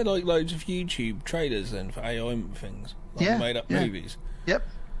in. Is there like loads of YouTube trailers then for AI things? Like made up movies? Yep.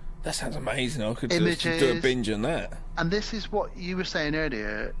 That sounds amazing. I could just do a binge on that. And this is what you were saying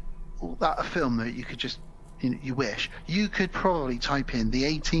earlier, that a film that you could just, you wish you could probably type in the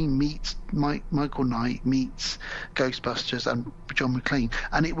A-Team meets Michael Knight meets Ghostbusters and John McClane,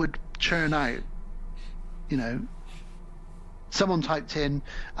 and it would churn out, someone typed in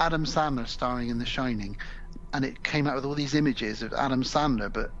Adam Sandler starring in The Shining, and it came out with all these images of Adam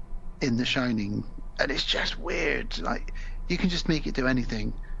Sandler but in The Shining, and it's just weird. Like, you can just make it do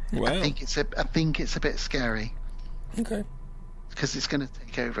anything. Wow. I think it's a bit scary. Okay. Because it's going to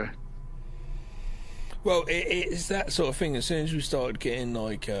take over. Well, it's that sort of thing. As soon as we started getting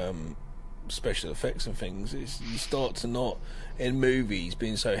like special effects and things, you start to not, in movies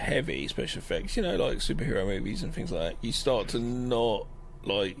being so heavy special effects, like superhero movies and things like that, you start to not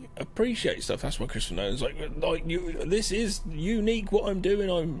like appreciate stuff. That's why Christopher Nolan's like this is unique what I'm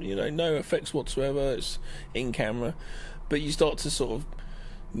doing. I'm no effects whatsoever. It's in camera, but you start to sort of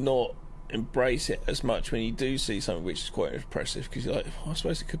not embrace it as much when you do see something which is quite impressive, because you're like, I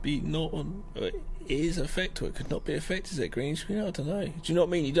suppose it could be not on. It is effect, or it could not be effect. Is it green screen? I don't know. Do you know what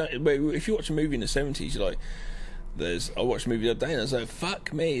I mean? You don't. If you watch a movie in the 70s, you're like, I watched a movie the other day and I was like,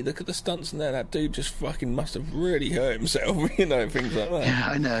 fuck me, look at the stunts in there. That dude just fucking must have really hurt himself, things like that. Yeah,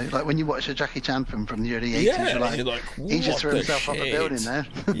 I know. Like when you watch a Jackie Chan film from the early 80s, you're like he just threw himself off a building there.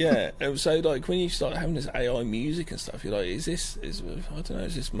 Yeah, and so like when you start having this AI music and stuff, you're like, is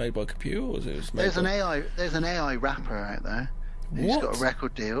this made by a computer, or is it made There's an AI rapper out there who's got a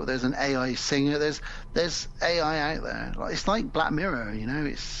record deal. There's an AI singer. There's AI out there. Like, it's like Black Mirror,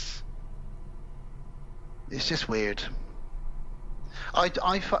 It's just weird.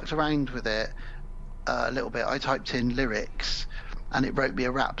 I fucked around with it a little bit. I typed in lyrics, and it wrote me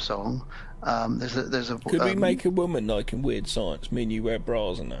a rap song. There's a. Could we make a woman like in Weird Science? Mean you wear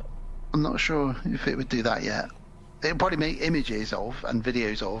bras and that? I'm not sure if it would do that yet. It'd probably make images of and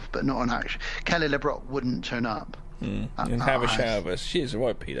videos of, but not on action. Kelly LeBrock wouldn't turn up. And have a shower with us. She is a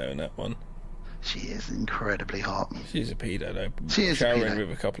right pedo in that one. She is incredibly hot. She's a pedo though. She is showering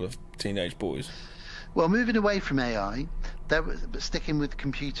with a couple of teenage boys. Well, moving away from AI, but sticking with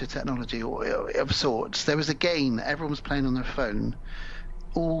computer technology or of sorts, there was a game that everyone was playing on their phone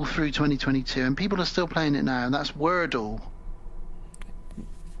all through 2022, and people are still playing it now, and that's Wordle.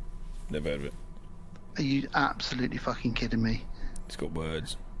 Never heard of it. Are you absolutely fucking kidding me? It's got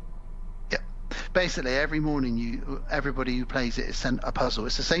words. Yep. Basically, every morning, everybody who plays it is sent a puzzle.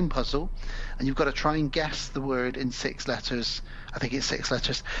 It's the same puzzle, and you've got to try and guess the word in 6 letters. I think it's 6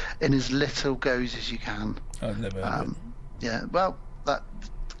 letters, in as little goes as you can. I've never heard of it. Yeah, well, that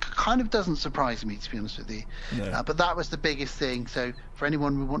kind of doesn't surprise me, to be honest with you. No. But that was the biggest thing. So for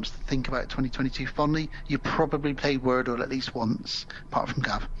anyone who wants to think about 2022 fondly, you probably played Wordle at least once, apart from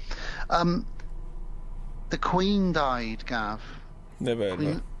Gav. The Queen died, Gav. Never heard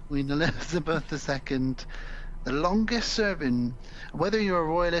of her. Queen Elizabeth II, the longest serving, whether you're a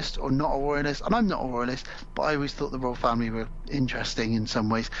royalist or not a royalist, and I'm not a royalist, but I always thought the royal family were interesting in some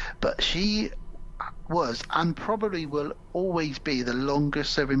ways, but she was and probably will always be the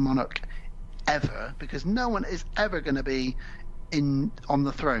longest serving monarch ever, because no one is ever going to be on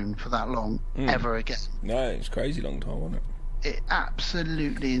the throne for that long ever again. No, it's crazy long time, wasn't it? It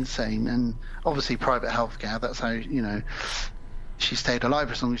absolutely insane. And obviously private healthcare, that's how she stayed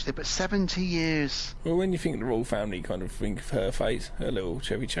alive as long as she did, but 70 years. Well, when you think the royal family, you kind of think of her face, her little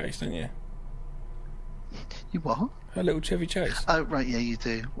Chevy Chase, don't you? You what? Her little Chevy Chase. Oh, right, yeah, you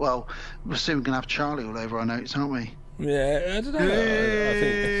do. Well, we're soon going to have Charlie all over our notes, aren't we? Yeah, I don't know. I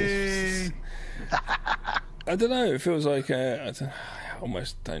think I don't know. It feels like I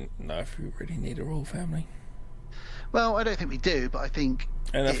almost don't know if we really need a royal family. Well, I don't think we do, but I think...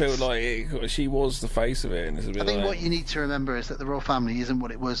 And I feel like she was the face of it. And it's a bit I think what you need to remember is that the royal family isn't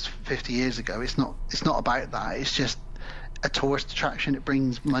what it was 50 years ago. It's not about that. It's just a tourist attraction. It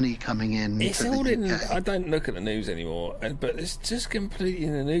brings money coming in. It's all in. I don't look at the news anymore, but it's just completely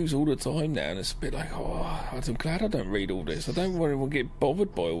in the news all the time now, and it's a bit like, oh, I'm glad I don't read all this. I don't want to get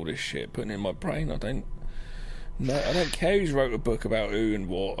bothered by all this shit putting in my brain. I don't care who's wrote a book about who and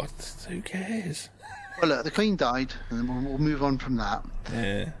what. Who cares? Well, look, the Queen died, and we'll move on from that.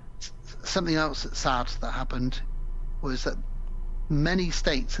 Yeah. Something else that's sad that happened was that many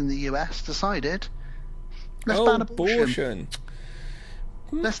states in the US decided, let's ban abortion.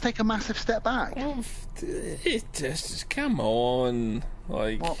 Let's take a massive step back. It just come on,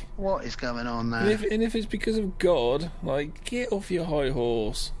 like what is going on there? And if it's because of God, like, get off your high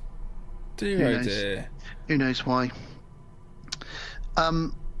horse. Dear. Who knows why?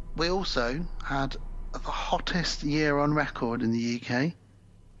 We also had the hottest year on record in the UK.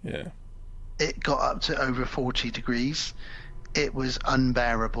 Yeah. It got up to over 40 degrees. It was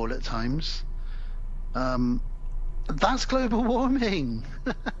unbearable at times. That's global warming.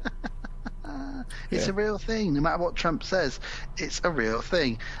 It's a real thing. No matter what Trump says, it's a real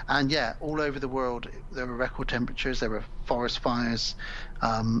thing. And yeah, all over the world, there were record temperatures. There were forest fires.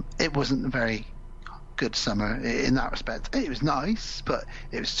 It wasn't a very good summer in that respect. It was nice, but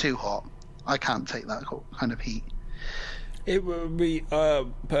it was too hot. I can't take that kind of heat. It would be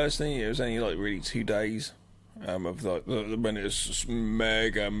personally. It was only like really 2 days of like when it was just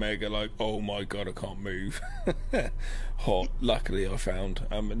mega like, oh my god, I can't move. Hot. Luckily, I found.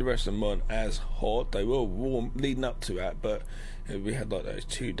 The rest of them weren't as hot. They were warm leading up to that, but we had like those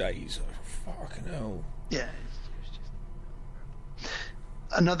 2 days. Fucking hell. Yeah.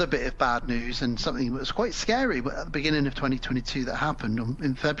 Another bit of bad news, and something that was quite scary at the beginning of 2022 that happened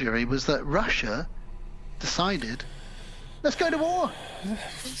in February, was that Russia decided, let's go to war.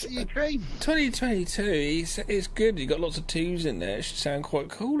 Ukraine. 2022, it's good. You got lots of twos in there. It should sound quite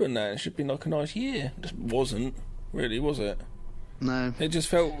cool in that. It should be like a nice year. It just wasn't, really, was it? No. It just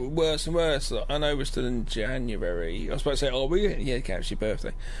felt worse and worse. I know we're still in January. I was about to say, it's your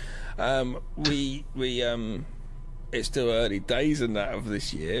birthday. It's still early days in that of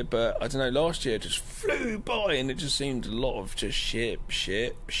this year, but I don't know, last year just flew by and it just seemed a lot of just shit.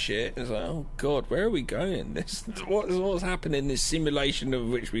 It's like, oh god, where are we going? What's happening in this simulation of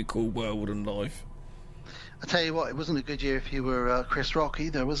which we call world and life? I tell you what, it wasn't a good year if you were Chris Rock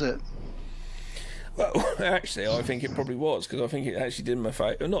either, was it? Well, actually, I think it probably was, because I think it actually did him a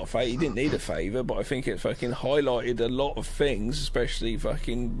favour. Not a favour, he didn't need a favour, but I think it fucking highlighted a lot of things, especially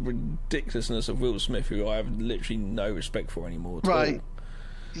fucking ridiculousness of Will Smith, who I have literally no respect for anymore at all.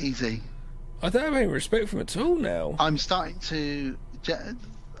 Easy. I don't have any respect for him at all now. I'm starting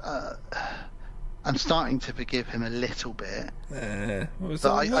to forgive him a little bit. I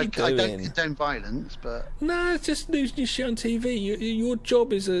don't condone violence, but no, it's just losing your shit on TV. Your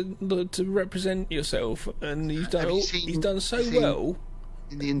job is to represent yourself, and he's done so well.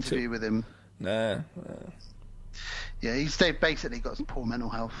 In the interview with him, nah. Yeah, he's basically got some poor mental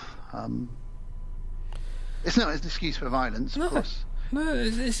health. It's not an excuse for violence, of course. No,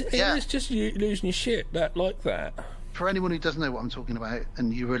 it's just you losing your shit like that. For anyone who doesn't know what I'm talking about,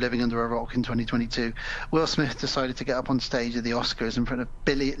 and you were living under a rock in 2022, Will Smith decided to get up on stage at the Oscars in front of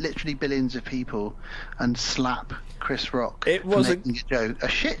literally billions of people and slap Chris Rock for making a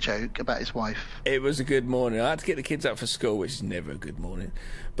shit joke about his wife. It was a good morning. I had to get the kids up for school, which is never a good morning.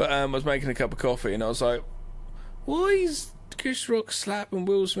 But I was making a cup of coffee, and I was like, why is Chris Rock slapping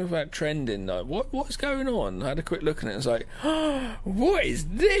Will Smith out trending? Like, what's going on? I had a quick look at it and was like, oh, what is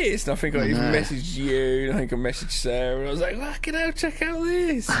this? And I think I even messaged you, and I think I messaged Sarah, and I was like, fucking hell, check out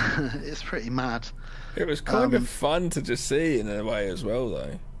this. It's pretty mad. It was kind of fun to just see in a way as well,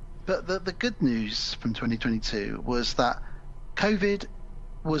 though. But the good news from 2022 was that COVID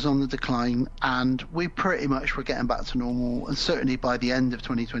was on the decline, and we pretty much were getting back to normal, and certainly by the end of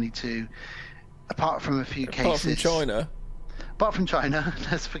 2022, apart from a few cases. Apart from China,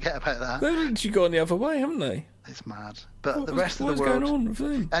 let's forget about that. They've actually gone the other way, haven't they? It's mad. But the rest of the world. What's going on with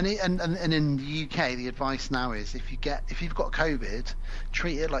them? And in the UK, the advice now is if you've got COVID,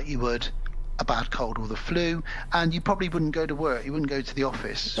 treat it like you would a bad cold or the flu, and you probably wouldn't go to work. You wouldn't go to the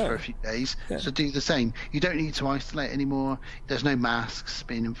office for a few days. Yeah. So do the same. You don't need to isolate anymore. There's no masks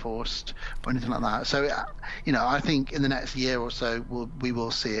being enforced or anything like that. So I think in the next year or so we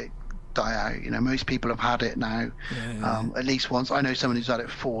will see it die out. Most people have had it now, at least once. I know someone who's had it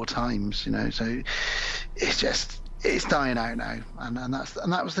 4 times. So it's dying out now, and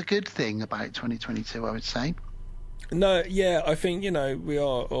that was the good thing about 2022, I would say. No, yeah, I think we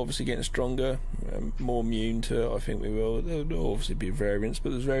are obviously getting stronger, more immune to it. I think we will. There'll obviously be variants, but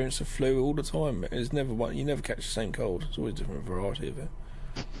there's variants of flu all the time. It's never one. You never catch the same cold. It's always a different variety of it.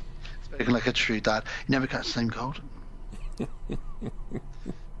 Speaking like a true dad, you never catch the same cold.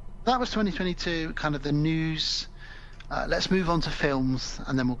 That was 2022, kind of the news. Let's move on to films,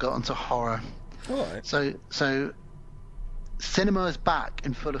 and then we'll go on to horror. All right. So cinema is back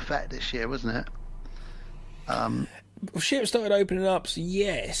in full effect this year, wasn't it? Shit started opening up, so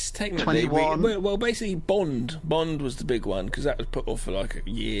yes, technically. 21. Well, basically, Bond was the big one, because that was put off for like a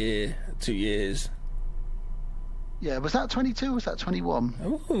year, 2 years. Yeah, was that 22 or was that 21?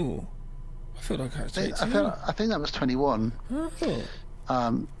 Oh, I feel like I was 22. I think that was 21. Oh.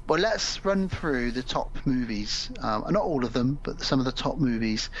 Well, let's run through the top movies. Not all of them, but some of the top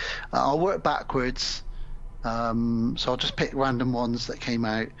movies. I'll work backwards, so I'll just pick random ones that came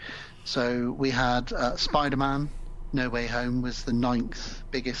out. So we had Spider-Man No Way Home was the 9th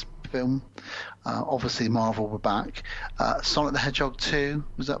biggest film. Obviously Marvel were back. Sonic the Hedgehog 2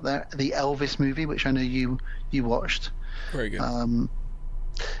 was up there. The Elvis movie, which I know you watched. Very good.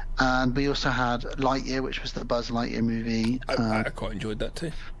 And we also had Lightyear, which was the Buzz Lightyear movie. I quite enjoyed that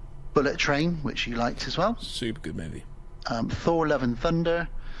too. Bullet Train, which you liked as well. Super good movie. Thor: Love and Thunder.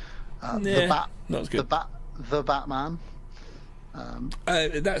 Not as good. The Batman.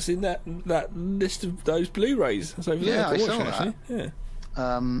 That's in that list of those Blu-rays. That's over there. I saw that. Actually.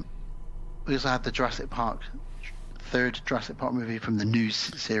 Yeah. We also had the third Jurassic Park movie from the new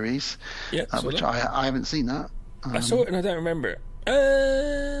series, which I haven't seen that. I saw it and I don't remember it.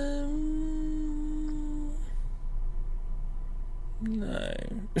 No.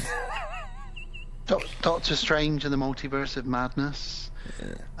 Doctor Strange and the Multiverse of Madness.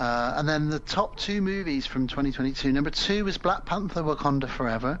 Yeah. And then the top 2 movies from 2022. Number 2 was Black Panther: Wakanda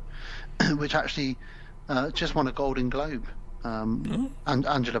Forever, which actually just won a Golden Globe. And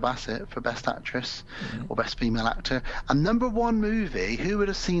Angela Bassett for Best Actress or Best Female Actor. And number 1 movie, who would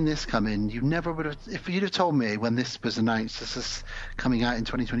have seen this coming? You never would have. If you'd have told me when this was announced, this is coming out in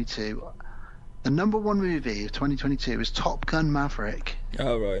 2022. The number 1 movie of 2022 is Top Gun: Maverick.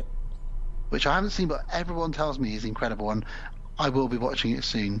 Oh, right. Which I haven't seen, but everyone tells me is incredible, and I will be watching it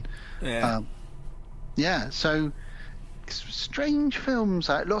soon. Yeah. So strange films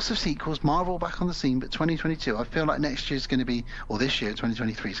out, lots of sequels, Marvel back on the scene, but 2022, I feel like next year's going to be, or this year,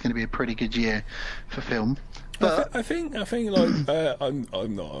 2023, is going to be a pretty good year for film. But I think like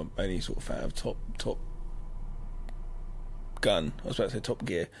I'm not any sort of fan of Top Gun. I was about to say Top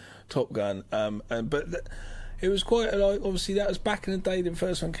Gear, Top Gun. It was quite like, obviously that was back in the day the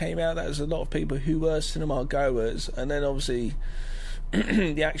first one came out. That was a lot of people who were cinema goers, and then obviously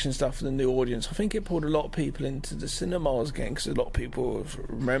the action stuff for the new audience. I think it pulled a lot of people into the cinemas again, because a lot of people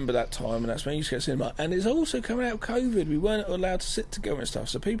remember that time, and that's when you used to go to cinema. And it's also coming out of COVID. We weren't allowed to sit together and stuff,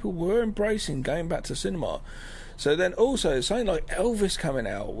 so people were embracing going back to cinema. So then also something like Elvis coming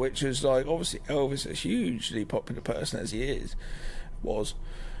out, which is like, obviously Elvis, a hugely popular person as he is.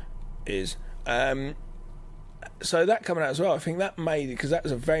 So that coming out as well, I think that made it, because that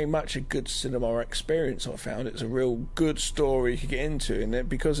was a very much a good cinema experience. I found it's a real good story you could get into, and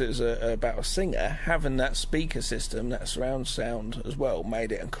because it was about a singer, having that speaker system, that surround sound as well,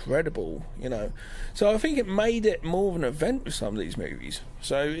 made it incredible, you know. So I think it made it more of an event with some of these movies.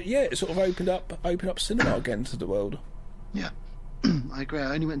 So yeah, it sort of opened up cinema again to the world. Yeah. I agree.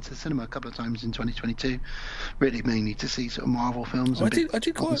 I only went to the cinema a couple of times in 2022, really mainly to see sort of Marvel films. I did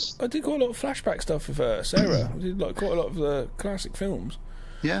quite a lot of flashback stuff with Sarah. I did like quite a lot of the classic films.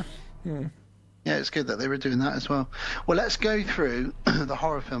 Yeah. Yeah, it's good that they were doing that as well. Well, let's go through the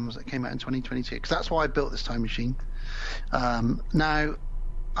horror films that came out in 2022, because that's why I built this time machine. Now,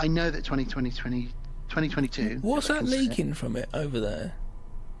 I know that 2022... What's that leaking from it over there?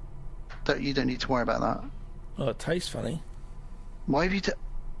 You don't need to worry about that. Oh, it tastes funny. Why have you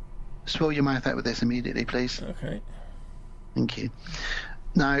swirl your mouth out with this immediately, please? Okay. Thank you.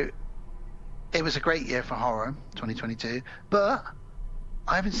 Now, it was a great year for horror, 2022, but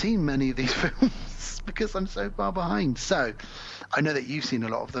I haven't seen many of these films because I'm so far behind. So, I know that you've seen a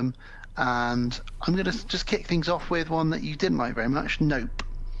lot of them, and I'm going to just kick things off with one that you didn't like very much, Nope.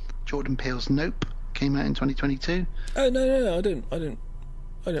 Jordan Peele's Nope came out in 2022. Oh, no, I didn't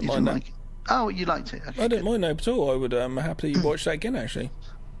mind that. Oh, you liked it? Okay, I didn't mind Nope at all. I would happily watch that again, actually.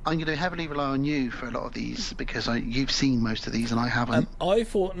 I'm going to heavily rely on you for a lot of these, because you've seen most of these and I haven't. I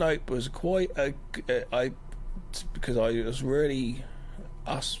thought Nope was quite because I was really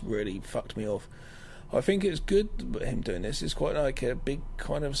fucked me off. I think it's good him doing this. It's quite like a big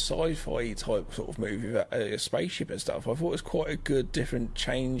kind of sci-fi type sort of movie about a spaceship and stuff. I thought it was quite a good different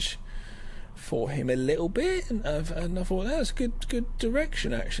change for him a little bit, and I thought that's good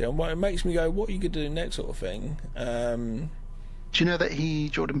direction actually. It makes me go, what are you going to do next, sort of thing. Do you know that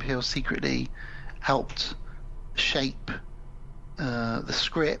Jordan Peele secretly helped shape the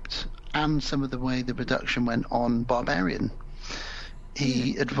script and some of the way the production went on Barbarian.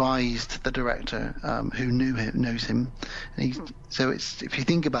 He advised the director, who knows him. And so if you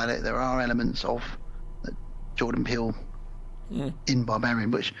think about it, there are elements of Jordan Peele in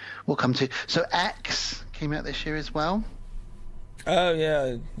Barbarian, which we'll come to. So X came out this year as well. Oh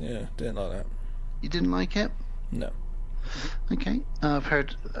yeah, didn't like that. You didn't like it? No. Okay, I've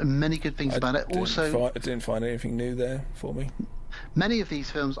heard many good things about it. I didn't find anything new there for me. Many of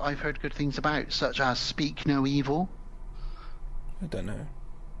these films I've heard good things about, such as Speak No Evil. I don't know.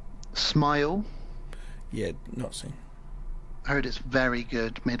 Smile. Yeah, not seen. Heard it's very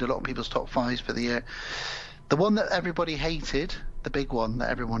good. Made a lot of people's top fives for the year. The one that everybody hated, the big one that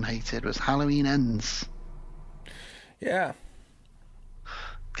everyone hated, was Halloween Ends. Yeah.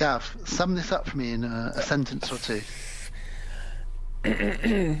 Gav, sum this up for me in a sentence or two.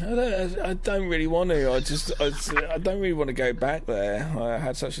 I don't really want to. I don't really want to go back there. I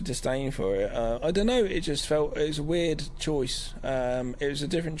had such a disdain for it. I don't know. It just felt it was a weird choice. It was a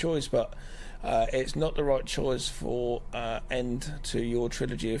different choice, but it's not the right choice for end to your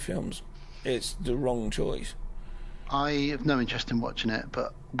trilogy of films. It's the wrong choice. I have no interest in watching it,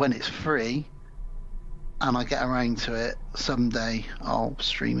 but when it's free and I get around to it someday, I'll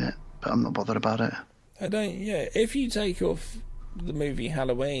stream it. But I'm not bothered about it. I don't. Yeah, if you take off the movie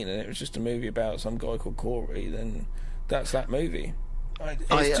Halloween and it was just a movie about some guy called Corey, then that's that movie.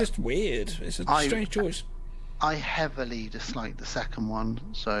 It's just weird. It's a strange choice. I heavily dislike the second one,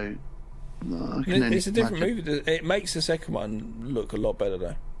 so it's a different movie. It makes the second one look a lot better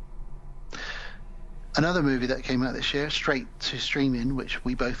though. Another movie that came out this year, straight to streaming, which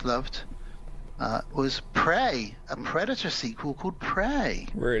we both loved, was Prey, a Predator sequel called Prey.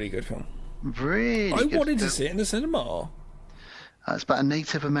 Really good film. Really I wanted to see it in the cinema. It's about a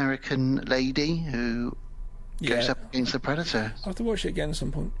Native American lady who goes up against the Predator. I'll have to watch it again at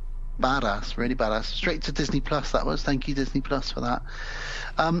some point. Badass, really badass. Straight to Disney Plus, that was. Thank you, Disney Plus, for that.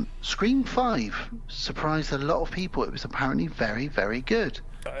 Scream 5 surprised a lot of people. It was apparently very, very good.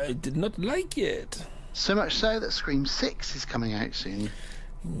 I did not like it. So much so that Scream 6 is coming out soon.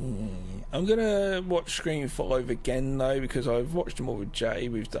 I'm gonna watch Scream 5 again though, because I've watched them all with Jay.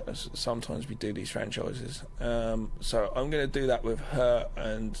 Sometimes we do these franchises, so I'm gonna do that with her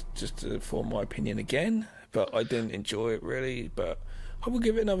and just to form my opinion again. But I didn't enjoy it really, but I will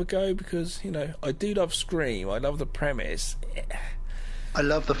give it another go because I do love Scream. I love the premise. I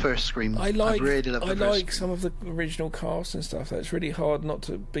love the first Scream. I really love the first Scream. Some of the original cast and stuff. It's really hard not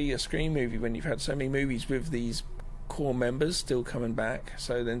to be a Scream movie when you've had so many movies with these core members still coming back,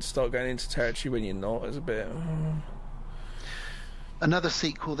 so then start going into territory when you're not is a bit. Another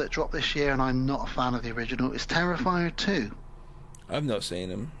sequel that dropped this year, and I'm not a fan of the original, is Terrifier 2. I've not seen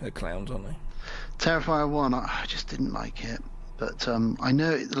them. They're clowns, aren't they? Terrifier 1, I just didn't like it, but I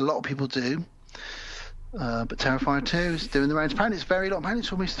know a lot of people do. But Terrifier 2 is doing the rounds. Apparently it's very long. Apparently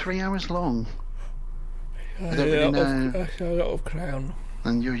it's almost 3 hours long. I don't really know. A lot of clown.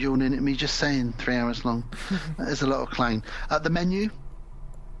 And you're yawning at me just saying 3 hours long. That is a lot of clown. The Menu.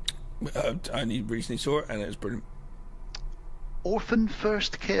 I only recently saw it and it was brilliant. Orphan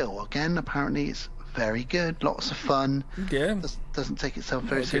First Kill. Again, apparently it's very good. Lots of fun. Yeah. Doesn't take itself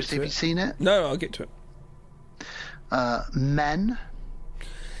very seriously. Have you seen it? No, I'll get to it. Men.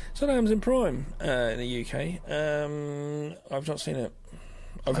 So that Amazon Prime in the UK. I've not seen it.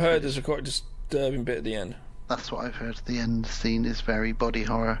 I've heard there's a quite disturbing bit at the end. That's what I've heard. The end scene is very body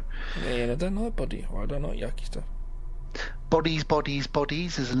horror. Yeah, and I don't like body horror. I don't like yucky stuff. Bodies, Bodies,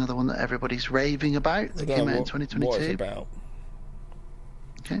 Bodies is another one that everybody's raving about. That came out in 2022. What is it about?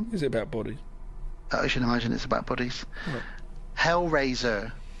 Okay. Is it about bodies? I should imagine it's about bodies. Right.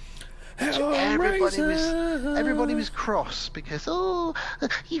 Hellraiser. Everybody was cross because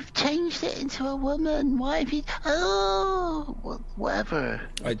you've changed it into a woman. Why have you? Whatever.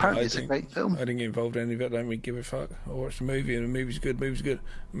 Apparently it's a great film. I didn't get involved in any of it. I don't really give a fuck. I watched the movie and the movie's good. The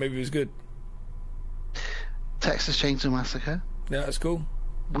movie was good. Texas Chainsaw Massacre. Yeah, that's cool.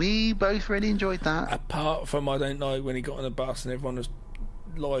 We both really enjoyed that. Apart from I don't know when he got on the bus and everyone was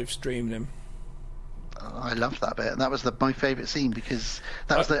live streaming him. I loved that bit. That was my favourite scene because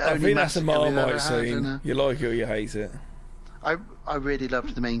that was the only massacre that's a we've ever scene. had. You like it or you hate it. I really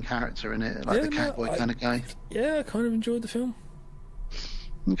loved the main character in it, the cowboy kind of guy. Yeah, I kind of enjoyed the film.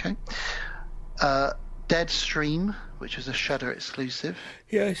 Okay. Deadstream, which was a Shudder exclusive.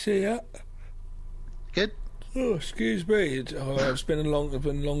 Yeah, I see that. Good. Oh, excuse me. It's been a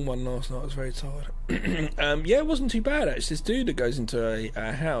long one last night. I was very tired. Yeah, it wasn't too bad. It's this dude that goes into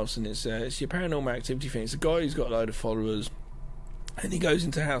a house, and it's your paranormal activity thing. It's a guy who's got a load of followers, And he goes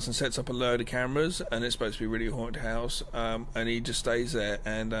into a house and sets up a load of cameras, and it's supposed to be a really haunted house, and he just stays there,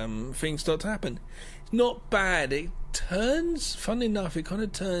 and things start to happen. It's not bad. It turns, fun enough, it kind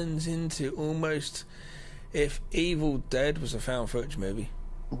of turns into almost if Evil Dead was a found footage movie.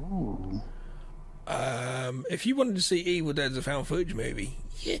 Ooh. If you wanted to see Evil Dead as a found footage movie,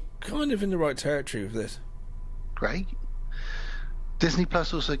 you're kind of in the right territory with this. Great. Disney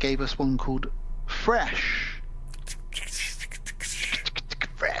Plus also gave us one called Fresh,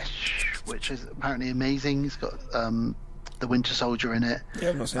 which is apparently amazing. It's got the Winter Soldier in it. Yeah,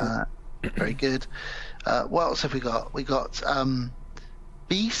 I've not seen it. Very good. What else have we got? We got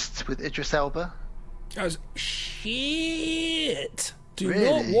Beast with Idris Elba. That was shit. Do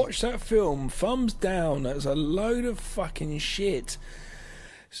Really? not watch that film. Thumbs down. That's a load of fucking shit.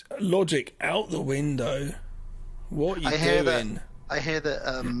 Logic out the window. What are you doing? I hear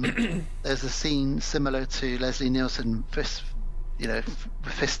that there's a scene similar to Leslie Nielsen fist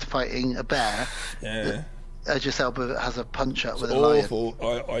fighting a bear. Yeah. Idris Elba has a punch up with a awful.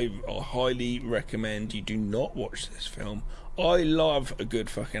 lion. I highly recommend you do not watch this film. I love a good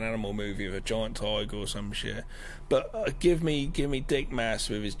fucking animal movie with a giant tiger or some shit, but give me Dick Mass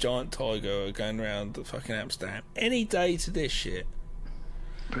with his giant tiger going around the fucking Amsterdam any day to this shit.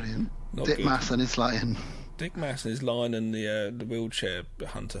 Brilliant. Not Dick good. Mass and his lion. Dick Mass and his lion and the wheelchair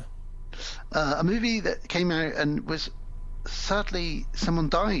hunter. A movie that came out and was sadly someone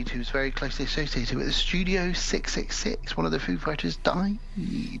died who's very closely associated with it. Studio 666. One of the Foo Fighters died.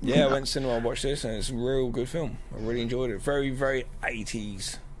 Yeah, I went to cinema and watched this, and it's a real good film. I really enjoyed it. Very, very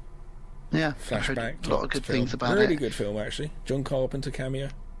 80s. Yeah, flashback. A lot of good film. things about really it. Good film, actually. John Carpenter cameo.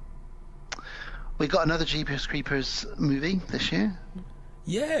 We got another Jeepers Creepers movie this year.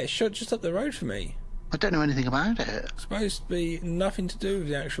 Yeah, it's shot just up the road for me. I don't know anything about it. It's supposed to be nothing to do with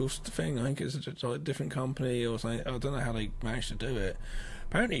the actual thing. I think it's just like a different company or something. I don't know how they managed to do it.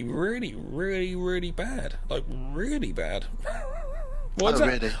 Apparently, really, really, really bad. Like, really bad.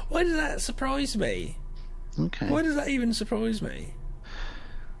 Really? Why does that surprise me? Okay. Why does that even surprise me?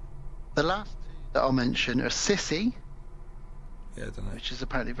 The last two that I'll mention are Sissy. Yeah, I don't know. Which is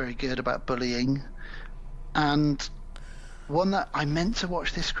apparently very good about bullying. And one that I meant to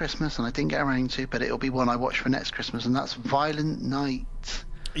watch this Christmas and I didn't get around to, but it'll be one I watch for next Christmas, and that's Violent Night.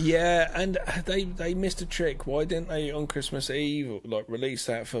 Yeah, and they missed a trick. Why didn't they on Christmas Eve release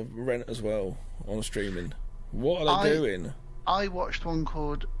that for rent as well on streaming? What are they doing? I watched one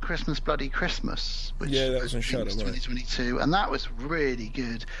called Christmas Bloody Christmas, which that was on Shudder, 2022, and that was really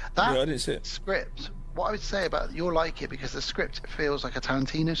good. I didn't see it. Script. What I would say about you'll like it because the script feels like a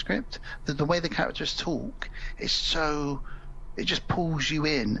Tarantino script. The way the characters talk, it just pulls you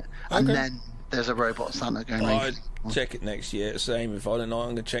in, and then there's a robot Santa going. I'd check it next year. Same with Violent Night. I'm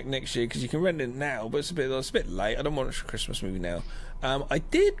going to check next year because you can rent it now, but it's a bit late. I don't want a Christmas movie now. I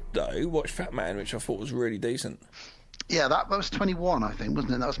did though watch Fat Man, which I thought was really decent. Yeah, that was 21, I think,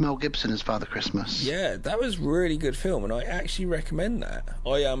 wasn't it? That was Mel Gibson as Father Christmas. Yeah, that was a really good film, and I actually recommend that.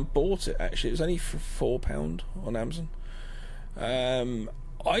 I bought it actually. It was only for £4 on Amazon.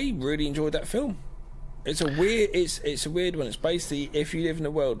 I really enjoyed that film. It's a weird one. It's basically if you live in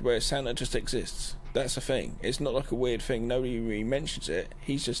a world where Santa just exists. That's the thing. It's not like a weird thing. Nobody really mentions it.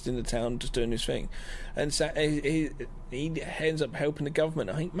 He's just in the town, just doing his thing, and he ends up helping the government.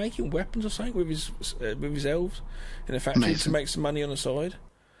 I think making weapons or something with his elves in a factory to make some money on the side.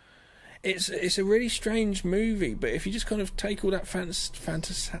 It's a really strange movie, but if you just kind of take all that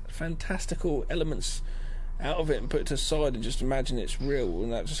fantastical elements out of it and put it to the side and just imagine it's real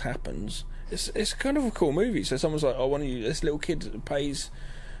and that just happens, it's kind of a cool movie. So someone's like, I want you. This little kid pays.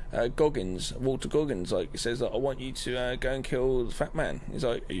 Walter Goggins, he says that I want you to go and kill the Fat Man. He's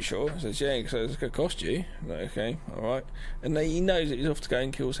like, are you sure? He says, yeah, so it's going to cost you. I'm like, okay, alright. And then he knows that he's off to go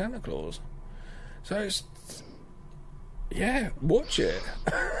and kill Santa Claus. So it's, yeah, watch it.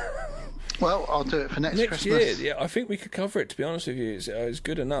 Well, I'll do it for next Christmas. Year, yeah, I think we could cover it, to be honest with you. It's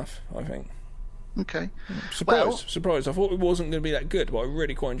good enough, I think. Okay. Surprised. I thought it wasn't going to be that good, but I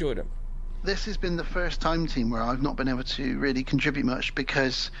really quite enjoyed it. This has been the first time, team, where I've not been able to really contribute much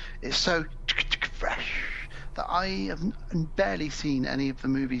because it's so fresh that I have barely seen any of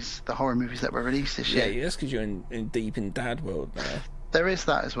the horror movies that were released this year. Yeah, that's because you're deep in dad world now. There is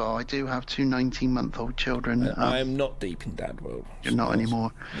that as well. I do have two 19-month-old children. I am not deep in dad world. You're not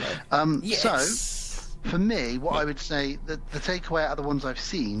anymore. No. Yes. So, for me, what I would say, the takeaway out of the ones I've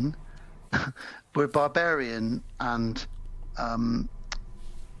seen were Barbarian and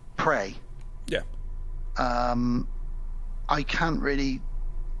Prey. Yeah. I can't really,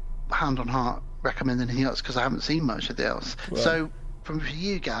 hand on heart, recommend anything else because I haven't seen much of the else. Well, so, for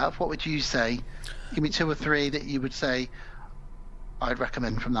you, Gav, what would you say? Give me two or three that you would say, I'd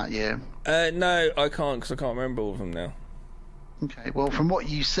recommend from that year? No, I can't, because I can't remember all of them now. Okay, well, from what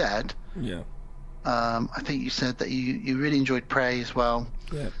you said, yeah, I think you said that you really enjoyed Prey as well.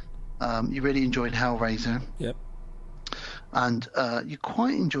 Yeah. You really enjoyed Hellraiser. Yep. And you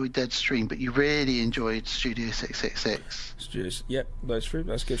quite enjoyed Deadstream, but you really enjoyed Studio 666. Studios, yep, that's true.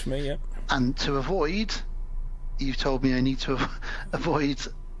 That's good for me, yep. And to avoid, you've told me I need to avoid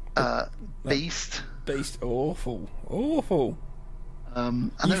Beast. Beast, awful.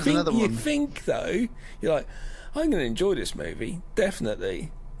 And there's another one. You think, though, you're like, I'm going to enjoy this movie,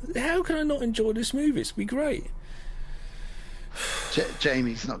 definitely. How can I not enjoy this movie? It's going to be great.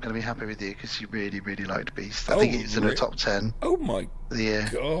 Jamie's not going to be happy with you because she really, really liked Beast. I think it's in her top 10. Oh my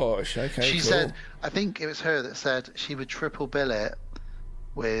gosh! Okay, she said, I think it was her that said she would triple bill it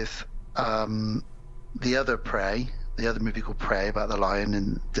with the other Prey, the other movie called Prey about the lion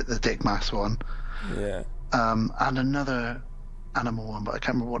and the Dick Mass one. Yeah. And another animal one, but I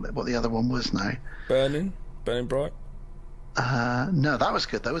can't remember what the other one was now. Burning Bright. No, that was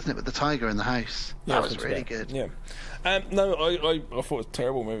good though, wasn't it? With the tiger in the house, that was really good. Yeah. No, I thought it was a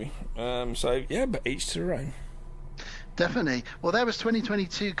terrible movie. So yeah, but each to their own. Definitely. Well, there was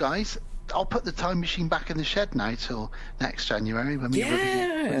 2022, guys. I'll put the time machine back in the shed now till next January when we review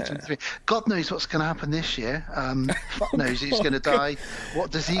 2023. God knows what's going to happen this year. Fuck knows who's going to die,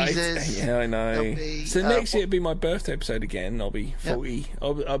 what diseases. Yeah, I know. So next year it'll be my birthday episode again. I'll be 40.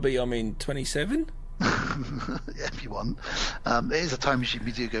 Yep. I'll be 27. Yeah, if you want. It is a time machine.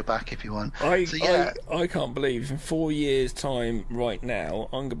 We do go back if you want. I can't believe in 4 years' time right now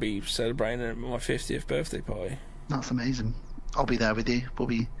I'm going to be celebrating my 50th birthday party. That's amazing. I'll be there with you. We'll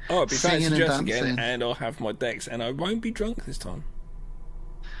be I'll be singing fancy and dressed dancing. again, and I'll have my decks, and I won't be drunk this time.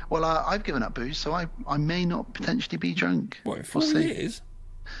 Well, I've given up booze, so I may not potentially be drunk. What, in 4 years?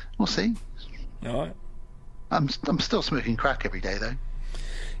 We'll see. All right. I'm still smoking crack every day though.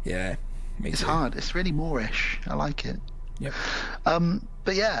 Yeah. It's hard. It's really Moorish. I like it. Yep.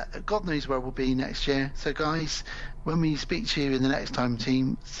 But yeah, God knows where we'll be next year. So guys, when we speak to you in the next time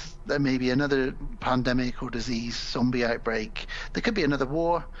team, there may be another pandemic or disease, zombie outbreak. There could be another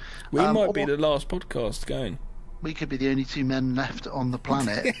war. We might be the last podcast going. We could be the only two men left on the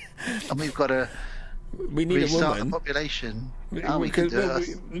planet, and we've got to need a restart woman. the population. We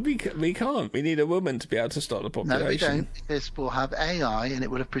can't. We need a woman to be able to start the population. No, we don't, because we'll have AI, and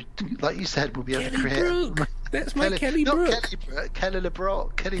it will have, like you said, we'll be able to create. Brooke. That's my Kelly Brooke. Not Kelly Brooke. Kelly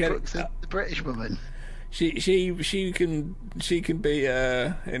LeBrock. Kelly Brooke's the British woman. She can be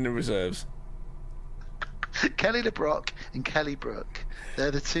in the reserves. Kelly LeBrock and Kelly Brooke.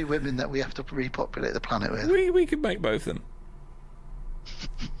 They're the two women that we have to repopulate the planet with. We could make both of them.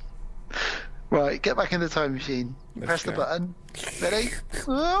 Right, get back in the time machine. Press the button. Ready?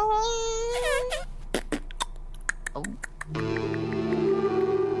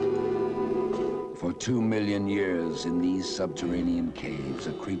 For 2 million years in these subterranean caves,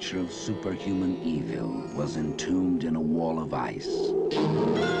 a creature of superhuman evil was entombed in a wall of ice,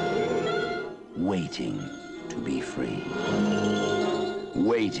 waiting to be free,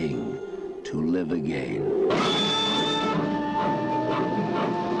 waiting to live again.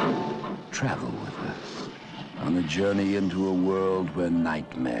 Travel with us on a journey into a world where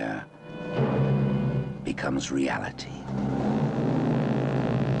nightmare becomes reality.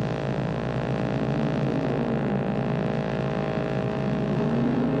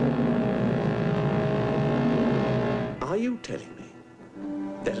 Are you telling me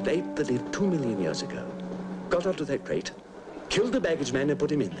that an ape that lived 2 million years ago got onto that crate, killed the baggage man and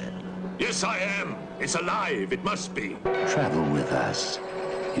put him in there? Yes, I am. It's alive. It must be. Travel with us,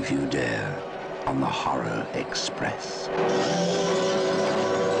 if you dare, on the Horror Express.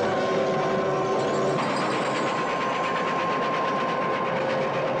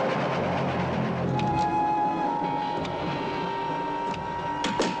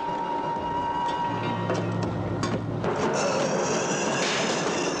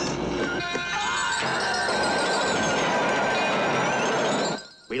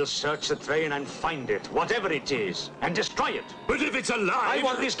 We'll search the train and find it, whatever it is, and destroy it. But if it's alive... I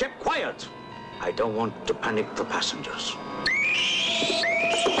want this kept quiet. I don't want to panic the passengers.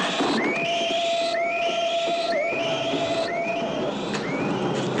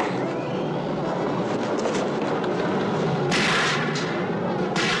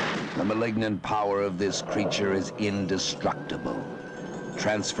 The malignant power of this creature is indestructible,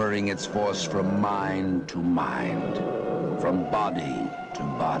 transferring its force from mind to mind, from body to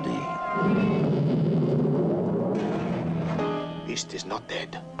body. Beast is not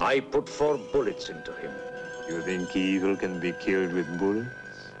dead. I put 4 bullets into him. You think evil can be killed with bullets?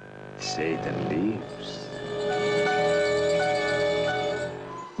 Satan lives.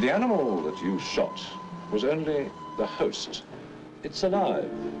 The animal that you shot was only the host. It's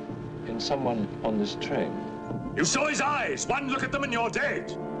alive in someone on this train. You saw his eyes. One look at them and you're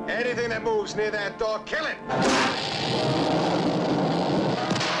dead. Anything that moves near that door, kill it!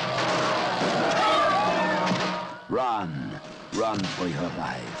 Run. Run for your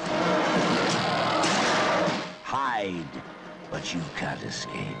life. Hide, but you can't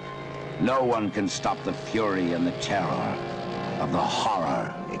escape. No one can stop the fury and the terror of the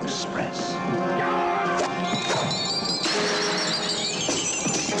Horror Express.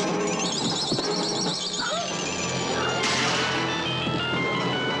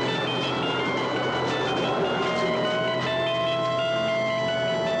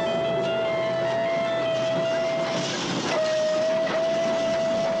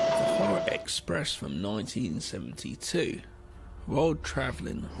 Express from 1972. While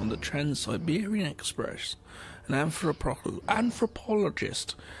travelling on the Trans-Siberian Express, an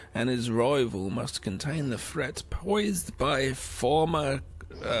anthropologist and his rival must contain the threat posed by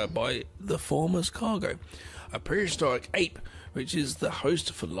the former's cargo, a prehistoric ape which is the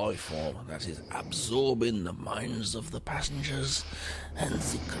host for life form that is absorbing the minds of the passengers and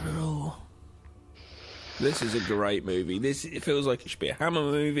the crew. This is a great movie. It feels like it should be a Hammer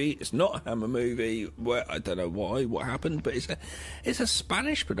movie. It's not a Hammer movie. Well, I don't know what happened, but it's a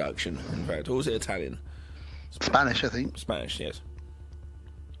Spanish production, in fact. Or was it Italian? Spanish, I think. Spanish, yes.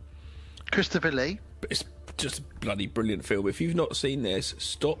 Christopher Lee. But it's just a bloody brilliant film. If you've not seen this,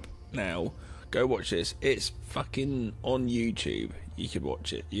 stop now. Go watch this. It's fucking on YouTube. You can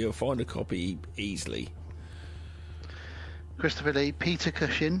watch it. You'll find a copy easily. Christopher Lee, Peter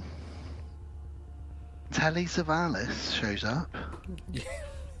Cushing. Telly Savalas shows up.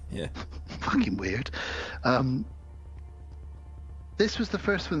 Yeah. Fucking weird. This was the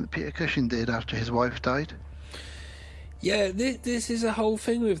first one that Peter Cushing did after his wife died. Yeah, this is a whole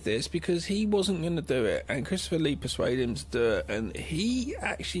thing with this, because he wasn't going to do it, and Christopher Lee persuaded him to do it, and he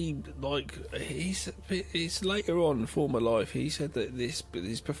actually, he's later on in former life, he said that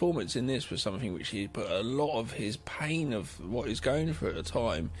his performance in this was something which he put a lot of his pain of what he's going through at the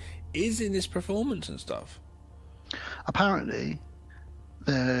time is in this performance and stuff. Apparently,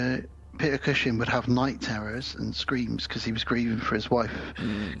 Peter Cushing would have night terrors and screams because he was grieving for his wife,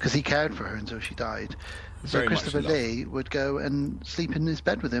 because he cared for her until she died. So Christopher Lee would go and sleep in his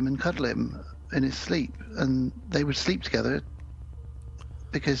bed with him and cuddle him in his sleep, and they would sleep together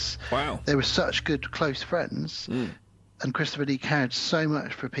because they were such good close friends. And Christopher Lee cared so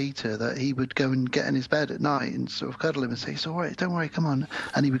much for Peter that he would go and get in his bed at night and sort of cuddle him and say, "It's all right, don't worry, come on."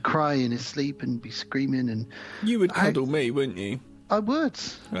 And he would cry in his sleep and be screaming. And you would cuddle me, wouldn't you? I would.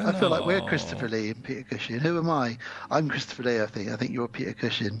 I feel like we're Christopher Lee and Peter Cushing. Who am I? I'm Christopher Lee, I think. I think you're Peter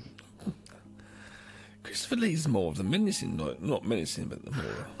Cushing. Christopher Lee's more of the menacing, not menacing, but the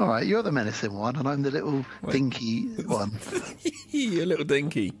more... All right, you're the menacing one, and I'm the little dinky one. You're a little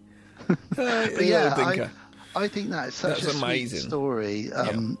dinky. But yeah, I think that's such a amazing sweet story.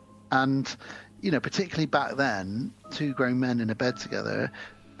 And, you know, particularly back then, two grown men in a bed together,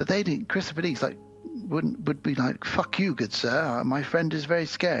 but they didn't... Christopher Lee's like... would be like, "Fuck you, good sir. My friend is very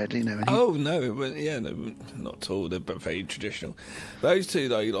scared," you know. And no, not at all. They're very traditional. Those two,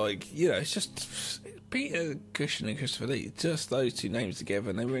 though, like, you know, it's just Peter Cushing and Christopher Lee. Just those two names together,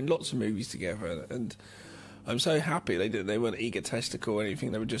 and they were in lots of movies together. And I'm so happy they weren't egotistical or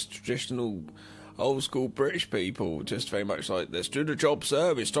anything. They were just traditional, old school British people, just very much like, "Let's do the job,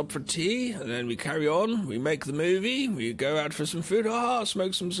 sir. We stop for tea, and then we carry on. We make the movie. We go out for some food,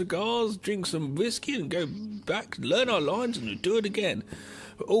 smoke some cigars, drink some whiskey, and go back, learn our lines, and we do it again."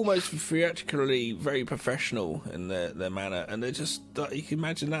 But almost theatrically very professional in their manner, and they're just, you can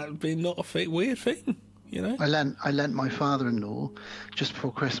imagine that being not a weird thing, you know. I lent my father-in-law just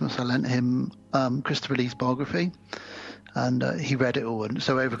before Christmas. I lent him Christopher Lee's biography. And he read it all. And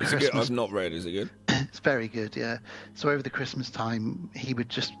so over Christmas... I've not read. Is it good? It's very good, yeah. So over the Christmas time, he would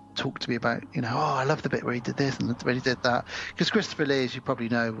just talk to me about, you know, I love the bit where he did this and the bit where he did that. Because Christopher Lee, as you probably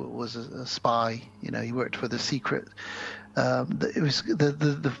know, was a spy. You know, he worked for the secret... it was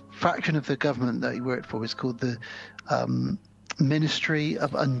the faction of the government that he worked for was called the Ministry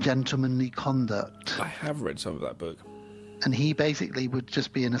of Ungentlemanly Conduct. I have read some of that book. And he basically would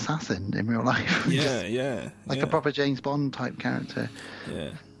just be an assassin in real life. Like a proper James Bond type character.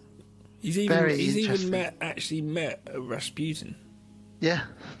 Yeah. He's even met Rasputin. Yeah.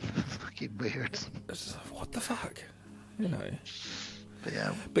 Fucking weird. What the fuck? You know.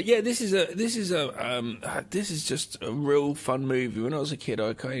 But yeah. This is just a real fun movie. When I was a kid,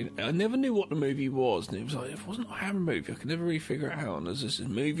 I never knew what the movie was, and it wasn't a Hammer movie. I could never really figure it out. And there's this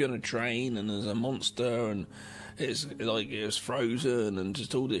movie on a train, and there's a monster, and It's like it was Frozen and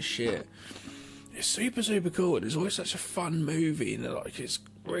just all this shit. It's super, super cool. And it's always such a fun movie, and like it's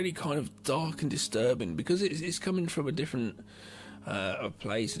really kind of dark and disturbing because it's coming from a different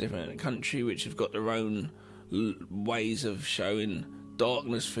place, a different country, which have got their own ways of showing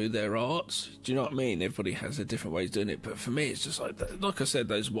darkness through their arts. Do you know what I mean? Everybody has their different ways of doing it, but for me, it's just like I said,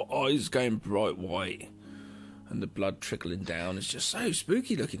 those eyes going bright white and the blood trickling down. It's just so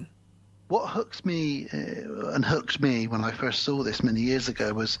spooky looking. What hooked me when I first saw this many years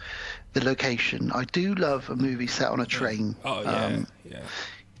ago was the location. I do love a movie set on a train. Oh yeah, yeah.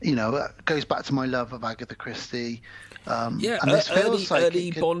 You know, it goes back to my love of Agatha Christie. Yeah, and this feels like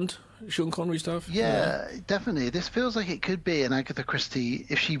early Bond, Sean Connery stuff. Yeah, definitely. This feels like it could be an Agatha Christie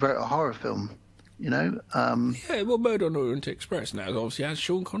if she wrote a horror film. You know. Yeah, well, Murder on the Orient Express now obviously has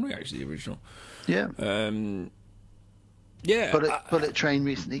Sean Connery, actually, the original. Yeah. Yeah. Bullet Train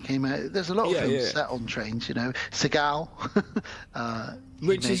recently came out. There's a lot of films set on trains. You know, Seagal.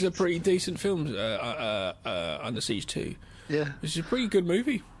 Which is a pretty decent film. Under Siege 2. Yeah. Which is a pretty good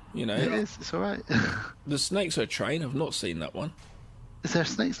movie. You know, it is. It's all right. The Snakes on a Train. I've not seen that one. Is there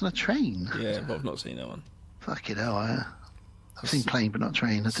snakes on a train? Yeah, but I've not seen that one. Fucking hell! I've seen Plane, but not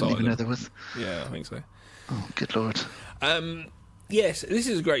Train. I didn't even know there was. Yeah, I think so. Oh, good lord. Yes, this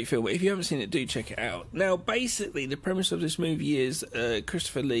is a great film. If you haven't seen it, do check it out. Now, basically, the premise of this movie is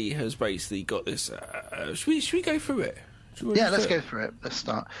Christopher Lee has basically got this. Should we go through it? Yeah, let's go through it. Let's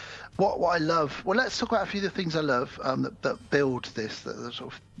start. What I love. Well, let's talk about a few of the things I love that build this. That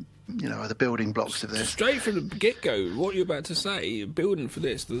sort of, you know, are the building blocks of this. Straight from the get-go, what you're about to say, building for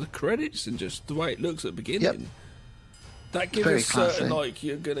this, the credits and just the way it looks at the beginning. Yep. That gives us certain, like,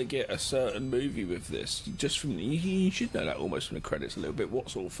 you're going to get a certain movie with this. Just from you should know that almost from the credits a little bit. What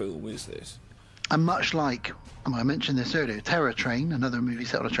sort of film is this? And much like, I mentioned this earlier, Terror Train, another movie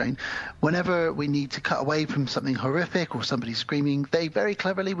set on a train, whenever we need to cut away from something horrific or somebody screaming, they very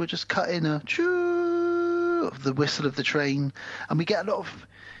cleverly will just cut in a choo of the whistle of the train, and we get a lot of,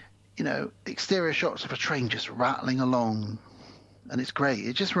 you know, exterior shots of a train just rattling along. And it's great.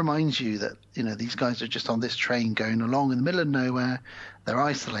 It just reminds you that, you know, these guys are just on this train going along in the middle of nowhere. They're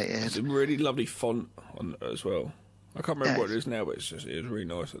isolated. It's a really lovely font on as well. I can't remember what it is now, but it was really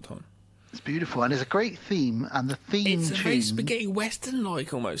nice at the time. It's beautiful, and it's a great theme, and the theme it's tune... a very spaghetti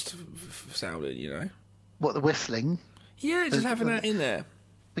western-like almost sounding, you know? What, the whistling? Yeah, just having that in there.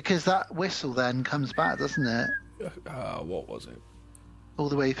 Because that whistle then comes back, doesn't it? What was it? All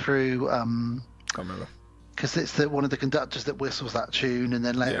the way through... can't remember. Because it's one of the conductors that whistles that tune, and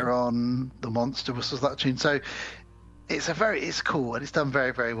then later on, the monster whistles that tune. So it's cool, and it's done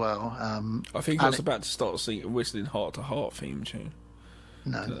very, very well. I think I was about to start singing whistling Heart to Heart theme tune.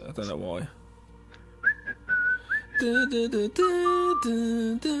 No. I don't know why.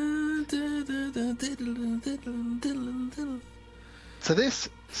 So this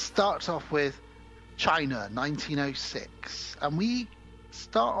starts off with China, 1906, and we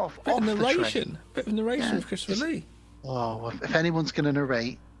start off bit off of narration, the train. Bit of narration of Christopher Lee. Oh, if anyone's going to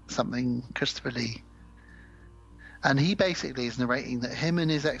narrate something, Christopher Lee. And he basically is narrating that him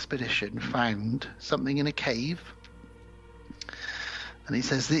and his expedition found something in a cave. And he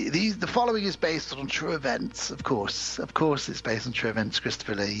says, the following is based on true events. Of course it's based on true events,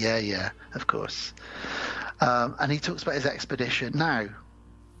 Christopher Lee. Yeah, of course. And he talks about his expedition. Now,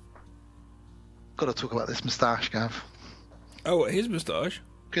 got to talk about this moustache, Gav. Oh, what, his moustache?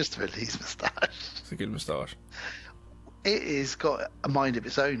 Christopher Lee's moustache. It's a good moustache. It has got a mind of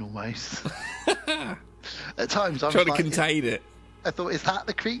its own, almost. At times, I'm trying to contain it. I thought, is that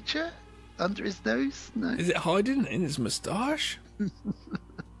the creature under his nose? No. Is it hiding in his moustache?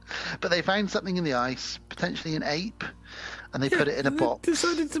 But they found something in the ice, potentially an ape, and they put it in a box. They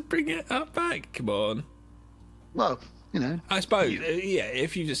decided to bring it back. Come on. Well, you know. I suppose, yeah,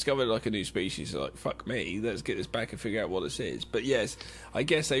 if you discover like a new species, like, fuck me, let's get this back and figure out what this is. But yes, I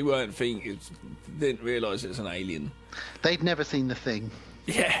guess they didn't realise it was an alien. They'd never seen the thing.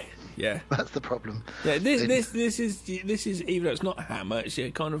 Yeah. That's the problem. Yeah, this is even though it's not Hammer, it's a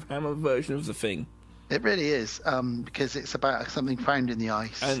kind of Hammer version of the thing. It really is, because it's about something found in the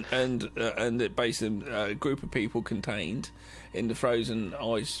ice, and it based on a group of people contained in the frozen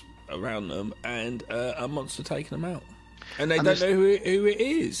ice around them, and a monster taking them out, and they don't know who it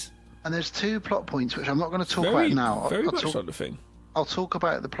is. And there's two plot points which I'm not going to talk about now. Very much like the thing. I'll talk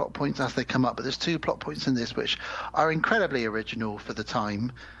about the plot points as they come up, but there's two plot points in this which are incredibly original for the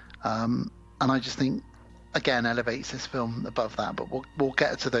time, and I just think, again, elevates this film above that. But we'll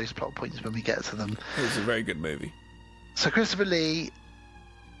get to those plot points when we get to them. It's a very good movie. So Christopher Lee,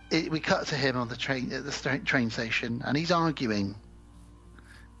 we cut to him on the train at the train station, and he's arguing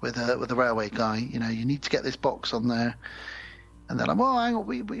with a railway guy. You know, you need to get this box on there. And they're like, well, hang on,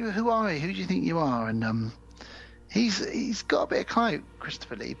 who are you? Who do you think you are? And he's got a bit of clout,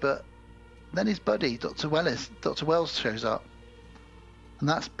 Christopher Lee, but then his buddy, Dr. Wells shows up. And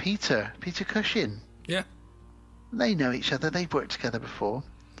that's Peter Cushing. Yeah. They know each other. They've worked together before.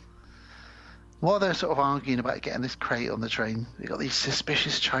 While they're sort of arguing about getting this crate on the train, we've got these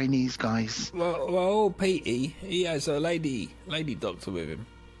suspicious Chinese guys. Well, Petey, he has a lady doctor with him.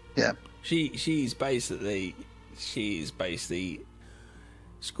 Yeah. She's basically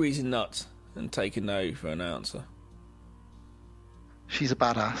squeezing nuts and taking no for an answer. She's a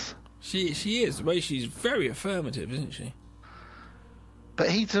badass. She is. The way she's very affirmative, isn't she?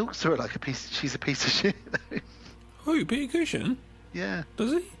 But he talks to her like she's a piece of shit. Who, Peter Cushing? Yeah.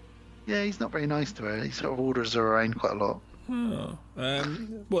 Does he? Yeah, he's not very nice to her. He sort of orders her around quite a lot. Oh.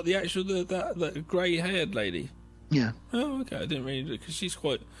 What, the actual that grey-haired lady? Yeah. Oh, okay. I didn't really, because she's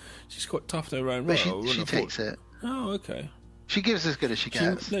quite tough in her own right. But she takes it. Oh, okay. She gives as good as she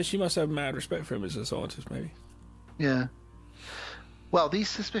gets. She must have mad respect for him as a scientist, maybe. Yeah. Well, these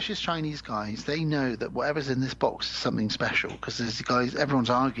suspicious Chinese guys, they know that whatever's in this box is something special, because there's guys, everyone's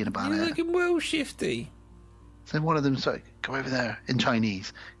arguing about it. He's looking well shifty. So one of them's like, go over there, in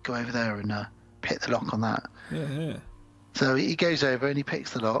Chinese, go over there and pick the lock on that. Yeah. So he goes over and he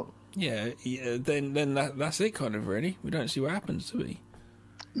picks the lock. Yeah, then that's it, kind of, really. We don't see what happens, do we?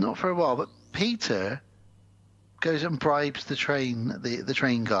 Not for a while, but Peter goes and bribes the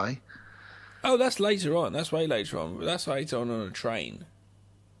train guy. Oh, that's later on. That's way later on. That's later on a train.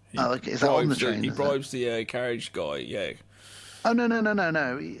 Okay. Is that on the train? He bribes the carriage guy, yeah. Oh,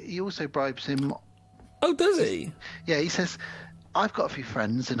 no. He also bribes him. Oh, does he? Yeah, he says, I've got a few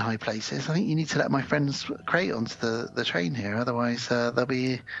friends in high places. I think you need to let my friends crate onto the train here. Otherwise,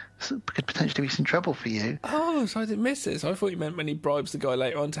 could potentially be some trouble for you. Oh, so I didn't miss this. I thought you meant when he bribes the guy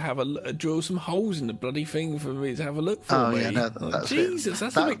later on to have drill some holes in the bloody thing for me to have a look for me. Yeah, no, that's Jesus,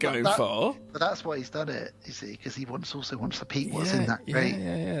 that's a bit going far. But that's why he's done it, you see, because he also wants to peek what's in that crate.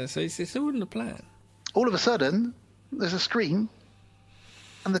 Yeah. So it's all in the plan. All of a sudden, there's a scream,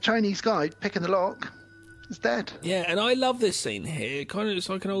 and the Chinese guy picking the lock is dead. Yeah, and I love this scene here. Kind of, it's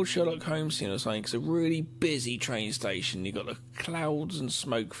like an old Sherlock Holmes scene or something. It's a really busy train station. You've got the clouds and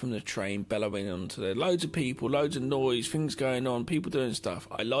smoke from the train bellowing onto there. Loads of people, loads of noise, things going on, people doing stuff.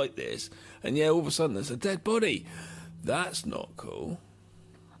 I like this. And yeah, all of a sudden there's a dead body. That's not cool.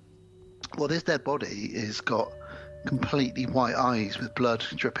 Well, this dead body has got completely white eyes with blood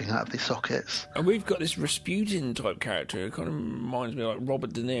dripping out of the sockets. And we've got this Rasputin type character who kind of reminds me of like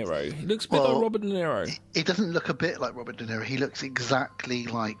Robert De Niro. He looks a bit like Robert De Niro. He doesn't look a bit like Robert De Niro. He looks exactly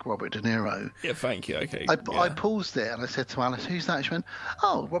like Robert De Niro. Yeah, thank you. Okay. I paused it and I said to Alice, who's that? She went,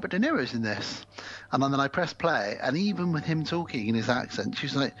 oh, Robert De Niro's in this. And then I pressed play, and even with him talking in his accent, she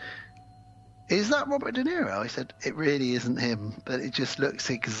was like, is that Robert De Niro? I said, it really isn't him, but it just looks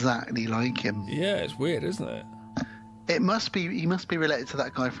exactly like him. Yeah, it's weird, isn't it? He must be related to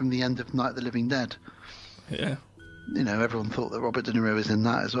that guy from the end of Night of the Living Dead. Yeah. You know, everyone thought that Robert De Niro was in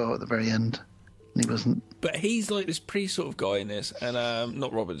that as well at the very end. And he wasn't. But he's like this priest sort of guy in this, and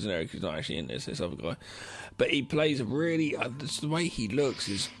not Robert De Niro, because he's not actually in this other guy. But he plays a really, the way he looks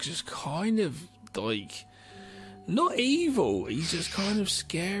is just kind of like, not evil, he's just kind of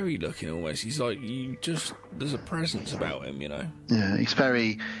scary looking almost. He's like, there's a presence about him, you know? Yeah, he's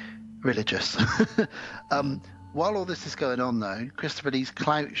very religious. While all this is going on, though, Christopher Lee's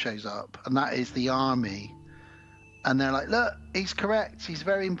clout shows up, and that is the army. And they're like, look, he's correct. He's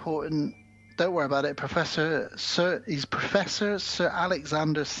very important. Don't worry about it. Professor Sir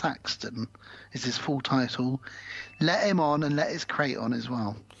Alexander Saxton is his full title. Let him on and let his crate on as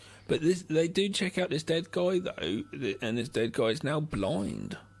well. But they do check out this dead guy, though, and this dead guy is now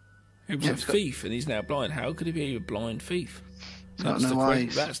blind. He was a thief, and he's now blind. How could he be a blind thief? That's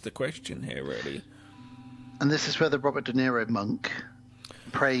the question here, really. And this is where the Robert De Niro monk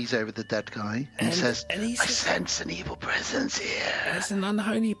prays over the dead guy and says, I sense an evil presence here. It's an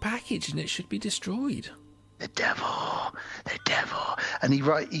unholy package and it should be destroyed. The devil. And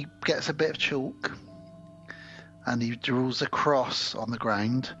he gets a bit of chalk and he draws a cross on the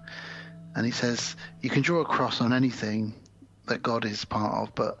ground, and he says, you can draw a cross on anything that God is part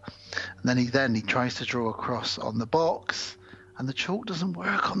of, but and then he tries to draw a cross on the box, and the chalk doesn't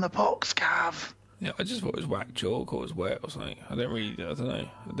work on the box, Gav. Yeah, I just thought it was whack chalk or it was wet or something. I don't know.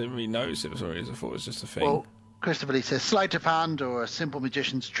 I didn't really notice it was what it is. I thought it was just a thing. Well, Christopher Lee says sleight of hand or a simple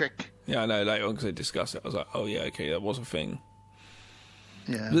magician's trick. Yeah, I know. Later on, because they discussed it, I was like, oh yeah, okay, that was a thing.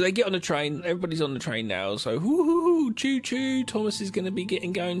 Yeah. But they get on the train. Everybody's on the train now. So, choo choo. Thomas is going to be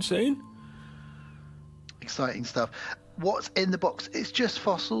going soon. Exciting stuff. what's in the box. It's just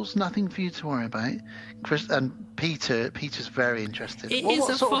fossils, nothing for you to worry about. Chris and Peter's very interested.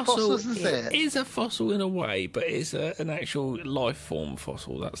 What sort of fossils is it? It is a fossil in a way, but it's an actual life form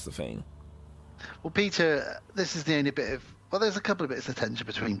fossil. That's the thing. Well, Peter, this is the only bit of... Well, there's a couple of bits of tension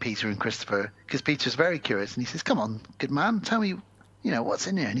between Peter and Christopher, because Peter's very curious, and he says, come on, good man, tell me, what's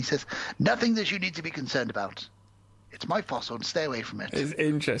in here? And he says, nothing that you need to be concerned about. It's my fossil, and stay away from it. It's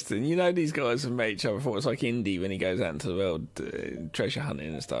interesting. These guys have met each other before. It's like Indy when he goes out into the world treasure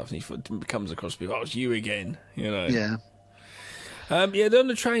hunting and stuff, and he comes across people, it's you again, Yeah. They're on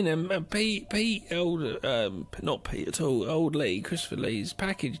the train, and not Pete at all, old Lee, Christopher Lee's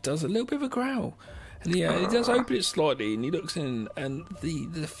package does a little bit of a growl. And he does open it slightly, and he looks in, and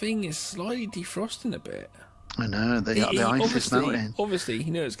the thing is slightly defrosting a bit. I know, the ice is melting. Obviously, he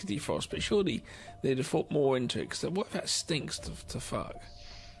knows it's going to defrost, but surely they'd have thought more into it, because what if that stinks to fuck?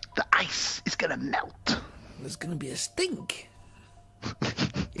 The ice is going to melt. There's going to be a stink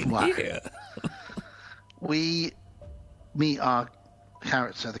in here. We meet our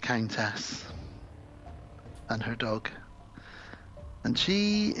character, the Countess, and her dog. And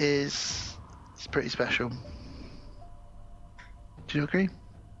she is... It's pretty special. Do you agree?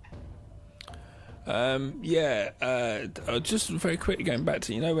 Just very quickly going back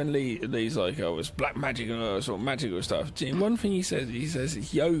to when Lee's like, oh, it's black magic and sort of magical stuff. One thing he says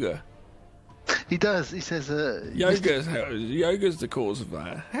it's yoga. He does. He says yoga's the cause of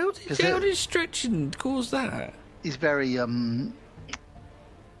that. How did stretching cause that? He's very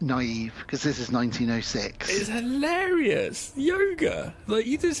naive, because this is 1906. It's hilarious. Yoga, like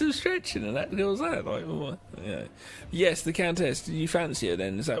you did some stretching and that was that. Like, well, yeah. Yes, the Countess. Did you fancy her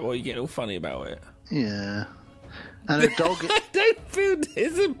then? Is that why you get all funny about it? Yeah. And her dog. I don't feel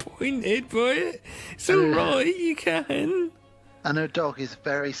disappointed by it. It's all right. You can. And her dog is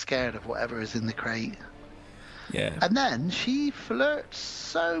very scared of whatever is in the crate. Yeah. And then she flirts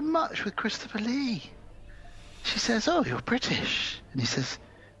so much with Christopher Lee. She says, "Oh, you're British," and he says,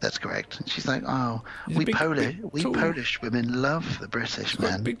 "That's correct." And she's like, "Oh, we Polish women love the British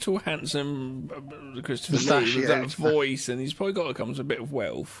men." Big, tall, handsome Christopher Lee with that voice, and he's probably got to come with a bit of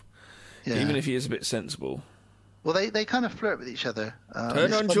wealth, even if he is a bit sensible. Well, they kind of flirt with each other.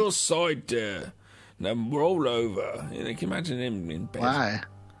 Turn on your side, dear. Now roll over. You can imagine him in bed. Why?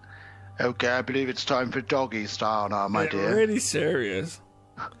 Okay, I believe it's time for doggy style now, my dear. Really serious.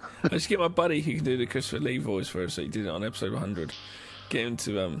 I just get my buddy who can do the Christopher Lee voice for us. So he did it on episode 100. Get him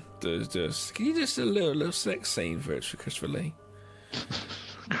to can you just do a little sex scene for it for Christopher Lee?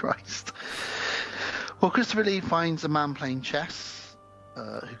 Christ. Well, Christopher Lee finds a man playing chess,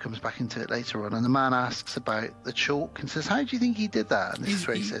 who comes back into it later on, and the man asks about the chalk and says, "How do you think he did that?" And he's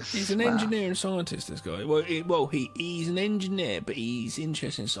an engineer and scientist, this guy. He's an engineer, but he's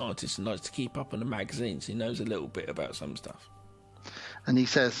interested in scientists and likes to keep up on the magazines. He knows a little bit about some stuff. And he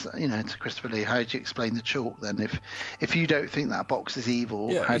says, to Christopher Lee, "How do you explain the chalk then? If you don't think that box is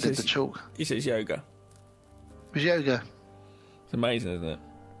evil, how did the chalk?" He says yoga. It was yoga. It's amazing, isn't it?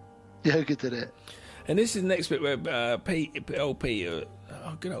 Yoga did it. And this is the next bit where good old Peter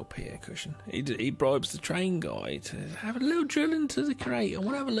Cushion, he bribes the train guy to have a little drill into the crate. I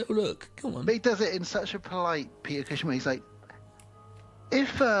want to have a little look. Come on. But he does it in such a polite Peter Cushion way. He's like,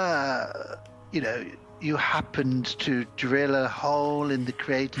 if, you happened to drill a hole in the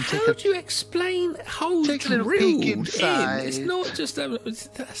crate and How do you explain holes take a little peek inside? It's not just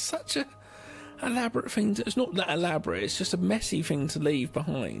that's such a elaborate thing. It's not that elaborate. It's just a messy thing to leave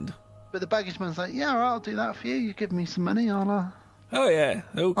behind. But the baggage man's like, "Yeah, I'll do that for you. You give me some money, I'll oh yeah,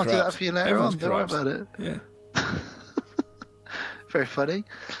 I'll do that for you later on. Don't worry about it." Yeah. Very funny.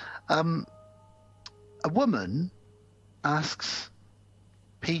 A woman asks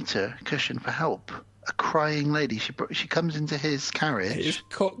Peter Cushion for help. A crying lady. She comes into his carriage. It's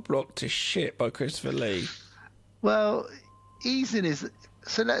cock blocked to shit by Christopher Lee. Well, he's in his...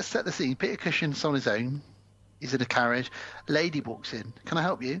 So let's set the scene. Peter Cushion's on his own. He's in a carriage. A lady walks in. "Can I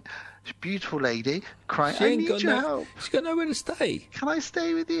help you?" She's a beautiful lady. Crying, "I need your help." She's got nowhere to stay. "Can I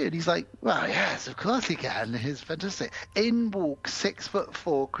stay with you?" And he's like, "Well, yes, of course you can." It's fantastic. In walks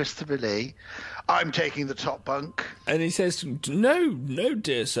 6'4" Christopher Lee. "I'm taking the top bunk." And he says, no,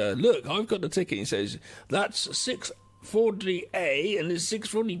 dear sir. Look, I've got the ticket. He says, "That's 640A and it's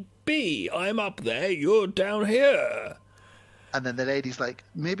 640B. I'm up there. You're down here." And then the lady's like,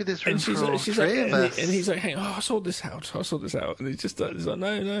 "Maybe there's room for all three of us." And he's like, "Hang on, I'll sort this out. And he's like,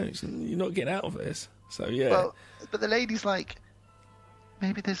 no, you're not getting out of this. So, yeah. Well, but the lady's like,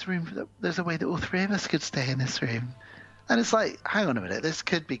 "Maybe there's there's a way that all three of us could stay in this room." And it's like, hang on a minute, this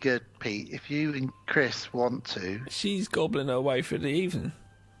could be good, Pete, if you and Chris want to. She's gobbling her way for the evening.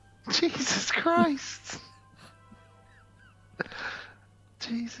 Jesus Christ.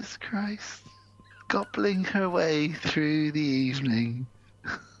 Jesus Christ. Gobbling her way through the evening.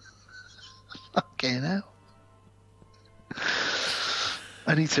 Fucking hell.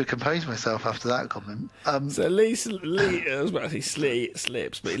 I need to compose myself after that comment. So Lee, I was about to say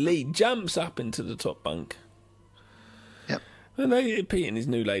slips, but Lee jumps up into the top bunk. Yep. And Pete and his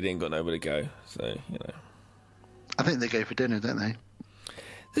new lady ain't got nowhere to go, so, you know. I think they go for dinner, don't they?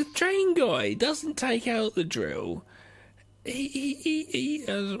 The train guy doesn't take out the drill. He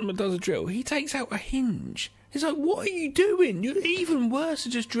does a drill. He takes out a hinge. It's like, what are you doing? You're even worse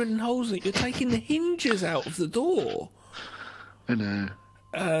than just drilling holes in it. You're taking the hinges out of the door. I know.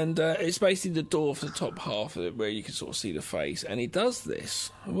 And it's basically the door for the top half of it where you can sort of see the face. And he does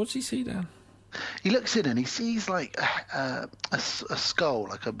this. What does he see, Dan? He looks in and he sees like a skull,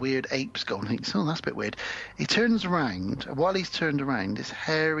 like a weird ape skull, and thinks, oh, that's a bit weird. He turns around, and while he's turned around, his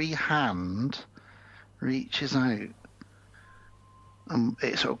hairy hand reaches out.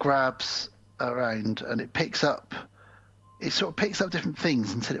 It sort of grabs around and it picks up different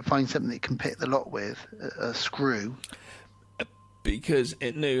things until it finds something that it can pick the lock with, a screw. Because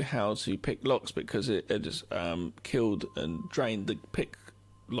it knew how to pick locks, because it just killed and drained the pick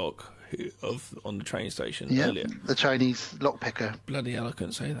lock on the train station earlier. The Chinese lock picker. Bloody hell, I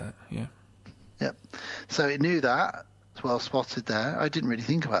couldn't say that, yeah. Yep. So it knew that. It's well spotted there. I didn't really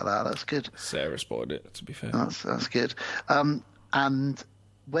think about that. That's good. Sarah spotted it, to be fair. That's good. And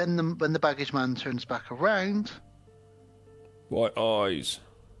when the baggage man turns back around, white eyes.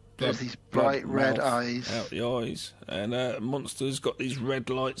 There's these bright red eyes out the eyes, and Monster's got these red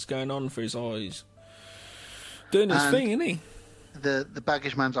lights going on for his eyes, doing his thing, isn't he? The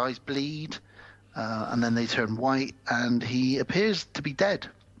baggage man's eyes bleed, and then they turn white, and he appears to be dead.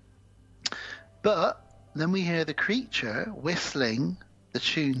 But then we hear the creature whistling the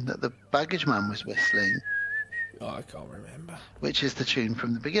tune that the baggage man was whistling. Oh, I can't remember. Which is the tune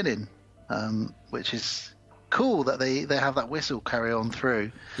from the beginning, which is cool that they have that whistle carry on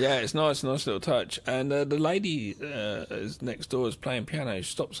through. Yeah, it's nice little touch. And the lady is next door is playing piano. She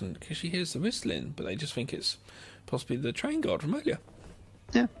stops because she hears the whistling, but they just think it's possibly the train guard from earlier.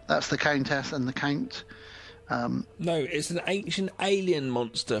 Yeah, that's the Countess and the Count. No, it's an ancient alien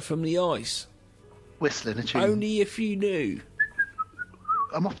monster from the ice. Whistling a tune. Only if you knew.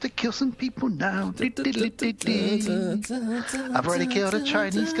 I'm off to kill some people now. I've already killed a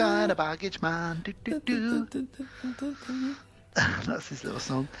Chinese guy and a baggage man. That's his little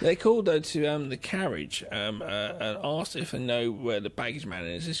song. They called though to the carriage and asked if they know where the baggage man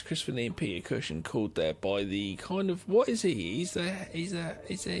is. This is Christopher Lee and Peter Cushing called there by the kind of, what is he? He's an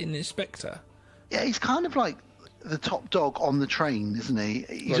inspector. Yeah, he's kind of like the top dog on the train, isn't he?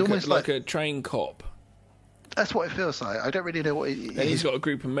 He's like almost like a train cop. That's what it feels like. I don't really know what he is. And he's got a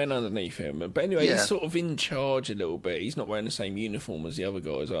group of men underneath him. But anyway, he's sort of in charge a little bit. He's not wearing the same uniform as the other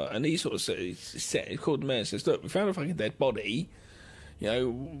guys are. And he sort of he's called the man and says, look, we found a fucking dead body. You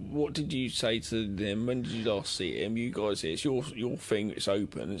know, what did you say to them? When did you last see him? You guys here. It's your thing. It's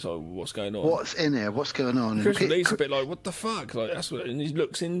open. It's like, what's going on? What's in here? What's going on? Chris Lee's a bit like, what the fuck? Like, that's what, and he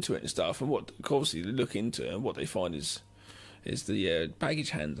looks into it and stuff. And what, obviously, they look into it. And what they find is the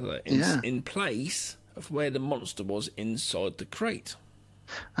baggage handler in place of where the monster was inside the crate.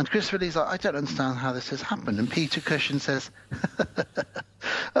 And Christopher Lee's like, I don't understand how this has happened. And Peter Cushing says,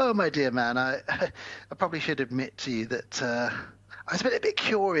 oh, my dear man, I probably should admit to you that I was a bit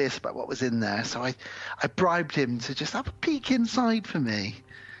curious about what was in there, so I bribed him to just have a peek inside for me.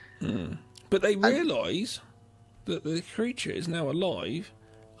 But they realise that the creature is now alive,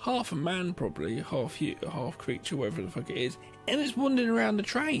 half a man probably, half creature, whatever the fuck it is, and it's wandering around the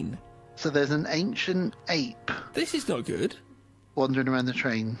train. So there's an ancient ape. This is not good. Wandering around the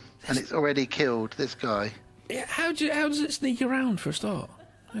train, and it's already killed this guy. Yeah, how does it sneak around for a start?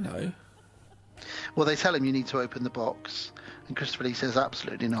 You know. Well, they tell him you need to open the box, and Christopher Lee says,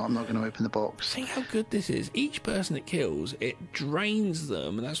 absolutely not, I'm not going to open the box. See how good this is? Each person it kills, it drains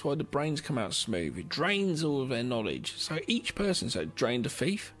them, and that's why the brains come out smooth. It drains all of their knowledge. So each person, it drained a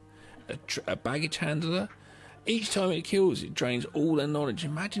thief, a baggage handler. Each time it kills, it drains all their knowledge.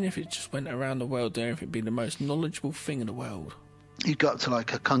 Imagine if it just went around the world doing everything, it'd be the most knowledgeable thing in the world. You go up to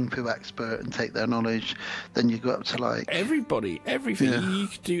like a kung fu expert and take their knowledge. Then you go up to like everything. Yeah. You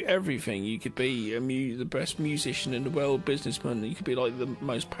could do everything. You could be the best musician in the world, businessman. You could be like the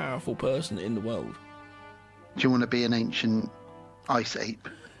most powerful person in the world. Do you want to be an ancient ice ape?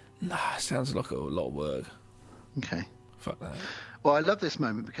 Nah, sounds like a lot of work. Okay. Fuck that. Well, I love this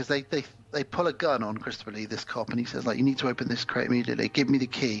moment because they pull a gun on Christopher Lee, this cop, and he says, like, you need to open this crate immediately. Give me the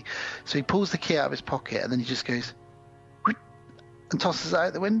key. So he pulls the key out of his pocket, and then he just goes and tosses it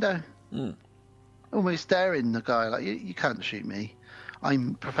out the window. almost daring the guy, like, you can't shoot me.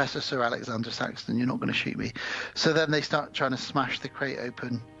 I'm Professor Sir Alexander Saxton, you're not going to shoot me. So then they start trying to smash the crate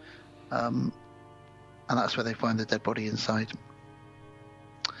open, and that's where they find the dead body inside.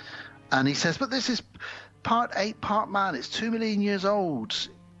 And he says, but this is part ape, part man, it's 2 million years old.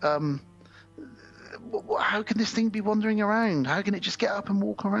 How can this thing be wandering around? How can it just get up and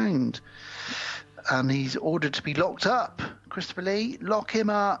walk around? And he's ordered to be locked up. Christopher Lee, lock him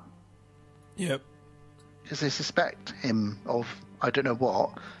up. Yep. Because they suspect him of, I don't know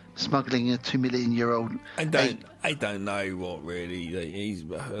what, smuggling a 2 million year old. I don't know what really. I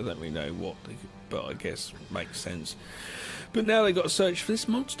don't really know what, but I guess makes sense. But now they've got to search for this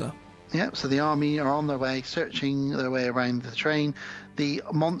monster. Yep, so the army are on their way, searching their way around the train. The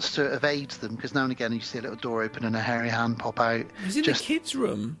monster evades them, because now and again you see a little door open and a hairy hand pop out. He's in the kids'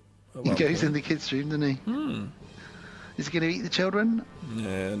 room. He goes in the kids' room, doesn't he? Is he going to eat the children?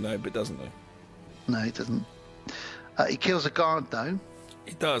 Yeah, no, but doesn't he? No, he doesn't. He kills a guard, though.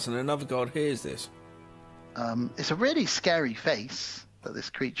 He does, and another guard hears this. It's a really scary face that this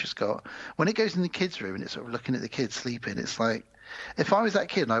creature's got. When it goes in the kids' room and it's sort of looking at the kids sleeping, it's like, if I was that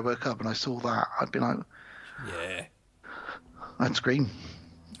kid and I woke up and I saw that, I'd be like, yeah, I'd scream.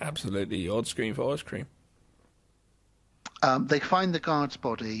 Absolutely, I'd scream for ice cream. They find the guard's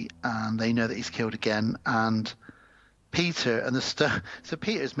body and they know that he's killed again. And Peter and so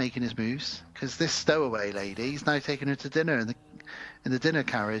Peter's making his moves, because this stowaway lady, he's now taking her to dinner in the dinner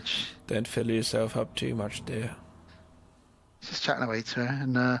carriage. Don't fill yourself up too much, dear. He's just chatting away to her,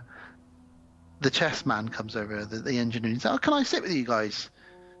 and the chess man comes over, the engineer, and says, "Oh, can I sit with you guys?"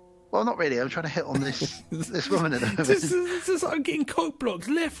 Well, not really. I'm trying to hit on this woman at the moment. This is like getting cock blocked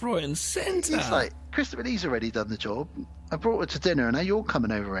left, right, and centre. It's like, Christopher Lee's already done the job. I brought her to dinner, and now you're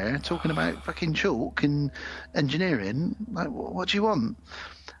coming over here talking about fucking chalk and engineering. Like, what do you want?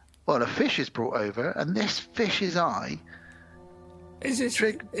 Well, a fish is brought over, and this fish's eye. Is this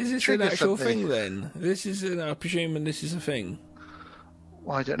an actual thing then? This is, I'm presuming this is a thing.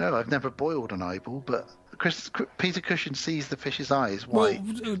 Well, I don't know. I've never boiled an eyeball, but Peter Cushing sees the fish's eyes white.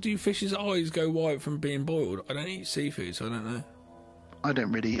 Well, do fish's eyes go white from being boiled? I don't eat seafood, so I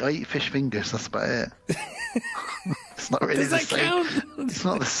don't know. I eat fish fingers, that's about it. It's not really Does that count? It's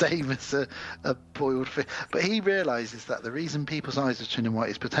not the same as a boiled fish. But he realises that the reason people's eyes are turning white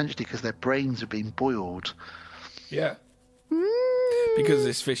is potentially because their brains are being boiled. Yeah. Because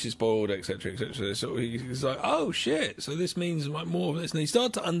this fish is boiled, etc., etc. So he's like, oh shit, so this means like more of this. And they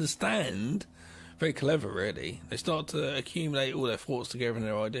start to understand, very clever really, they start to accumulate all their thoughts together and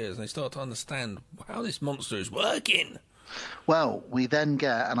their ideas, and they start to understand how this monster is working. Well, we then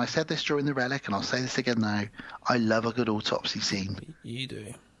get, and I said this during the Relic, and I'll say this again now, I love a good autopsy scene. You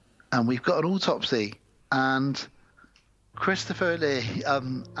do. And we've got an autopsy, and Christopher Lee,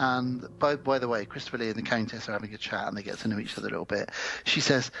 and by the way, Christopher Lee and the Countess are having a chat, and they get to know each other a little bit. She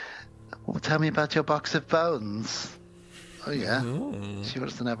says, well, tell me about your box of bones. Oh, yeah. Ooh. She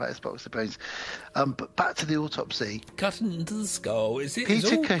wants to know about his box of bones. But back to the autopsy. Cutting into the skull.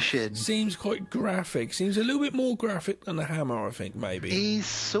 Peter Cushing. Seems quite graphic. Seems a little bit more graphic than the hammer, I think, maybe. He's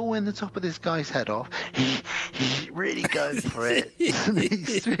sawing the top of this guy's head off. He's really going for it.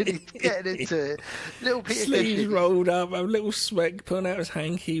 He's really getting into it. Little Peter Sleeves Cushing. rolled up, a little sweat, pulling out his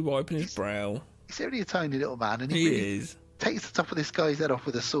hanky, wiping his brow. He's only a tiny little man. And he is. Takes the top of this guy's head off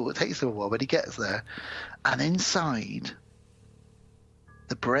with a saw. It takes him a while, but he gets there. And inside,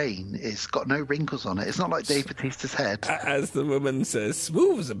 the brain is got no wrinkles on it. It's not like Dave Bautista's head. As the woman says,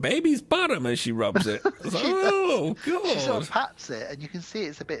 smooth as a baby's bottom as she rubs it. Like, oh, God. She sort of pats it, and you can see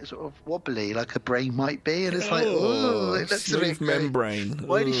it's a bit sort of wobbly, like a brain might be. And it's like, oh, it looks smooth membrane.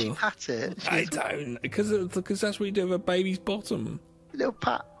 Why did she pat it? I don't. Because that's what you do with a baby's bottom. A little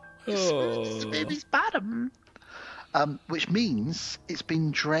pat. It's a baby's bottom. Which means it's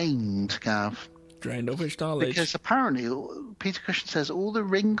been drained, Gav. Drained of its knowledge. Because apparently, Peter Cushing says all the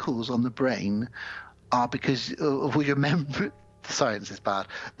wrinkles on the brain are because of all your memory. The science is bad.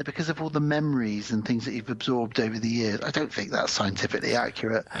 They're because of all the memories and things that you've absorbed over the years. I don't think that's scientifically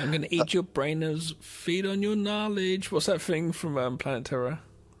accurate. I'm going to eat your brain as feed on your knowledge. What's that thing from Planet Terror?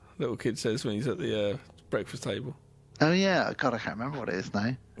 Little kid says when he's at the breakfast table. Oh, yeah. God, I can't remember what it is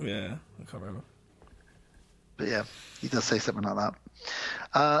now. Yeah, I can't remember. But yeah, he does say something like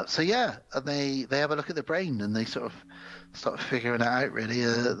that. So yeah, they have a look at the brain and they sort of start figuring it out really,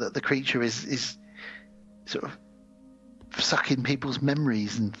 that the creature is sort of sucking people's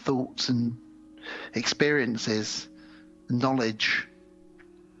memories and thoughts and experiences and knowledge.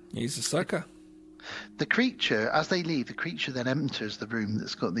 He's a sucker. The creature, as they leave, the creature then enters the room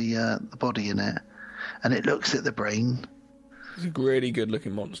that's got the body in it, and it looks at the brain It's a really good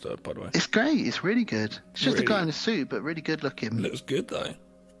looking monster, by the way. It's great. It's really good. It's just really, a guy in a suit, but really good looking. Looks good though.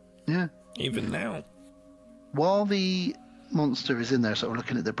 Yeah. Even now. While the monster is in there, sort of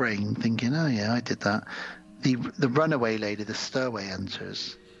looking at the brain, thinking, "Oh yeah, I did that." The runaway lady, the stowaway,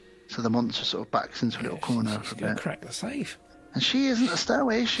 enters. So the monster sort of backs into a little corner for a bit. Crack the safe. And she isn't a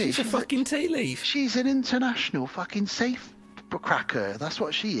stowaway, is she? She's a fucking tea leaf. She's an international fucking safe cracker. That's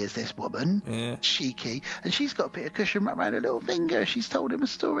what she is, this woman. Yeah. Cheeky. And she's got a bit of cushion wrapped around her little finger. She's told him a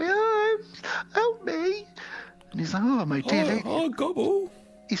story. "Oh, help me." And he's like, "Oh, my dear lady." Oh, gobble.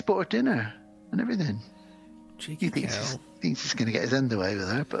 He's bought her dinner and everything. Cheeky He thinks he's going to get his end away with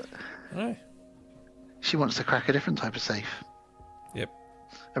her, but no. She wants to crack a different type of safe. Yep.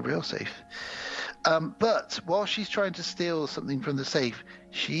 A real safe. But while she's trying to steal something from the safe,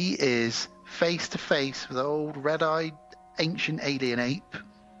 she is face to face with an old red-eyed ancient alien ape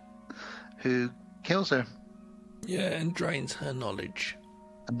who kills her. Yeah, and drains her knowledge.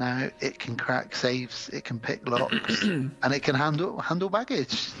 And now it can crack safes, it can pick locks, and it can handle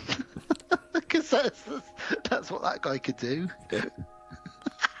baggage. Because that's what that guy could do. Yeah.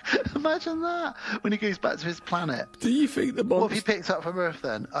 Imagine that when he goes back to his planet. Do you think the monster... What if he picks up from Earth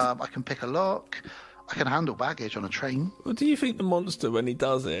then? I can pick a lock. I can handle baggage on a train. Well, do you think the monster, when he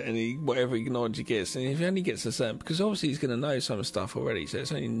does it, and whatever knowledge he gets, and if he only gets a certain... Because obviously he's going to know some stuff already, so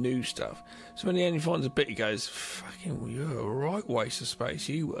it's only new stuff. So when he only finds a bit, he goes, "Fucking, well, you're a right waste of space,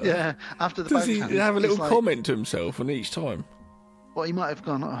 you were." Yeah, after the Does he backhand, have a little he's like, comment to himself on each time? Well, he might have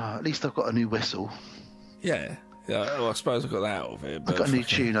gone, at least I've got a new whistle. Yeah. Yeah, well, I suppose I got that out of it. But I've got a new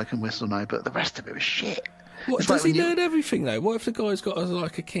tune I can whistle now, but the rest of it was shit. What, does he learn everything, though? What if the guy's got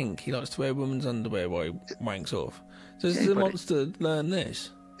like a kink? He likes to wear women's underwear while he wanks off. Does the monster learn this?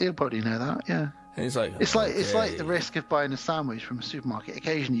 He'll probably know that, yeah. And he's like... It's like the risk of buying a sandwich from a supermarket.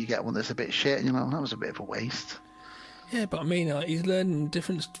 Occasionally you get one that's a bit shit, and you're like, that was a bit of a waste. Yeah, but I mean, he's learning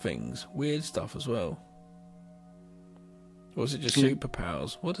different things, weird stuff as well. Or is it just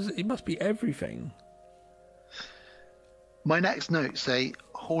superpowers? What is it? It must be everything. My next notes say,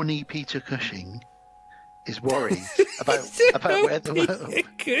 horny Peter Cushing is worried about where the...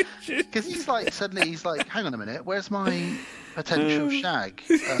 Because he's like, suddenly he's like, hang on a minute, where's my potential shag?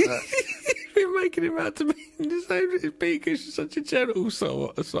 You've been making him out to be the same as Peter Cushing's such a gentle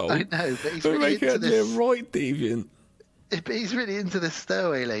soul. I know, but he's really making into this... right deviant. But he's really into this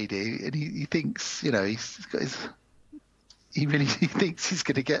stowaway lady, and he thinks, you know, he's got his... He thinks he's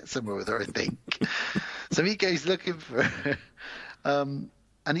going to get somewhere with her, I think. So he goes looking for her, and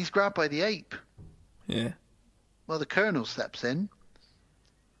he's grabbed by the ape. Yeah. Well, the colonel steps in,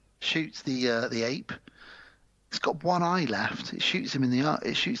 shoots the ape. It's got one eye left. It shoots him in the eye.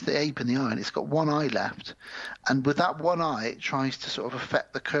 It shoots the ape in the eye, and it's got one eye left. And with that one eye, it tries to sort of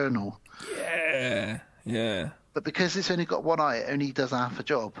affect the colonel. Yeah, yeah. But because it's only got one eye, it only does half a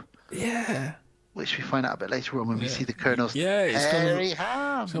job. Yeah. Which we find out a bit later on when we see the colonel's it's hairy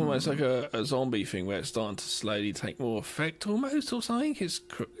hand. It's almost like a zombie thing where it's starting to slowly take more effect, almost, or something.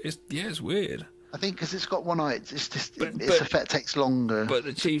 It's weird. I think because it's got one eye, it's just its effect takes longer. But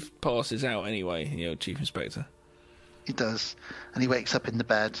the chief passes out anyway. Chief inspector. He does, and he wakes up in the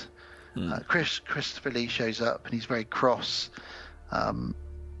bed. Christopher Lee shows up, and he's very cross. And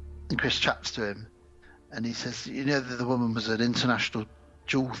Chris chats to him, and he says, "You know that the woman was an international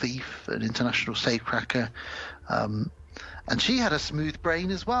jewel thief, an international safecracker, and she had a smooth brain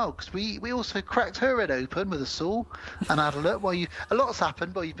as well, because we also cracked her head open with a saw and had a look. A lot's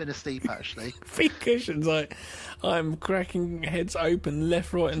happened while you've been asleep, actually." Pete Cushion's like, "I'm cracking heads open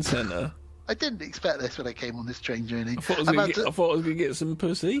left, right, and centre." I didn't expect this when I came on this train journey. I thought I was going to get some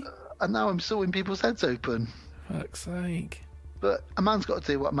pussy, and now I'm sawing people's heads open. Fuck's sake! But a man's got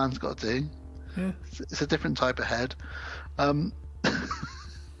to do what a man's got to do. Yeah, it's a different type of head.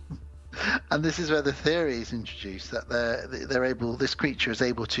 And this is where the theory is introduced, that this creature is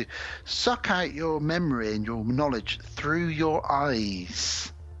able to suck out your memory and your knowledge through your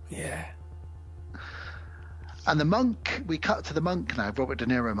eyes. Yeah. And the monk, we cut to the monk now, Robert De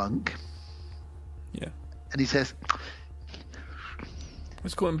Niro monk. Yeah. And he says,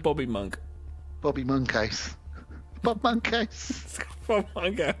 let's call him Bobby Monk. Bobby Monkhouse. Bob Monkhouse. Bob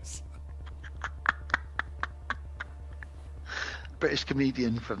Monkhouse. British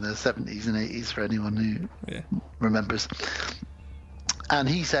comedian from the 70s and 80s for anyone who remembers. And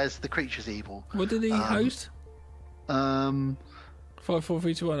he says the creature's evil. What did he host? 5, 4,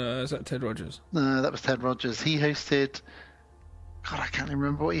 3, 2, 1. Is that Ted Rogers? No, that was Ted Rogers. He hosted... God, I can't even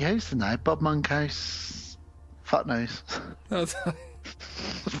remember what he hosted now. Bob Monkhouse... Fucknose. That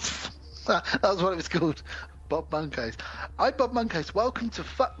was what it was called. Bob Monkhouse. I'm Bob Monkhouse. Welcome to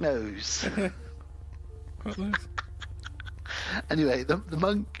Fucknose. Fucknose. Anyway, the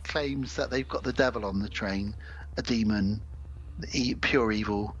monk claims that they've got the devil on the train, a demon, pure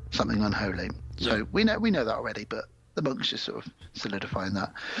evil, something unholy. So we know that already, but the monk's just sort of solidifying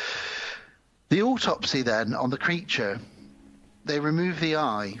that. The autopsy then on the creature, they remove the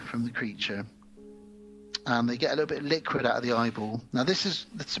eye from the creature, and they get a little bit of liquid out of the eyeball. Now that's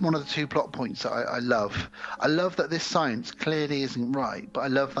one of the two plot points that I love. I love that this science clearly isn't right, but I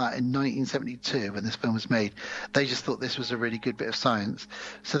love that in 1972 when this film was made, they just thought this was a really good bit of science.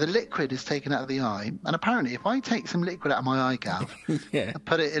 So the liquid is taken out of the eye, and apparently if I take some liquid out of my eye, Gav, and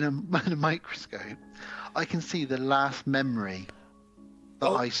put it in a microscope, I can see the last memory that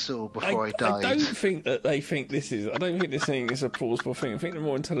I saw before I died. I don't think that they think this is... I don't think this thing is a plausible thing. I think they're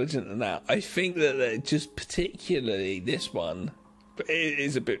more intelligent than that. I think that they're just particularly this one, but it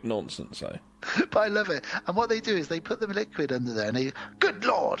is a bit nonsense, though. But I love it. And what they do is they put the liquid under there and they, good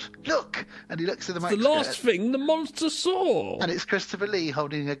Lord, look! And he looks at the microscope. The last thing the monster saw! And it's Christopher Lee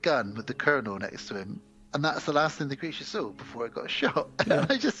holding a gun with the colonel next to him. And that's the last thing the creature saw before it got shot. Yeah.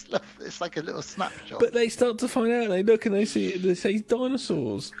 And I just love it. It's like a little snapshot. But they start to find out, and they look and they say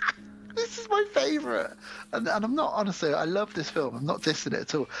dinosaurs. This is my favourite. And I'm not, honestly, I love this film. I'm not dissing it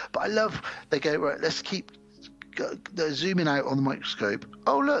at all. But I love, they go, right, let's keep zooming out on the microscope.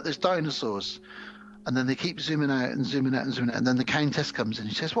 Oh, look, there's dinosaurs. And then they keep zooming out and zooming out and zooming out. And then the Countess comes in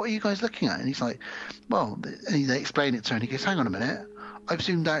and she says, what are you guys looking at? And he's like, well, and they explain it to her and he goes, hang on a minute. I've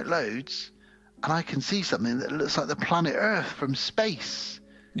zoomed out loads. And I can see something that looks like the planet Earth from space.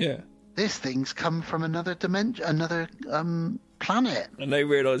 Yeah. This thing's come from another dimension, another planet. And they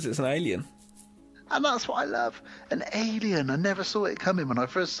realise it's an alien. And that's what I love. An alien. I never saw it coming when I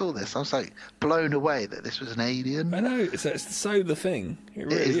first saw this. I was like blown away that this was an alien. I know. It's so the thing. It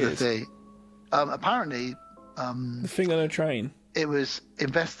really is. The thing. Apparently... the thing on a train. It was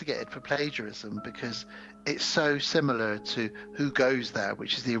investigated for plagiarism because it's so similar to Who Goes There,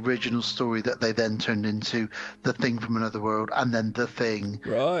 which is the original story that they then turned into The Thing from Another World and then The Thing.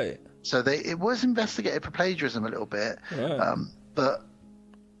 Right. So it was investigated for plagiarism a little bit. Right. But,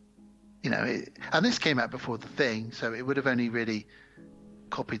 you know, and this came out before The Thing, so it would have only really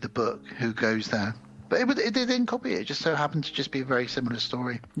copied the book, Who Goes There. But it didn't copy it. It just so happened to just be a very similar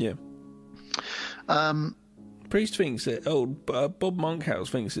story. Yeah. Priest thinks that Bob Monkhouse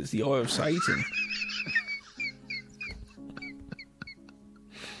thinks it's the Eye of Satan.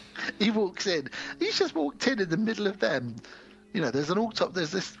 He walks in. He's just walked in the middle of them. You know, there's an autopsy.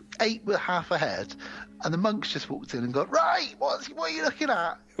 There's this ape with half a head, and the monk's just walked in and gone, right, what are you looking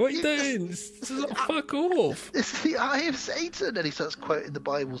at? What are you doing? Fuck off. This is the Eye of Satan. And he starts quoting the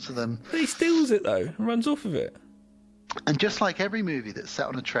Bible to them. He steals it, though, and runs off of it. And just like every movie that's set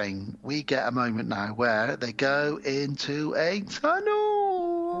on a train, we get a moment now where they go into a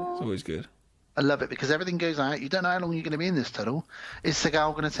tunnel. It's always good. I love it because everything goes out. You don't know how long you're going to be in this tunnel. Is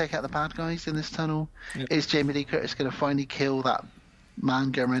Seagal going to take out the bad guys in this tunnel? Yep. Is Jamie Lee Curtis going to finally kill that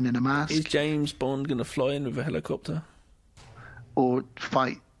man going around in a mask? Is James Bond going to fly in with a helicopter? Or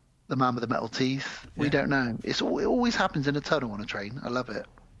fight the man with the metal teeth? Yeah. We don't know. It always happens in a tunnel on a train. I love it.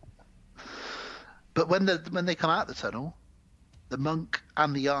 But when they come out the tunnel, the monk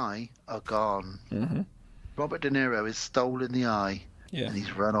and the eye are gone. Mm-hmm. Robert De Niro has stolen the eye, and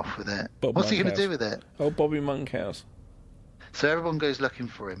he's run off with it. What's he going to do with it? Oh, Bobby Monkhouse. So everyone goes looking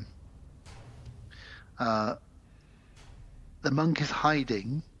for him. The monk is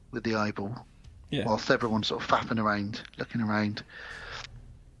hiding with the eyeball, whilst everyone's sort of faffing around, looking around.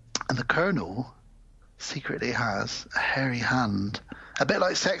 And the colonel secretly has a hairy hand. A bit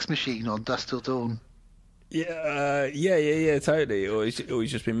like Sex Machine on Dusk Till Dawn. Yeah, totally. Or he's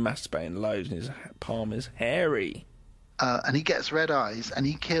just been masturbating loads and his palm is hairy. And he gets red eyes and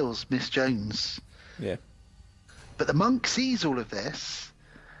he kills Miss Jones. Yeah. But the monk sees all of this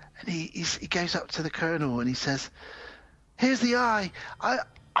and he goes up to the colonel and he says, here's the eye.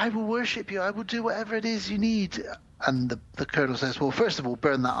 I will worship you. I will do whatever it is you need. And the colonel says, well, first of all,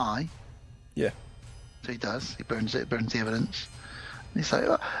 burn that eye. Yeah. So he does. He burns it, burns the evidence. And he's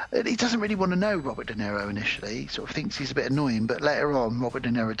like, he doesn't really want to know Robert De Niro initially. He sort of thinks he's a bit annoying, but later on, Robert De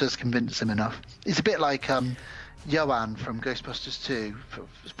Niro does convince him enough. It's a bit like Johan from Ghostbusters 2,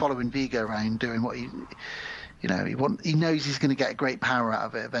 following Vigo around, doing what he knows he's going to get great power out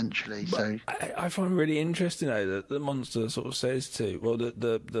of it eventually. But so I find really interesting though that the monster sort of says to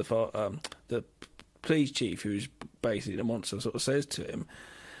the police chief, who's basically the monster, sort of says to him.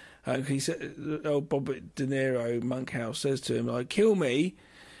 He said, Bob De Niro, Monkhouse, says to him, like, kill me,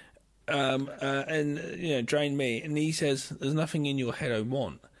 and drain me. And he says, there's nothing in your head I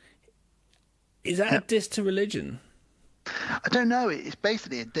want. Is that a diss to religion? I don't know. It's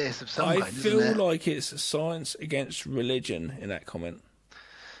basically a diss of some kind, isn't it? I feel like it's science against religion in that comment.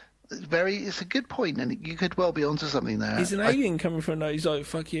 It's a good point, and you could well be onto something there. He's an alien coming from. He's like,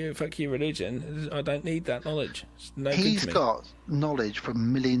 fuck your religion. I don't need that knowledge. It's no good to me. He's got knowledge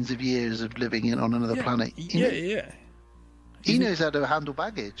from millions of years of living on another planet. Yeah. He knows how to handle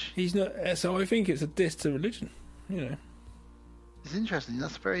baggage. He's not. So I think it's a diss to religion. You know. It's interesting.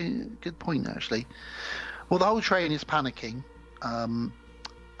 That's a very good point, actually. Well, the whole train is panicking, and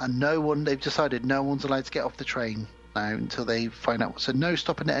they've decided no one's allowed to get off the train now until they find out. So no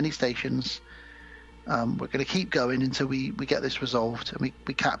stopping at any stations. We're going to keep going until we get this resolved and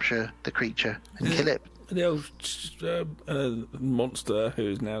we capture the creature and kill it. The old monster, who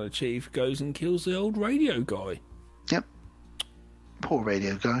is now the chief, goes and kills the old radio guy. Yep. Poor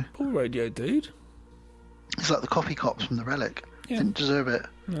radio guy. Poor radio dude. It's like the coffee cops from the Relic. Yeah. Didn't deserve it.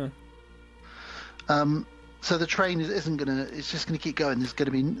 No. So the train isn't going to... It's just going to keep going. There's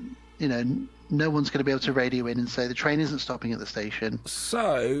going to be... no one's going to be able to radio in and say the train isn't stopping at the station.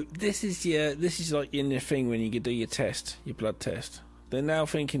 So this is like in the thing when you do your test, your blood test. They're now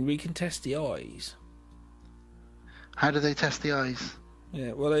thinking we can test the eyes. How do they test the eyes?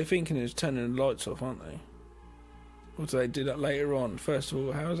 Yeah, well, they're thinking it's turning the lights off, aren't they? Or do they do that later on? First of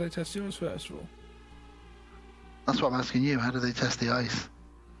all, how do they test the eyes first of all? That's what I'm asking you. How do they test the eyes?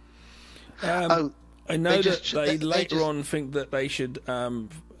 I know that they later on think that they should turn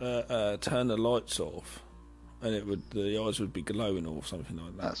the lights off, and the eyes would be glowing or something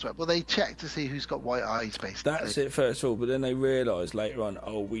like that. That's right. Well, they check to see who's got white eyes, basically. That's it first of all, but then they realise later on,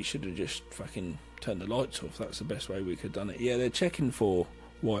 we should have just fucking turned the lights off. That's the best way we could have done it. Yeah, they're checking for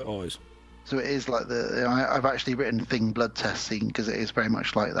white eyes. So it is like I've actually written thing blood test scene because it is very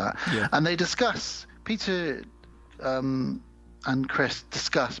much like that. Yeah. And they discuss, Peter and Chris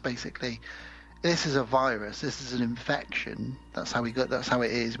discuss basically, this is a virus, this is an infection. That's how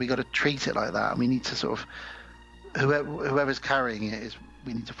it is. We got to treat it like that, and we need to sort of whoever's carrying it is.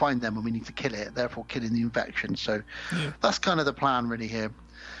 We need to find them and we need to kill it. Therefore, killing the infection. So that's kind of the plan, really. Here,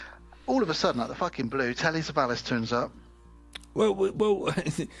 all of a sudden, like the fucking blue, Telly Savalas turns up. Well,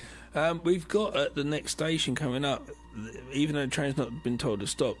 we've got at the next station coming up, even though the train's not been told to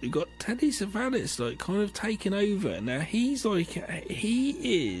stop, you've got Telly Savalas like kind of taking over. Now he's like,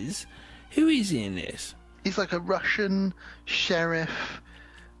 who is he in this? He's like a Russian sheriff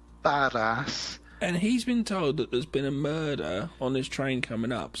badass. And he's been told that there's been a murder on this train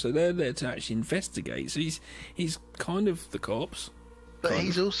coming up, so they're there to actually investigate. So he's kind of the cops. But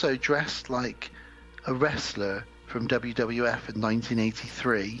he's also dressed like a wrestler from WWF in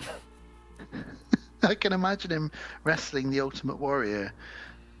 1983. I can imagine him wrestling the Ultimate Warrior.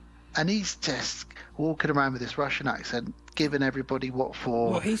 And he's just walking around with this Russian accent, giving everybody what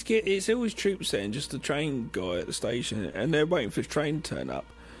for. Well, it's always troops there, and just the train guy at the station, and they're waiting for his train to turn up.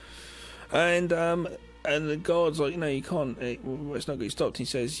 And the guard's like, you can't. It's not going to get stopped. He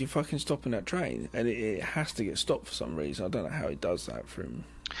says, "You're fucking stopping that train," and it has to get stopped for some reason. I don't know how he does that for him.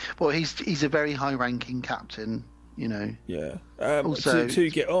 Well, he's a very high-ranking captain. Yeah. Also, to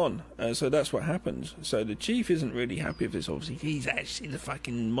get on, so that's what happens. So the chief isn't really happy with this. Obviously, he's actually the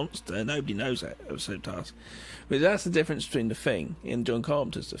fucking monster. Nobody knows that except us. But that's the difference between the Thing in John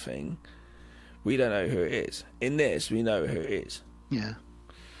Carpenter's The Thing. We don't know who it is. In this, we know who it is. Yeah.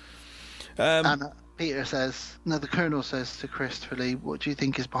 And Peter says, the Colonel says to Christopher Lee, "What do you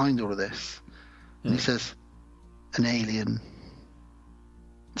think is behind all of this?" And he says, "An alien."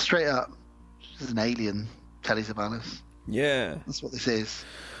 Straight up, this is an alien. Telly Savalas. Yeah, that's what this is.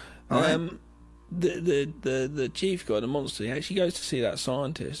 The chief guy, the monster, he actually goes to see that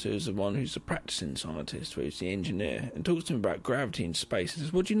scientist, who's the one who's the practicing scientist, who's the engineer, and talks to him about gravity in space. He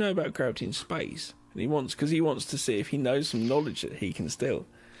says, "What do you know about gravity in space?" And he wants to see if he knows some knowledge that he can steal.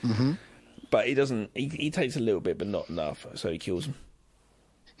 Mm-hmm. But he doesn't. He takes a little bit, but not enough, so he kills him.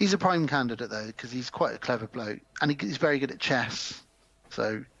 He's a prime candidate though, because he's quite a clever bloke, and he's very good at chess.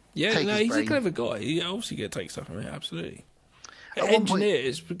 So. Yeah, he's a clever guy. He obviously going to take stuff from it, absolutely.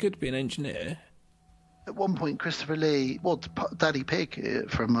 It's good to be an engineer. At one point, Christopher Lee, Daddy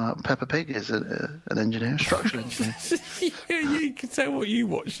Pig from Peppa Pig is an engineer, a structural engineer. Yeah, you can tell what you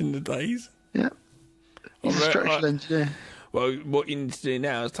watched in the days. Yeah. He's a structural engineer. Well, what you need to do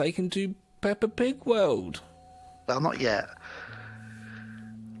now is take him to Peppa Pig World. Well, not yet.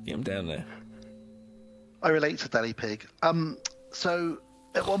 Get him down there. I relate to Daddy Pig. So...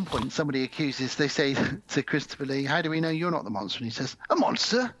 At one point, they say to Christopher Lee, "How do we know you're not the monster?" And he says, "A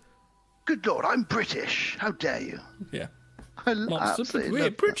monster? Good Lord, I'm British. How dare you?" Yeah.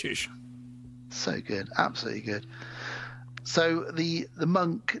 We're British. So good. Absolutely good. So the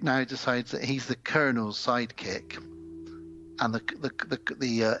monk now decides that he's the Colonel's sidekick. And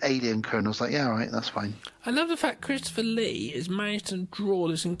the alien colonel's like, yeah, all right, that's fine. I love the fact Christopher Lee has managed to draw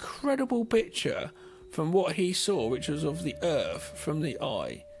this incredible picture from what he saw, which was of the Earth from the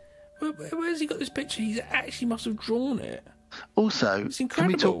eye. Where's he got this picture? He actually must have drawn it. Also, it's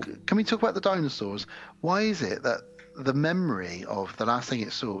incredible. Can we talk about the dinosaurs? Why is it that the memory of the last thing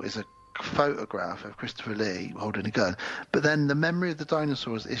it saw is a photograph of Christopher Lee holding a gun, but then the memory of the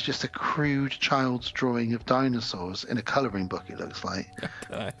dinosaurs is just a crude child's drawing of dinosaurs in a colouring book, it looks like.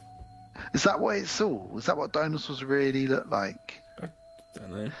 Is that what it saw? Is that what dinosaurs really look like? I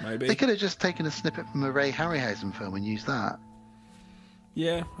don't know, maybe. They could have just taken a snippet from a Ray Harryhausen film and used that.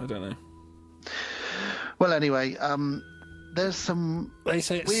 Yeah, I don't know. Well, anyway, there's some they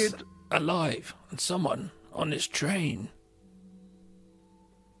say it's weird... alive and someone on this train.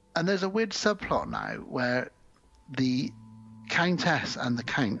 And there's a weird subplot now where the Countess and the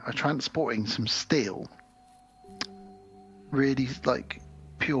Count are transporting some steel, really like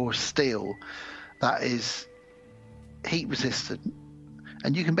pure steel that is heat resistant,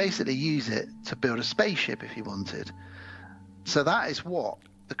 and you can basically use it to build a spaceship if you wanted. So that is what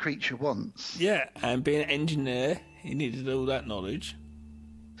the creature wants. Yeah, and being an engineer, he needed all that knowledge.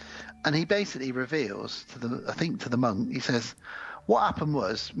 And he basically reveals to the monk, he says, what happened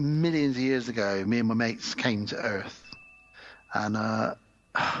was, millions of years ago, me and my mates came to Earth, and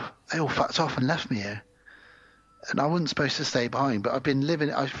they all fucked off and left me here. And I wasn't supposed to stay behind, but I've been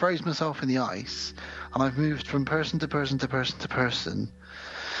living, I froze myself in the ice, and I've moved from person to person to person to person.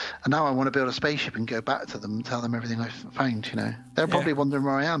 And now I want to build a spaceship and go back to them and tell them everything I've found, you know. They're probably wondering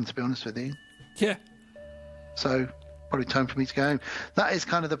where I am, to be honest with you. Yeah. So, probably time for me to go home. That is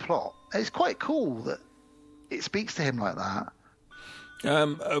kind of the plot. It's quite cool that it speaks to him like that.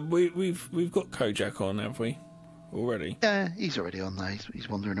 We've got Kojak on, have we? Already? Yeah, he's already on there. He's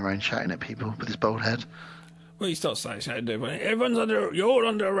wandering around shouting at people with his bald head. Well, he starts shouting at everyone. You're all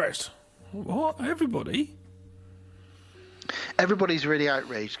under arrest. What? Everybody? Everybody's really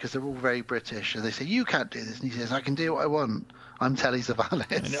outraged because they're all very British, and they say, you can't do this. And he says, I can do what I want. I'm Telly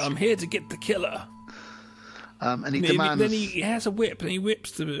Savalas. And I'm here to get the killer. And he demands... Then he has a whip, and he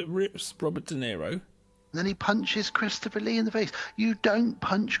rips Robert De Niro. Then he punches Christopher Lee in the face. You don't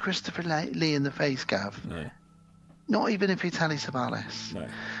punch Christopher Lee in the face, Gav. No. Not even if you're Telly Savalas. No.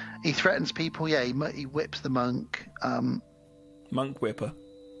 He threatens people, yeah, he whips the monk. Monk whipper.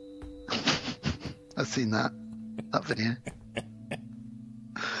 I've seen that video.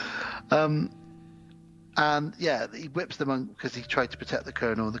 And yeah, he whips the monk because he tried to protect the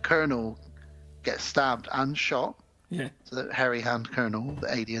colonel. The colonel gets stabbed and shot. Yeah. So the hairy hand colonel,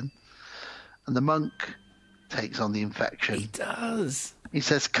 the alien. And the monk takes on the infection. He does. He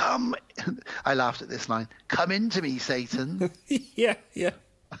says, come. I laughed at this line. Come into me, Satan. Yeah.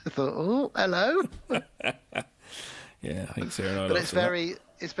 I thought, oh, hello. Yeah, I think so. But it's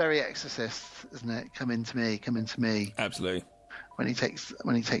very Exorcist, isn't it? Come into me. Absolutely. When he takes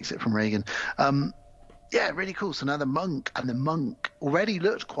it from Reagan. Yeah, really cool. So now the monk already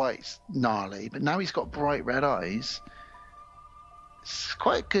looked quite gnarly, but now he's got bright red eyes. It's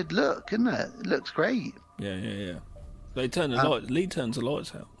quite a good look, isn't it? It looks great. Yeah. They turn the light. Lee turns the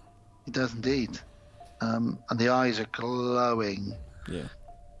lights out. He does indeed. And the eyes are glowing. Yeah.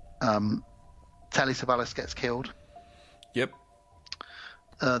 Telly Savalas gets killed. Yep.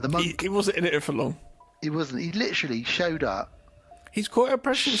 The monk. He wasn't in it for long. He wasn't. He literally showed up. He's quite a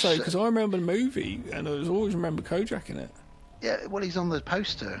presence though, because I remember the movie and I always remember Kojak in it. Yeah, well, he's on the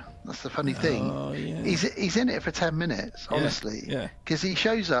poster. That's the funny thing. Oh, yeah. He's in it for 10 minutes, honestly. Yeah. Because he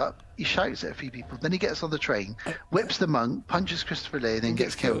shows up, he shouts at a few people, then he gets on the train, whips the monk, punches Christopher Lee, and then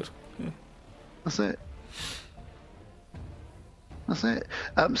gets killed. Yeah. That's it.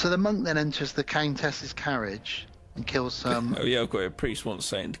 So the monk then enters the Countess's carriage and kills some... Oh, yeah, I've got a priest wants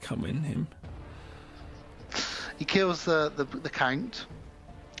Satan to come in him. He kills the Count.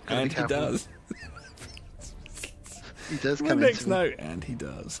 And he does. He does My come next into note, and he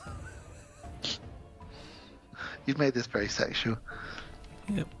does. You've made this very sexual.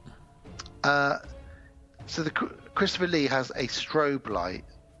 Yep. So Christopher Lee has a strobe light.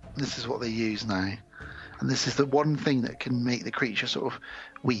 This is what they use now. And this is the one thing that can make the creature sort of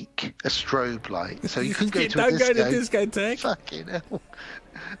weak, a strobe light. So you can go to a disco. Don't go to discotheque. Fucking hell.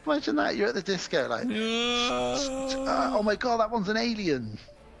 Imagine that, you're at the disco like, oh my God, that one's an alien.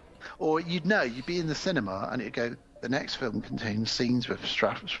 Or you'd be in the cinema and it'd go, the next film contains scenes with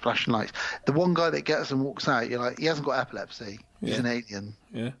flashing lights. The one guy that gets and walks out, you're like, he hasn't got epilepsy. He's an alien.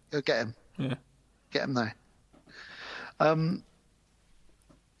 Yeah. Go get him. Yeah. Get him now.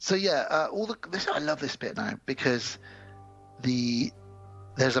 So yeah, I love this bit now because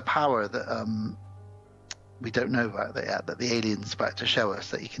there's a power that we don't know about that yet, that the alien's about to show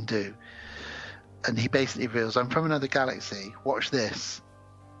us that he can do. And he basically reveals, I'm from another galaxy, watch this.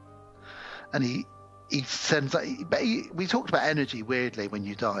 And he sends we talked about energy weirdly when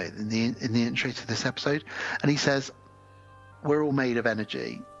you die in the intro to this episode, and he says we're all made of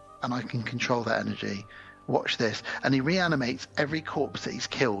energy and I can control that energy, watch this. And he reanimates every corpse that he's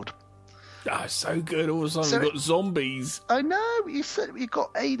killed. So good. All of a sudden we've got zombies. I know, you said we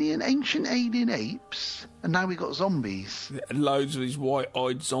got ancient alien apes, and now we got zombies, loads of these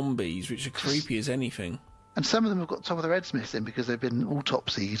white-eyed zombies which are creepy as anything. And some of them have got top of their heads missing because they've been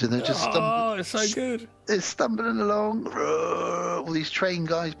autopsied, and they're just it's so good. They're stumbling along. All these train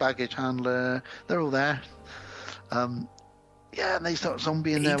guys, baggage handler, they're all there. And they start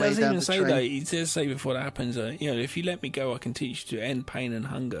zombieing their way down the train. He does say before that happens, if you let me go, I can teach you to end pain and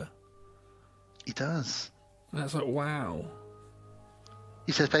hunger. He does. That's like, wow.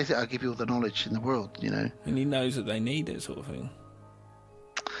 He says, basically, I'll give you all the knowledge in the world, And he knows that they need it, sort of thing.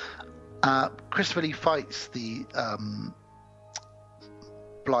 Christopher Lee fights the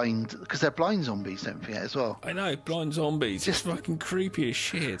blind, because they're blind zombies, don't forget, as well. I know, blind zombies. Just fucking creepy as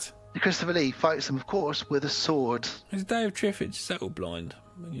shit. Christopher Lee fights them, of course, with a sword. It's Dave Triffitt, is that all blind?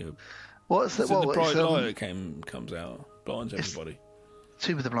 What's that? The bright light that comes out, blinds everybody.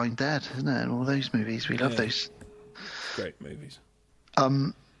 Tomb of the Blind Dead, isn't it? And all those movies, we love those. Great movies.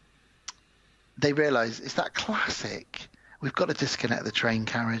 They realise it's that classic. We've got to disconnect the train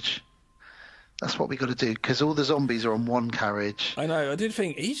carriage. That's what we got to do, because all the zombies are on one carriage. I know. I did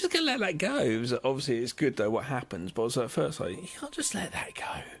think, are you just going to let that go? Obviously, it's good, though, what happens. But I was at first like, you can't just let that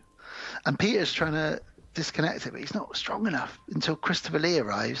go. And Peter's trying to disconnect it, but he's not strong enough until Christopher Lee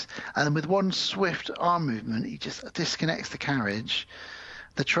arrives. And then with one swift arm movement, he just disconnects the carriage.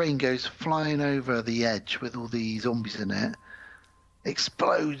 The train goes flying over the edge with all the zombies in it.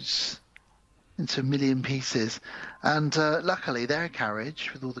 Explodes into a million pieces. And luckily, their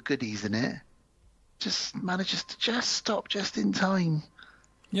carriage, with all the goodies in it, just manages to just stop just in time.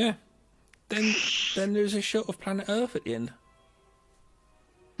 Yeah. Then there's a shot of planet Earth at the end.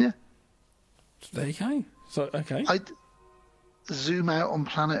 Yeah. So there you go. So, okay. I zoom out on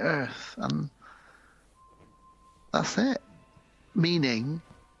planet Earth, and that's it. Meaning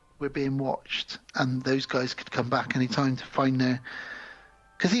we're being watched, and those guys could come back any time to find their...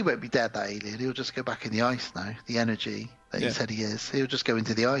 Because he won't be dead, that alien. He'll just go back in the ice now. The energy that he said he is. He'll just go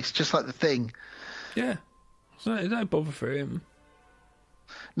into the ice, just like the Thing. Yeah. So it don't bother for him.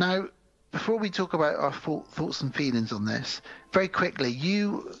 Now, before we talk about our thoughts and feelings on this, very quickly,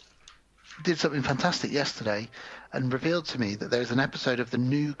 you did something fantastic yesterday and revealed to me that there's an episode of the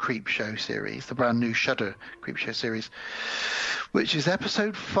new Creepshow series, the brand new Shudder Creepshow series, which is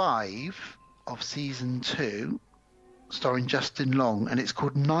episode 5 of season 2, starring Justin Long, and it's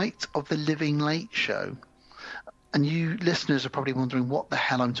called Night of the Living Late Show. And you listeners are probably wondering what the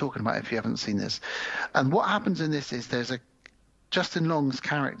hell I'm talking about if you haven't seen this. And what happens in this is Justin Long's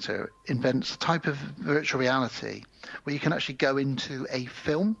character invents a type of virtual reality where you can actually go into a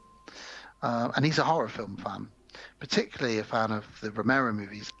film, and he's a horror film fan, particularly a fan of the Romero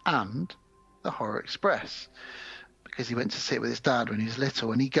movies and the Horror Express, because he went to see it with his dad when he was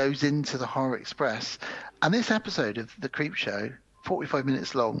little, and he goes into the Horror Express. And this episode of the Creepshow, 45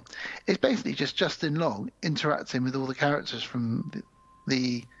 minutes long, is basically just Justin Long interacting with all the characters from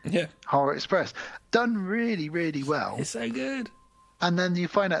the Horror Express. Done really, really well. It's so good. And then you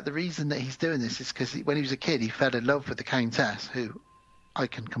find out the reason that he's doing this is because when he was a kid, he fell in love with the Countess, who I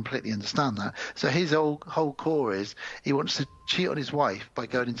can completely understand that. So his whole core is he wants to cheat on his wife by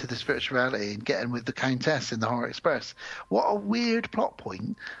going into this virtual reality and getting with the Countess in the Horror Express. What a weird plot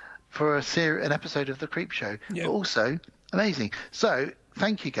point for an episode of the Creepshow. But also amazing. So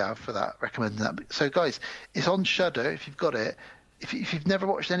thank you, Gav, for that, recommending that. So guys, it's on Shudder if you've got it. If you've never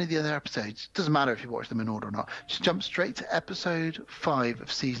watched any of the other episodes, it doesn't matter if you watch them in order or not. Just jump straight to episode 5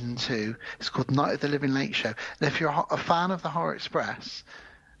 of season 2. It's called Night of the Living Late Show. And if you're a fan of the Horror Express,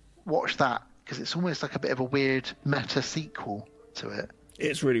 watch that, because it's almost like a bit of a weird meta sequel to it.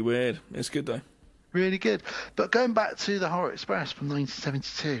 It's really weird. It's good though. Really good. But going back to the Horror Express from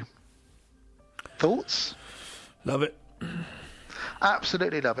 1972, thoughts? Love it.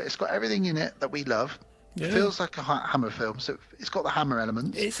 Absolutely love it. It's got everything in it that we love. Yeah. It feels like a Hammer film, so it's got the Hammer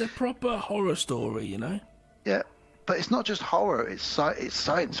elements. It's a proper horror story, you know? Yeah, but it's not just horror, it's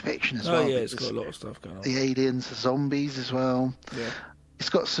science fiction as well. Oh, yeah, it's got a lot of stuff going on. The aliens, the zombies as well. Yeah. It's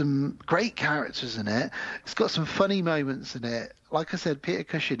got some great characters in it. It's got some funny moments in it. Like I said, Peter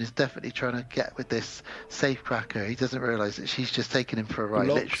Cushing is definitely trying to get with this safecracker. He doesn't realise that she's just taking him for a ride,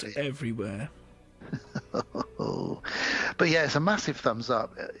 Locks literally. Everywhere. But yeah, it's a massive thumbs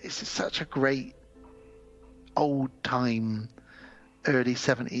up. It's such a great old-time, early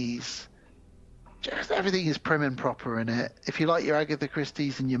 70s. Just everything is prim and proper in it. If you like your Agatha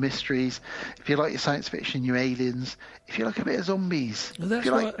Christie's and your mysteries, if you like your science fiction, your aliens, if you like a bit of zombies, if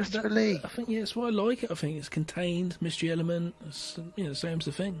you like Christopher Lee. I think, that's why I like it. I think it's contained, mystery element, same's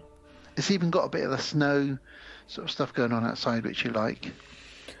the thing. It's even got a bit of the snow sort of stuff going on outside, which you like.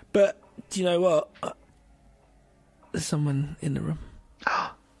 But, do you know what? There's someone in the room.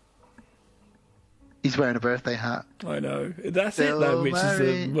 He's wearing a birthday hat. I know. That's it, though, which is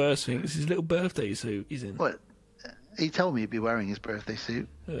the worst thing. It's his little birthday suit he's in. What? He told me he'd be wearing his birthday suit.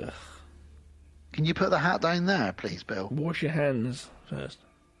 Ugh. Can you put the hat down there, please, Bill? Wash your hands first.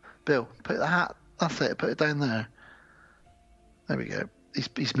 Bill, put the hat... That's it, put it down there. There we go.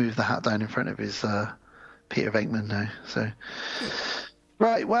 He's moved the hat down in front of his Peter Venkman now. So,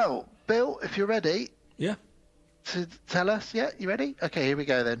 right, well, Bill, if you're ready... Yeah. To tell us, yeah, you ready? Okay, here we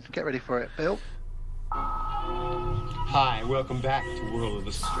go then. Get ready for it, Bill. Hi, welcome back to World of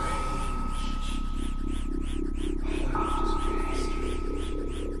the Strange.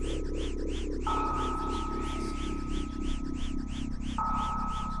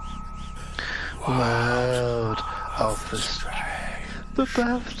 World of the Strange. The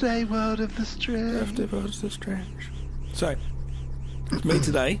birthday world of the strange. Birthday world of the strange. So, it's me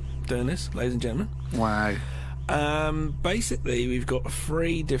today doing this, ladies and gentlemen. Wow. Basically, we've got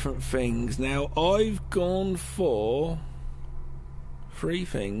 3 different things. Now, I've gone for 3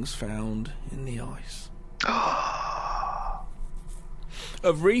 things found in the ice.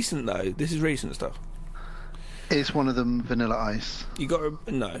 Of recent, though. This is recent stuff. Is one of them Vanilla Ice? You got to...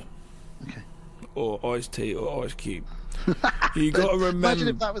 No. Okay. Or iced tea or ice cube. You got to remember... Imagine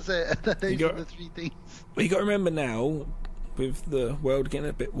if that was it. Those are the 3 things. You got to remember now, with the world getting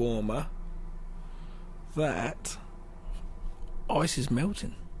a bit warmer, that ice is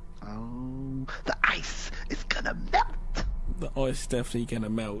melting. Oh, the ice is gonna melt. The ice is definitely gonna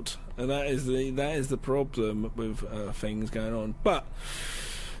melt, and that is the problem with things going on. But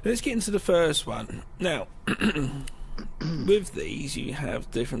let's get into the first one now. With these, you have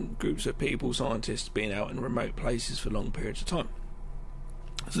different groups of people, scientists, being out in remote places for long periods of time.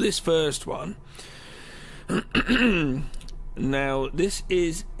 So this first one, now this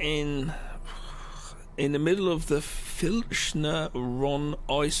is in the middle of the Filchner Ron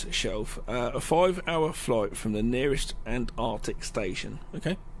ice shelf, a 5-hour flight from the nearest Antarctic station.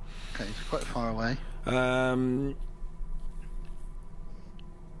 Okay, it's quite far away.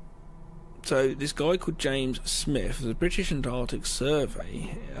 So this guy called James Smith, the British Antarctic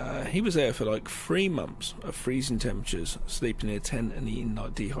Survey, he was there for like 3 months of freezing temperatures, sleeping in a tent and eating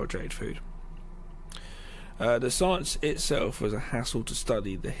like dehydrated food. The science itself was a hassle to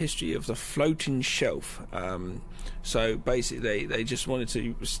study the history of the floating shelf. So basically, they just wanted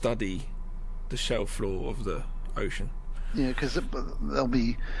to study the shelf floor of the ocean. Yeah, because they'll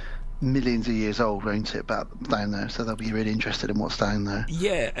be millions of years old, won't it, down there? So they'll be really interested in what's down there.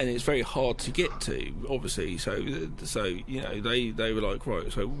 Yeah, and it's very hard to get to, obviously. So you know, they were like,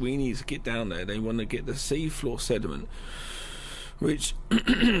 right, so we need to get down there. They want to get the seafloor sediment, which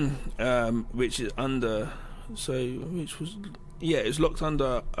is under. It's locked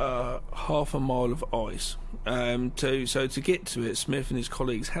under half a mile of ice. So to get to it, Smith and his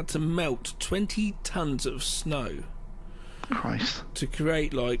colleagues had to melt 20 tons of snow. Christ. To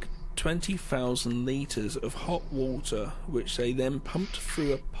create like 20,000 litres of hot water, which they then pumped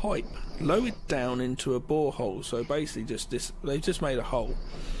through a pipe, lowered down into a borehole. So basically, they just made a hole,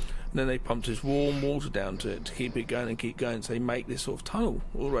 and then they pumped this warm water down to it to keep it going and keep going. So they make this sort of tunnel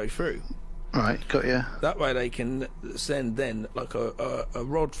all the way through. Right, got you. That way they can send then like a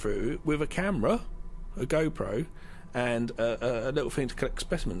rod through with a camera, a GoPro, and a little thing to collect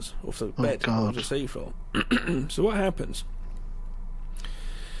specimens off the bed of the seafloor. So what happens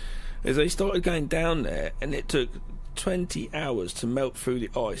is they started going down there, and it took 20 hours to melt through the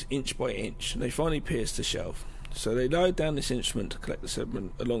ice inch by inch, and they finally pierced the shelf. So they lowered down this instrument to collect the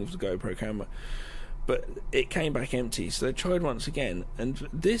sediment along with the GoPro camera, but it came back empty. So they tried once again, and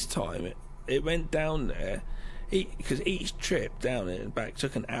this time it went down there, because each trip down it and back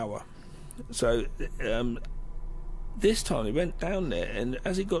took an hour. So this time it went down there, and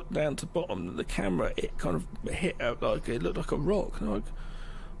as it got down to bottom, the camera, it kind of hit out like it looked like a rock. And I'm like,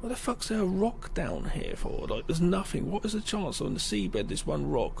 what the fuck's there a rock down here for? Like, there's nothing. What is the chance on the seabed this one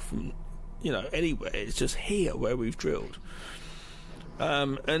rock from, anywhere? It's just here where we've drilled.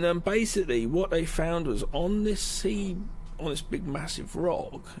 And then basically what they found was on this big massive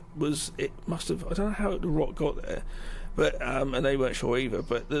rock it must have, I don't know how the rock got there, but and they weren't sure either,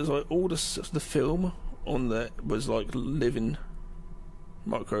 but there's like all the film on there was like living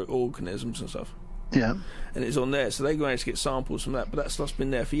microorganisms and stuff. Yeah. And it's on there, so they managed to get samples from that. But that stuff's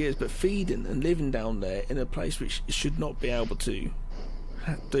been there for years. But feeding and living down there in a place which should not be able to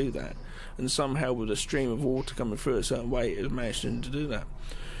do that, and somehow with a stream of water coming through a certain way, it has managed to do that.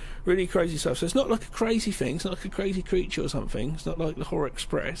 Really crazy stuff. So it's not like a crazy thing. It's not like a crazy creature or something. It's not like the Horror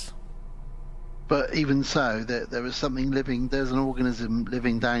Express. But even so, there was something living. There's an organism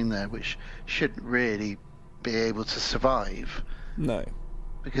living down there which shouldn't really be able to survive. No.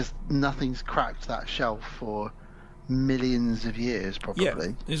 Because nothing's cracked that shelf for millions of years, probably.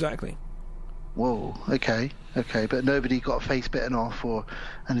 Yeah, exactly. Whoa, okay, but nobody got a face bitten off or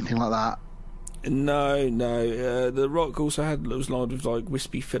anything like that? No. The rock also was lined with like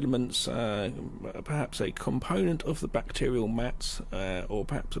wispy filaments, perhaps a component of the bacterial mats, or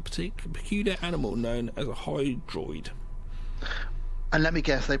perhaps a peculiar animal known as a hydroid. And let me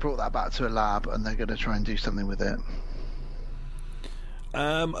guess, they brought that back to a lab and they're going to try and do something with it.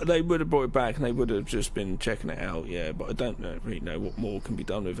 They would have brought it back and they would have just been checking it out, yeah, but I don't really know what more can be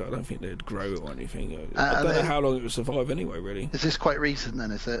done with it. I don't think they'd grow it or anything. I don't know how long it would survive anyway, really. Is this quite recent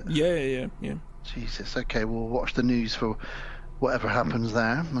then, is it? Yeah. Jesus, okay, we'll watch the news for whatever happens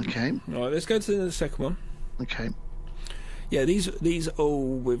there. Okay. Alright, let's go to the second one. Okay. Yeah, these are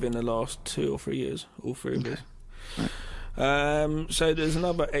all within the last 2 or 3 years, all 3 of these. So there's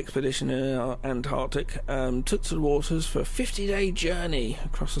another expedition in Antarctic, took to the waters for a 50-day journey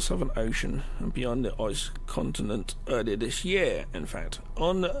across the Southern Ocean and beyond the ice continent earlier this year, in fact.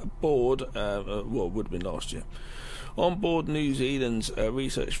 On board, well, it would have been last year, on board New Zealand's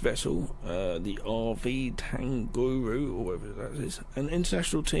research vessel, the RV Tanguru, or whatever that is, an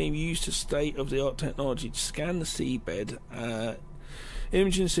international team used state-of-the-art technology to scan the seabed.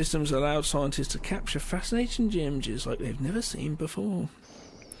 Imaging systems allowed scientists to capture fascinating images like they've never seen before.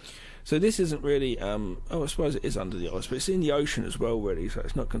 So this isn't really, I suppose it is under the ice, but it's in the ocean as well, really, so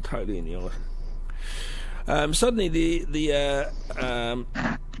it's not totally in the ice. Suddenly the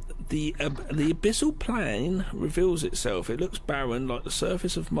abyssal plain reveals itself. It looks barren like the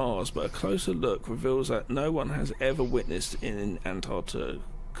surface of Mars, but a closer look reveals that no one has ever witnessed in Antarctica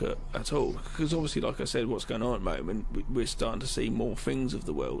at all, because obviously, like I said, what's going on at the moment, we're starting to see more things of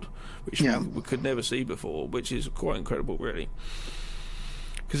the world which we could never see before, which is quite incredible, really,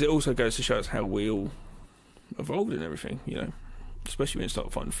 because it also goes to show us how we all evolved and everything, you know, especially when you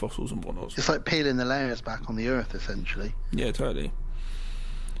start finding fossils and whatnot. It's like peeling the layers back on the Earth, essentially. Yeah, totally.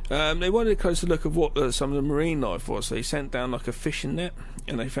 They wanted a closer look of what some of the marine life was. They sent down like a fishing net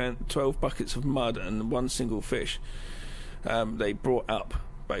and they found 12 buckets of mud and one single fish. They brought up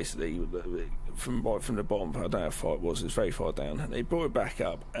basically from the bottom. I don't know how far it was. It's very far down. They brought it back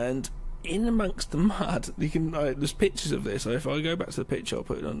up, and in amongst the mud, you can there's pictures of this. So if I go back to the picture, I'll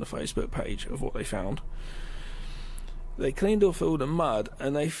put it on the Facebook page of what they found. They cleaned off all the mud,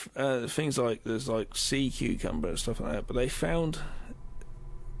 and they things like there's like sea cucumber and stuff like that. But they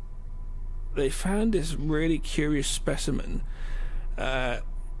found this really curious specimen.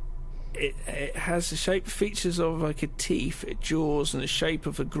 It has the shape features of like a teeth, jaws, and the shape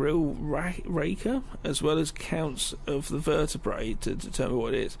of a grill raker, as well as counts of the vertebrae to determine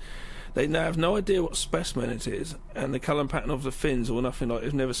what it is. They now have no idea what specimen it is, and the colour and pattern of the fins or nothing like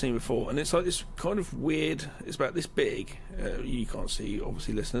they've never seen before. And it's like this kind of weird. It's about this big. You can't see,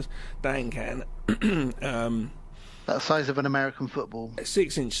 obviously, listeners. Dan can. That size of an American football. A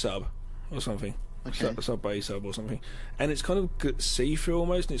 6-inch sub or something. Okay. Sub-base sub or something, and it's kind of see-through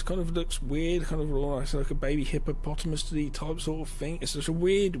almost, and it kind of looks weird, kind of like a baby hippopotamus-y type sort of thing. It's such a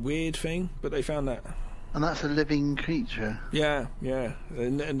weird thing, but they found that. And that's a living creature. Yeah,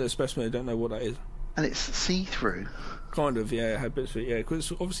 and the specimen, they don't know what that is. And it's see-through. Kind of, yeah. It had bits of it, yeah,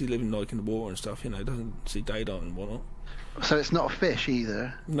 because it's obviously living like in the water and stuff. You know, it doesn't see daylight and whatnot. So it's not a fish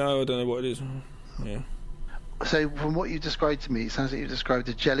either. No, I don't know what it is. Yeah. So from what you described to me, it sounds like you described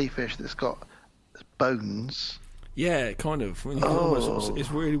a jellyfish that's got bones. Yeah, kind of. It's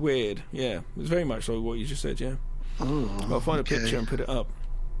really weird. Yeah, it's very much like what you just said. Yeah. I'll find a picture and put it up.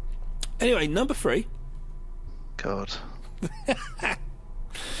 Anyway, number 3. God.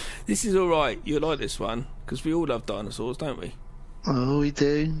 This is all right. You'll like this one because we all love dinosaurs, don't we? Oh, we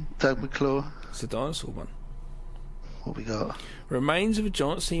do. Doug McClure. It's a dinosaur one. What we got? Remains of a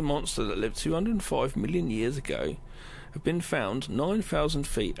giant sea monster that lived 205 million years ago have been found 9,000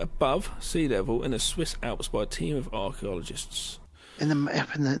 feet above sea level in the Swiss Alps by a team of archaeologists. Up in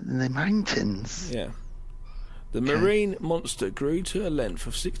the mountains? Yeah. The marine monster grew to a length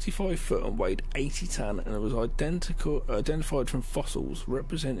of 65 foot and weighed 80 ton, and it was identified from fossils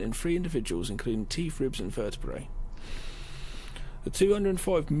representing 3 individuals, including teeth, ribs and vertebrae. The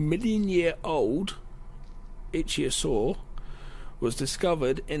 205 million year old Ichthyosaur was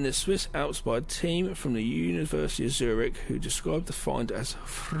discovered in the Swiss Alps by a team from the University of Zurich who described the find as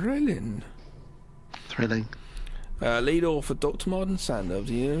thrilling. Lead author Dr. Martin Sander of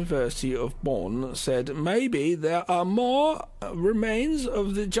the University of Bonn said maybe there are more remains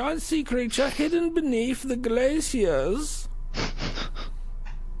of the giant sea creature hidden beneath the glaciers.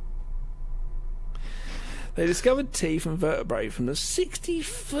 They discovered teeth and vertebrae from the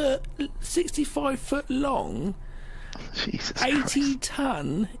 65-foot long,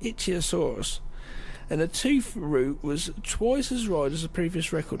 80-ton Ichthyosaurus, and the tooth root was twice as wide as the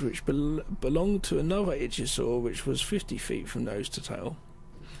previous record, which belonged to another ichthyosaur, which was 50 feet from nose to tail.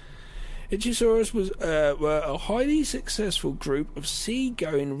 Ichthyosaurs were a highly successful group of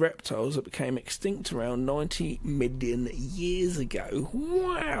sea-going reptiles that became extinct around 90 million years ago.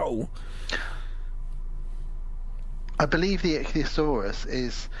 Wow! I believe the Ichthyosaurus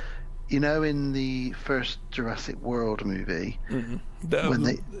is, in the first Jurassic World movie, when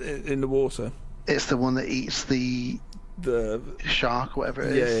in the water, it's the one that eats the shark, whatever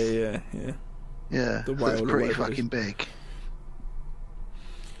it is. Yeah. The whale, it's pretty fucking big.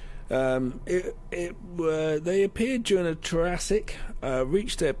 They appeared during the Jurassic,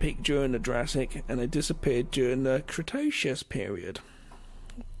 reached their peak during the Jurassic, and they disappeared during the Cretaceous period.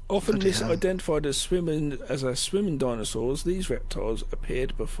 Often misidentified as swimming dinosaurs, these reptiles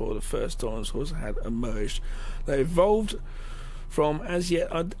appeared before the first dinosaurs had emerged. They evolved from as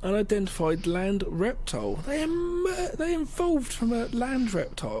yet unidentified land reptile. They evolved from a land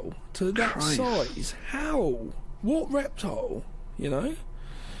reptile to that size. How? What reptile?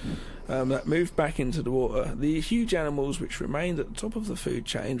 That moved back into the water. The huge animals which remained at the top of the food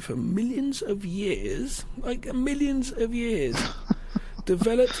chain for millions of years,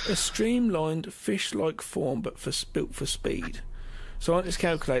 developed a streamlined fish-like form, but built for speed. Scientists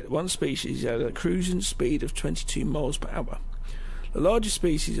calculate that one species had a cruising speed of 22 miles per hour. The largest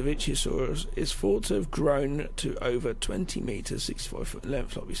species of Ichthyosaurus is thought to have grown to over 20 metres, 65 foot in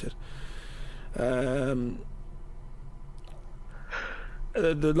length, like we said.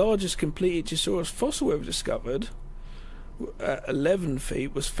 The largest complete Ichthyosaurus fossil ever discovered, at 11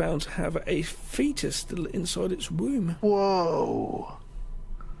 feet, was found to have a fetus still inside its womb. Whoa.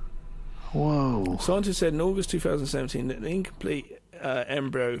 Scientists said in August 2017 that the incomplete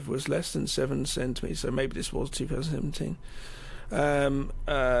embryo was less than 7 centimetres, so maybe this was 2017,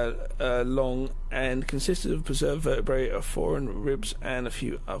 long, and consisted of preserved vertebrae, of foreign ribs, and a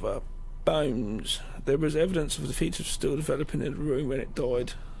few other bones. There was evidence of the fetus still developing in the room when it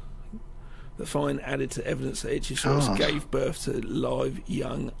died. The find added to evidence that Ichthyosaurus gave birth to live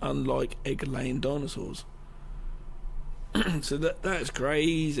young, unlike egg-laying dinosaurs. So that's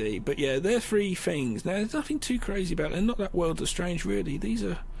crazy. But yeah, they're three things. Now, there's nothing too crazy about it. They're not that world of strange, really. These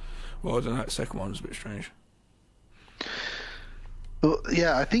are... Well, I don't know, the second one's a bit strange. Well,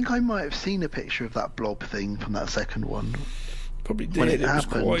 yeah, I think I might have seen a picture of that blob thing from that second one. Probably did.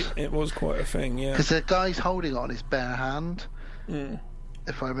 It was quite a thing, yeah. Because the guy's holding it on his bare hand,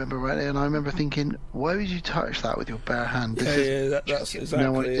 if I remember rightly, and I remember thinking, why would you touch that with your bare hand? That's exactly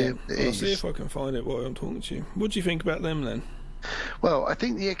no idea it. I'll see if I can find it while I'm talking to you. What do you think about them, then? Well, I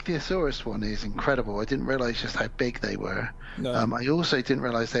think the Ichthyosaurus one is incredible. I didn't realise just how big they were. No. I also didn't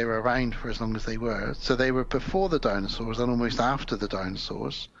realise they were around for as long as they were. So they were before the dinosaurs and almost after the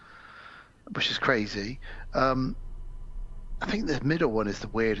dinosaurs, which is crazy. I think the middle one is the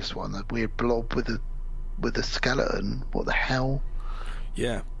weirdest one, the weird blob with a skeleton. What the hell?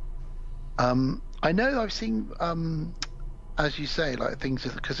 Yeah. I know I've seen, as you say, like things,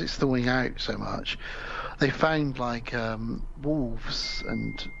 because it's thawing out so much, they found like wolves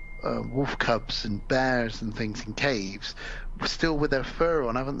and wolf cubs and bears and things in caves, still with their fur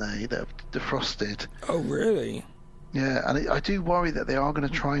on, haven't they? That have defrosted. Oh, really? Yeah, and I do worry that they are going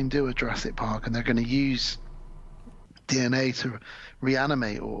to try and do a Jurassic Park, and they're going to use DNA to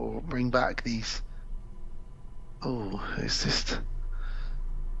reanimate or bring back these. Oh, it's just.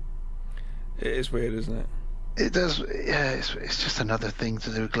 It is weird, isn't it? It does, yeah. It's just another thing to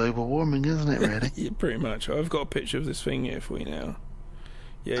do with global warming, isn't it? Really? Yeah, pretty much. I've got a picture of this thing here for you now.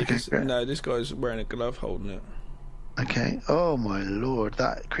 Yeah, okay, no, this guy's wearing a glove holding it. Okay. Oh my lord,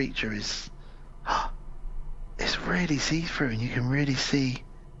 that creature is. It's really see-through, and you can really see.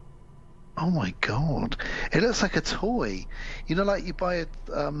 Oh my god, it looks like a toy. You know, like you buy a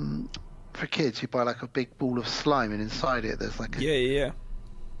for kids, you buy like a big ball of slime, and inside it there's like a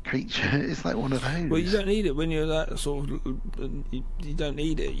creature. It's like one of those. Well, you don't need it when you're that sort of. You don't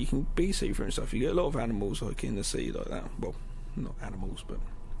need it. You can be see-through and stuff. You get a lot of animals like in the sea like that. Well, not animals, but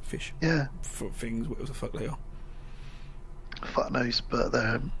fish. Yeah. For things, whatever the fuck they are. Fuck knows, but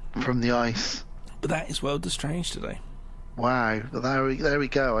they're from the ice. But that is World of Strange today. Wow, well, there we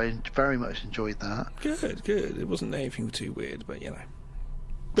go. I very much enjoyed that. Good. It wasn't anything too weird, but you know.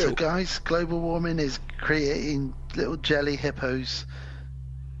 So, guys, global warming is creating little jelly hippos.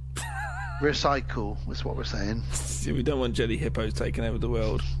 Recycle is what we're saying. We don't want jelly hippos taking over the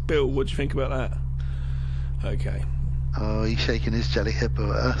world. Bill, what do you think about that? Okay. Oh, he's shaking his jelly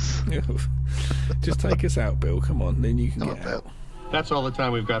hippo at us. Just take us out, Bill. Come on, then you can get out. That's all the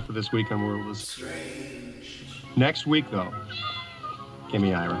time we've got for this week on World of Strange. Next week, though,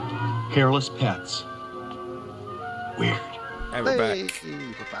 gimme Ira. Careless Pets. Weird. And we're back.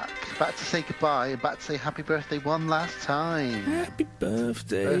 We're back. Back to say goodbye and back to say happy birthday one last time. Happy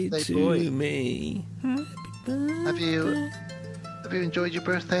birthday to boy. Me. Happy birthday. Have you enjoyed your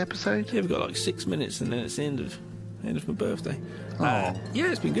birthday episode? Yeah, we've got like 6 minutes and then it's the end of my birthday. Yeah,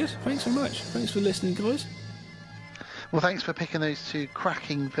 it's been good. Thanks so much. Thanks for listening, guys. Well, thanks for picking those two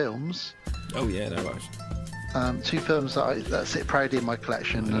cracking films. Oh yeah, no worries. 2 films that sit proudly in my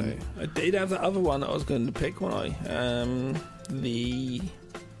collection. I did have that other one that I was going to pick, wasn't I? The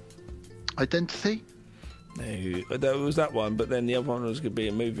Identity? No, there was that one, but then the other one was going to be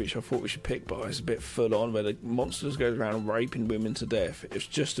a movie which I thought we should pick, but it's a bit full on, where the monsters goes around raping women to death. It's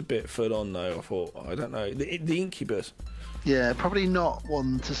just a bit full on, though. I thought, I don't know, the Incubus. Yeah, probably not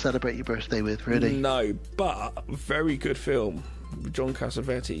one to celebrate your birthday with, really. No, but very good film. John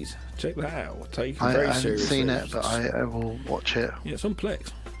Cassavetes. Check that out. Taken very seriously. I haven't seen it, but I will watch it. Yeah, it's on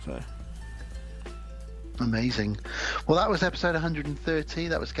Plex. So. Amazing. Well, that was episode 130.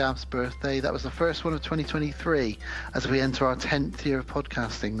 That was Gav's birthday. That was the first one of 2023 as we enter our 10th year of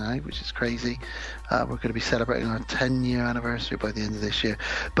podcasting now, which is crazy. We're going to be celebrating our 10-year anniversary by the end of this year.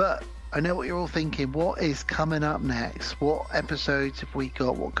 But I know what you're all thinking. What is coming up next? What episodes have we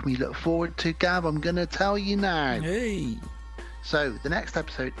got? What can we look forward to? Gav, I'm going to tell you now. Hey. So, the next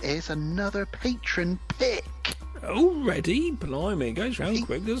episode is another patron pick. Already? Blimey, it goes round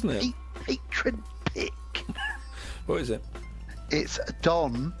quick, doesn't it? Patron pick. What is it? It's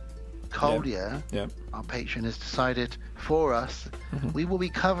Don Collier. Yeah. Our patron has decided for us. We will be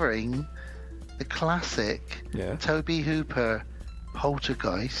covering the classic Toby Hooper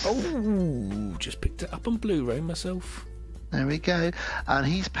Poltergeist. Oh, just picked it up on Blu-ray myself. There we go. And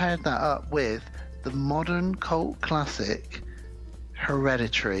he's paired that up with the modern cult classic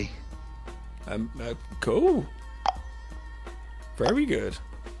Hereditary. Cool. Very good.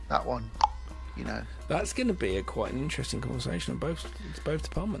 That one, you know. That's going to be quite an interesting conversation on both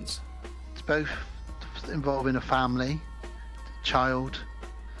departments. It's both involving a family, child.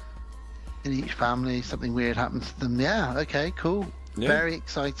 In each family, something weird happens to them. Yeah, okay, cool. Yeah. Very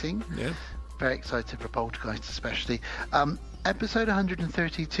exciting. Yeah. Very excited for Poltergeist especially. Episode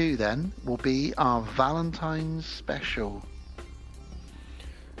 132 then will be our Valentine's special.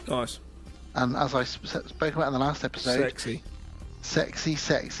 Nice. And as I spoke about in the last episode,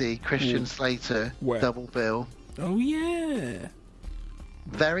 sexy Christian Slater double bill. Oh yeah.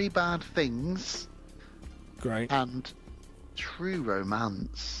 Very Bad Things. Great. And True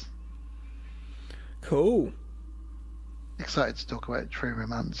Romance. Cool. Excited to talk about True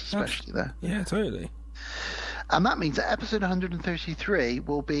Romance, especially there. Yeah, totally. And that means that episode 133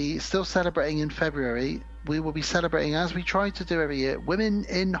 will be still celebrating in February. We will be celebrating, as we try to do every year, Women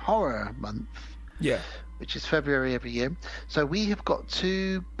in Horror Month. Yeah. Which is February every year. So we have got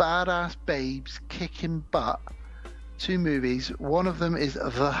 2 badass babes kicking butt. 2 movies. One of them is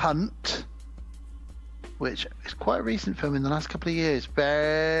The Hunt, which is quite a recent film in the last couple of years.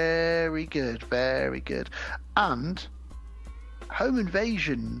 Very good, very good. And Home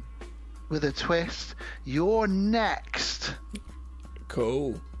Invasion with a twist. You're Next.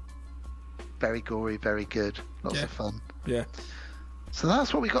 Cool. Very gory, very good. Lots of fun. Yeah. So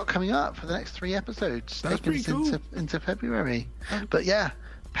that's what we got coming up for the next 3 episodes. That's pretty cool. Into February. But yeah,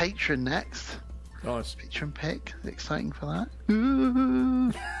 Patron next. Nice. Patron pick. Exciting for that.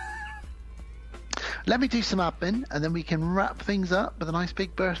 Let me do some admin and then we can wrap things up with a nice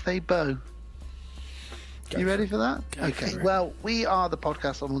big birthday bow. You ready for that? Okay. Well, we are the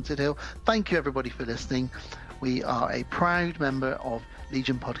podcast on Haunted Hill. Thank you everybody for listening. We are a proud member of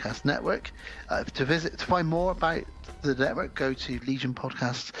Legion Podcast Network. To find more about the network, go to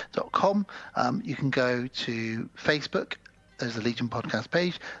legionpodcasts.com. You can go to Facebook. There's a Legion Podcast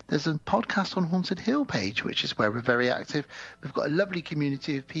page. There's a Podcast on Haunted Hill page, which is where we're very active. We've got a lovely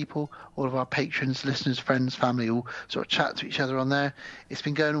community of people, all of our patrons, listeners, friends, family, all sort of chat to each other on there. It's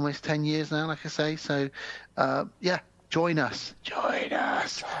been going almost 10 years now, like I say. So, join us.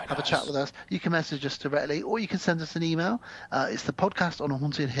 Have a chat with us. You can message us directly, or you can send us an email. It's the Podcast on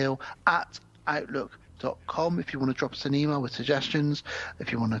Haunted Hill at outlook.com if you want to drop us an email with suggestions,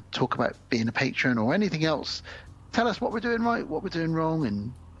 if you want to talk about being a patron or anything else tell us what we're doing right, what we're doing wrong,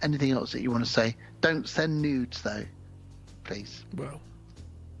 and anything else that you want to say. Don't send nudes, though, please. Well,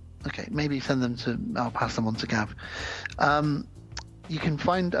 okay, maybe send them to. I'll pass them on to Gav. You can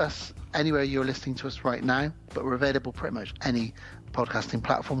find us anywhere you're listening to us right now, but we're available pretty much any podcasting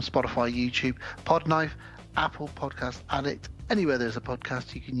platform: Spotify, YouTube, Podknife, Apple Podcast Addict. Anywhere there's a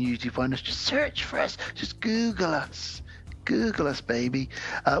podcast, you can usually find us. Just search for us. Just Google us. Google us, baby.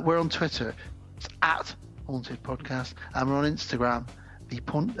 We're on Twitter. It's at Haunted Podcast, and we're on Instagram, the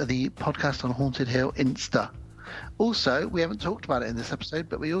Podcast on Haunted Hill Insta. Also, we haven't talked about it in this episode,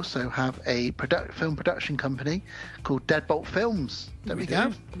 but we also have a film production company called Deadbolt Films. Don't we,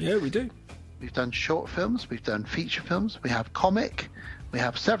 Gav? Yeah, we do. We've done short films, we've done feature films, we have comic, we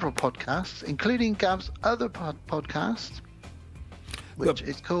have several podcasts, including Gav's other podcast, which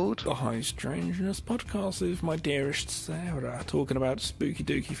is called The High Strangeness Podcast with my dearest Sarah, talking about spooky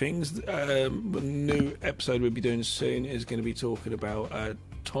dooky things. The new episode we'll be doing soon is going to be talking about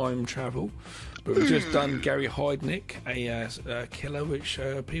time travel. But we've just done Gary Heidnik, a killer, which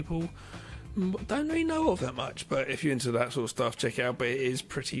people don't really know of that much. But if you're into that sort of stuff, check it out. But it is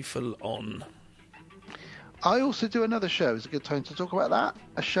pretty full on. I also do another show. It's a good time to talk about that.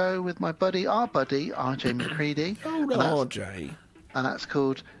 A show with our buddy, RJ McCready. Oh, no, RJ. And that's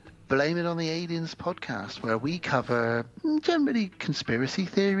called Blame It on the Aliens Podcast, where we cover generally conspiracy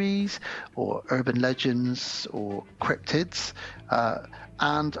theories or urban legends or cryptids.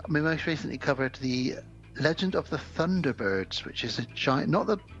 And we most recently covered the Legend of the Thunderbirds, which is a giant, not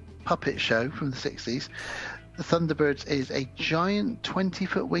the puppet show from the 60s. The Thunderbirds is a giant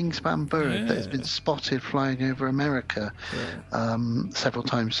 20-foot wingspan bird that has been spotted flying over America several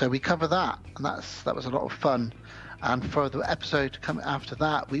times. So we cover that, and that was a lot of fun. And for the episode coming after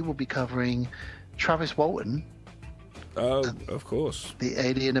that, we will be covering Travis Walton. Oh, of course. The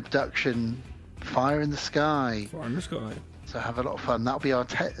alien abduction, Fire in the Sky. Fire in the Sky. So have a lot of fun. That'll be our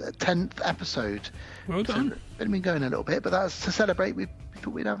 10th episode. Well done. So it's been going a little bit, but that's to celebrate. We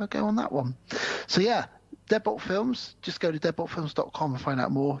thought we'd have a go on that one. So yeah, Deadbolt Films. Just go to deadboltfilms.com and find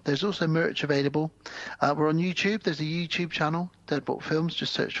out more. There's also merch available. We're on YouTube. There's a YouTube channel, Deadbolt Films.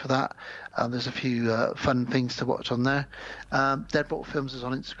 Just search for that. There's a few fun things to watch on there. Deadbolt Films is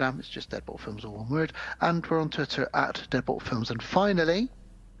on Instagram. It's just Deadbolt Films, all one word. And we're on Twitter at Deadbolt Films. And finally,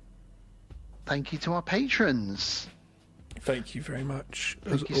 thank you to our patrons. Thank you very much.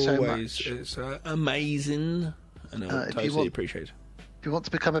 Thank you so much. It's amazing, and I totally appreciate it. If you want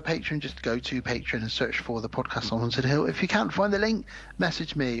to become a patron, just go to Patreon and search for the Podcast on Haunted Hill. If you can't find the link,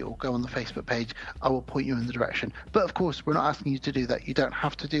 message me or go on the Facebook page. I will point you in the direction. But of course, we're not asking you to do that. You don't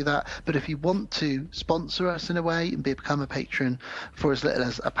have to do that. But if you want to sponsor us in a way and become a patron for as little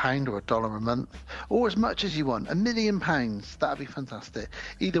as £1 or $1 a month, or as much as you want, £1 million, that'd be fantastic.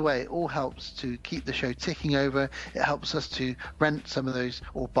 Either way, it all helps to keep the show ticking over. It helps us to rent some of those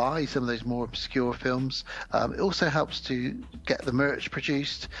or buy some of those more obscure films. It also helps to get the merch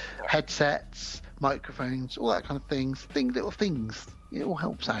produced, headsets, microphones, all that kind of things, little things. It all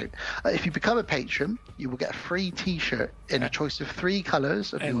helps out. If you become a patron, you will get a free T-shirt in a choice of 3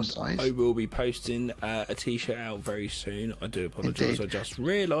 colours of your size. I will be posting a T-shirt out very soon. I do apologise. I just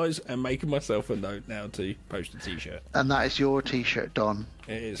realised I'm making myself a note now to post a T-shirt. And that is your T-shirt, Don.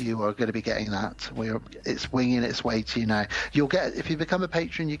 It is. You are going to be getting that. It's winging its way to you now. You'll get, if you become a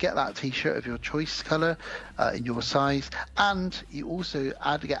patron, you get that T-shirt of your choice colour in your size, and you also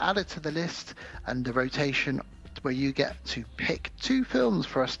get added to the list and the rotation, where you get to pick 2 films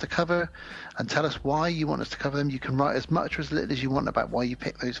for us to cover and tell us why you want us to cover them. You can write as much or as little as you want about why you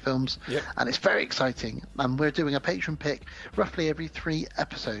pick those films. Yep. And it's very exciting. And we're doing a patron pick roughly every 3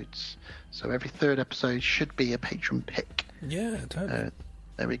 episodes. So every 3rd episode should be a patron pick. Yeah, totally.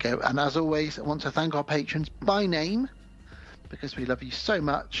 There we go. And as always, I want to thank our patrons by name, because we love you so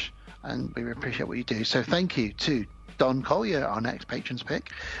much and we appreciate what you do. So thank you to Don Collier, our next patrons pick.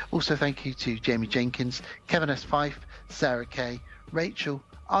 Also thank you to Jamie Jenkins, Kevin S. Fife, Sarah Kay, Rachel,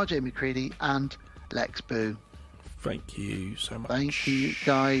 RJ McCready, and Lex Boo. Thank you so much. Thank you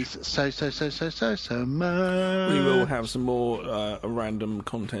guys so much. We will have some more random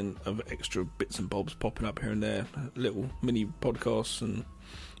content of extra bits and bobs popping up here and there, little mini podcasts and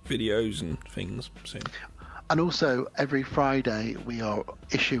videos and things soon. And also, every Friday we are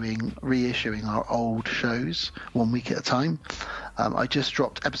reissuing our old shows 1 week at a time. I just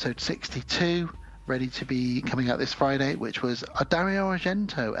dropped episode 62, ready to be coming out this Friday, which was a Dario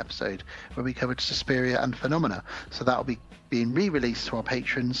Argento episode where we covered Suspiria and Phenomena. So that'll be being re-released to our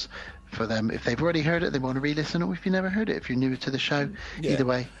patrons for them. If they've already heard it, they want to re-listen, or if you never heard it, if you're newer to the show, either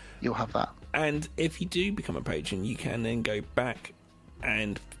way, you'll have that. And if you do become a patron, you can then go back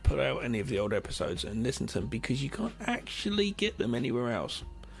and pull out any of the old episodes and listen to them, because you can't actually get them anywhere else.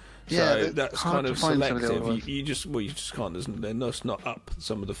 Yeah, so that's kind of selective. You just can't. They're just not up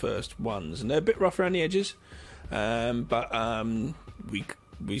some of the first ones, and they're a bit rough around the edges. But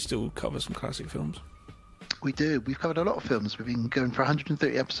we still cover some classic films. We do. We've covered a lot of films. We've been going for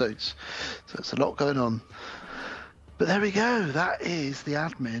 130 episodes, so it's a lot going on. But there we go. That is the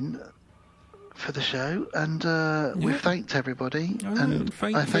admin for the show, and we've thanked everybody. And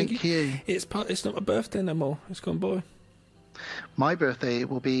I thank you. It's not my birthday no more. It's gone by. My birthday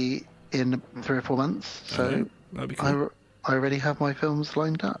will be in 3 or 4 months, so that'd be cool. I already have my films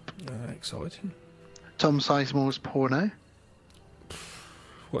lined up. Exciting. Tom Sizemore's porno.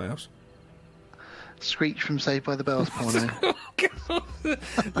 What else? Screech from Saved by the Bells porno. Oh, God.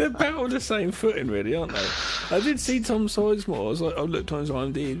 They're about on the same footing, really, aren't they? I did see Tom Sizemore. I was like, I looked on his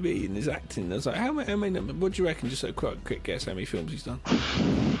IMDb and his acting. I was like, how many? What do you reckon? Just a quick guess how many films he's done.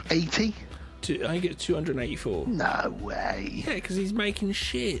 80. I think it's 284. No way. Yeah, because he's making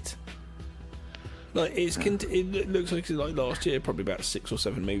shit. Like it looks like last year, probably about 6 or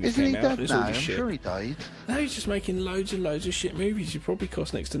 7 movies came out. Isn't he dead now? I'm sure he died. No, he's just making loads and loads of shit movies. You probably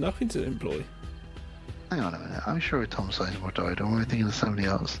cost next to nothing to employ. Hang on a minute. I'm sure Tom Sizemore died, or am I thinking of somebody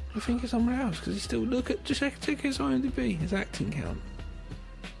else? I think it's someone else, because he still just check his IMDb, his acting count.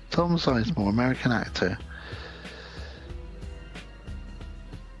 Tom Sizemore, American actor.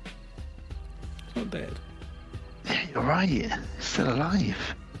 He's not dead. Yeah, you're right. He's still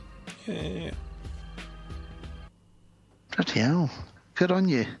alive. Yeah. Bloody hell. Good on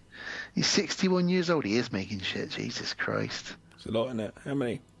you. He's 61 years old. He is making shit. Jesus Christ. It's a lot, isn't it? How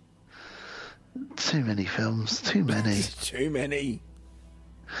many? Too many films. Too many. Too many.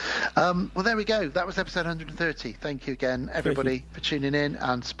 Well, there we go. That was episode 130. Thank you again, everybody, for tuning in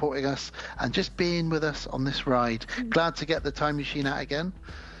and supporting us and just being with us on this ride. Glad to get the time machine out again.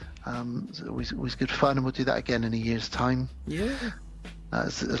 It's always good fun, and we'll do that again in a year's time. Yeah.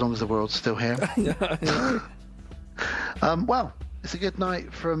 As long as the world's still here. Well, it's a good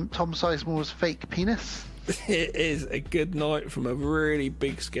night from Tom Sizemore's fake penis. It is a good night from a really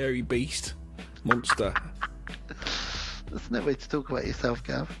big, scary beast. Monster. That's no way to talk about yourself,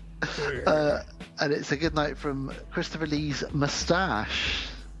 Gav. And it's a good night from Christopher Lee's moustache.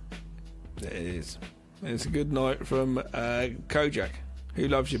 It is. It's a good night from Kojak, who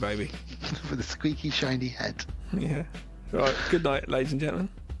loves you, baby. With a squeaky, shiny head. Yeah. Right. Good night, ladies and gentlemen.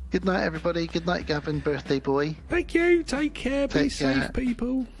 Good night, everybody. Good night, Gavin, birthday boy. Thank you. Take care. Be safe,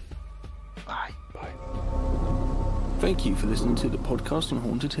 people. Bye. Thank you for listening to the podcast on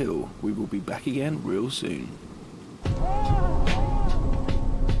Haunted Hill. We will be back again real soon.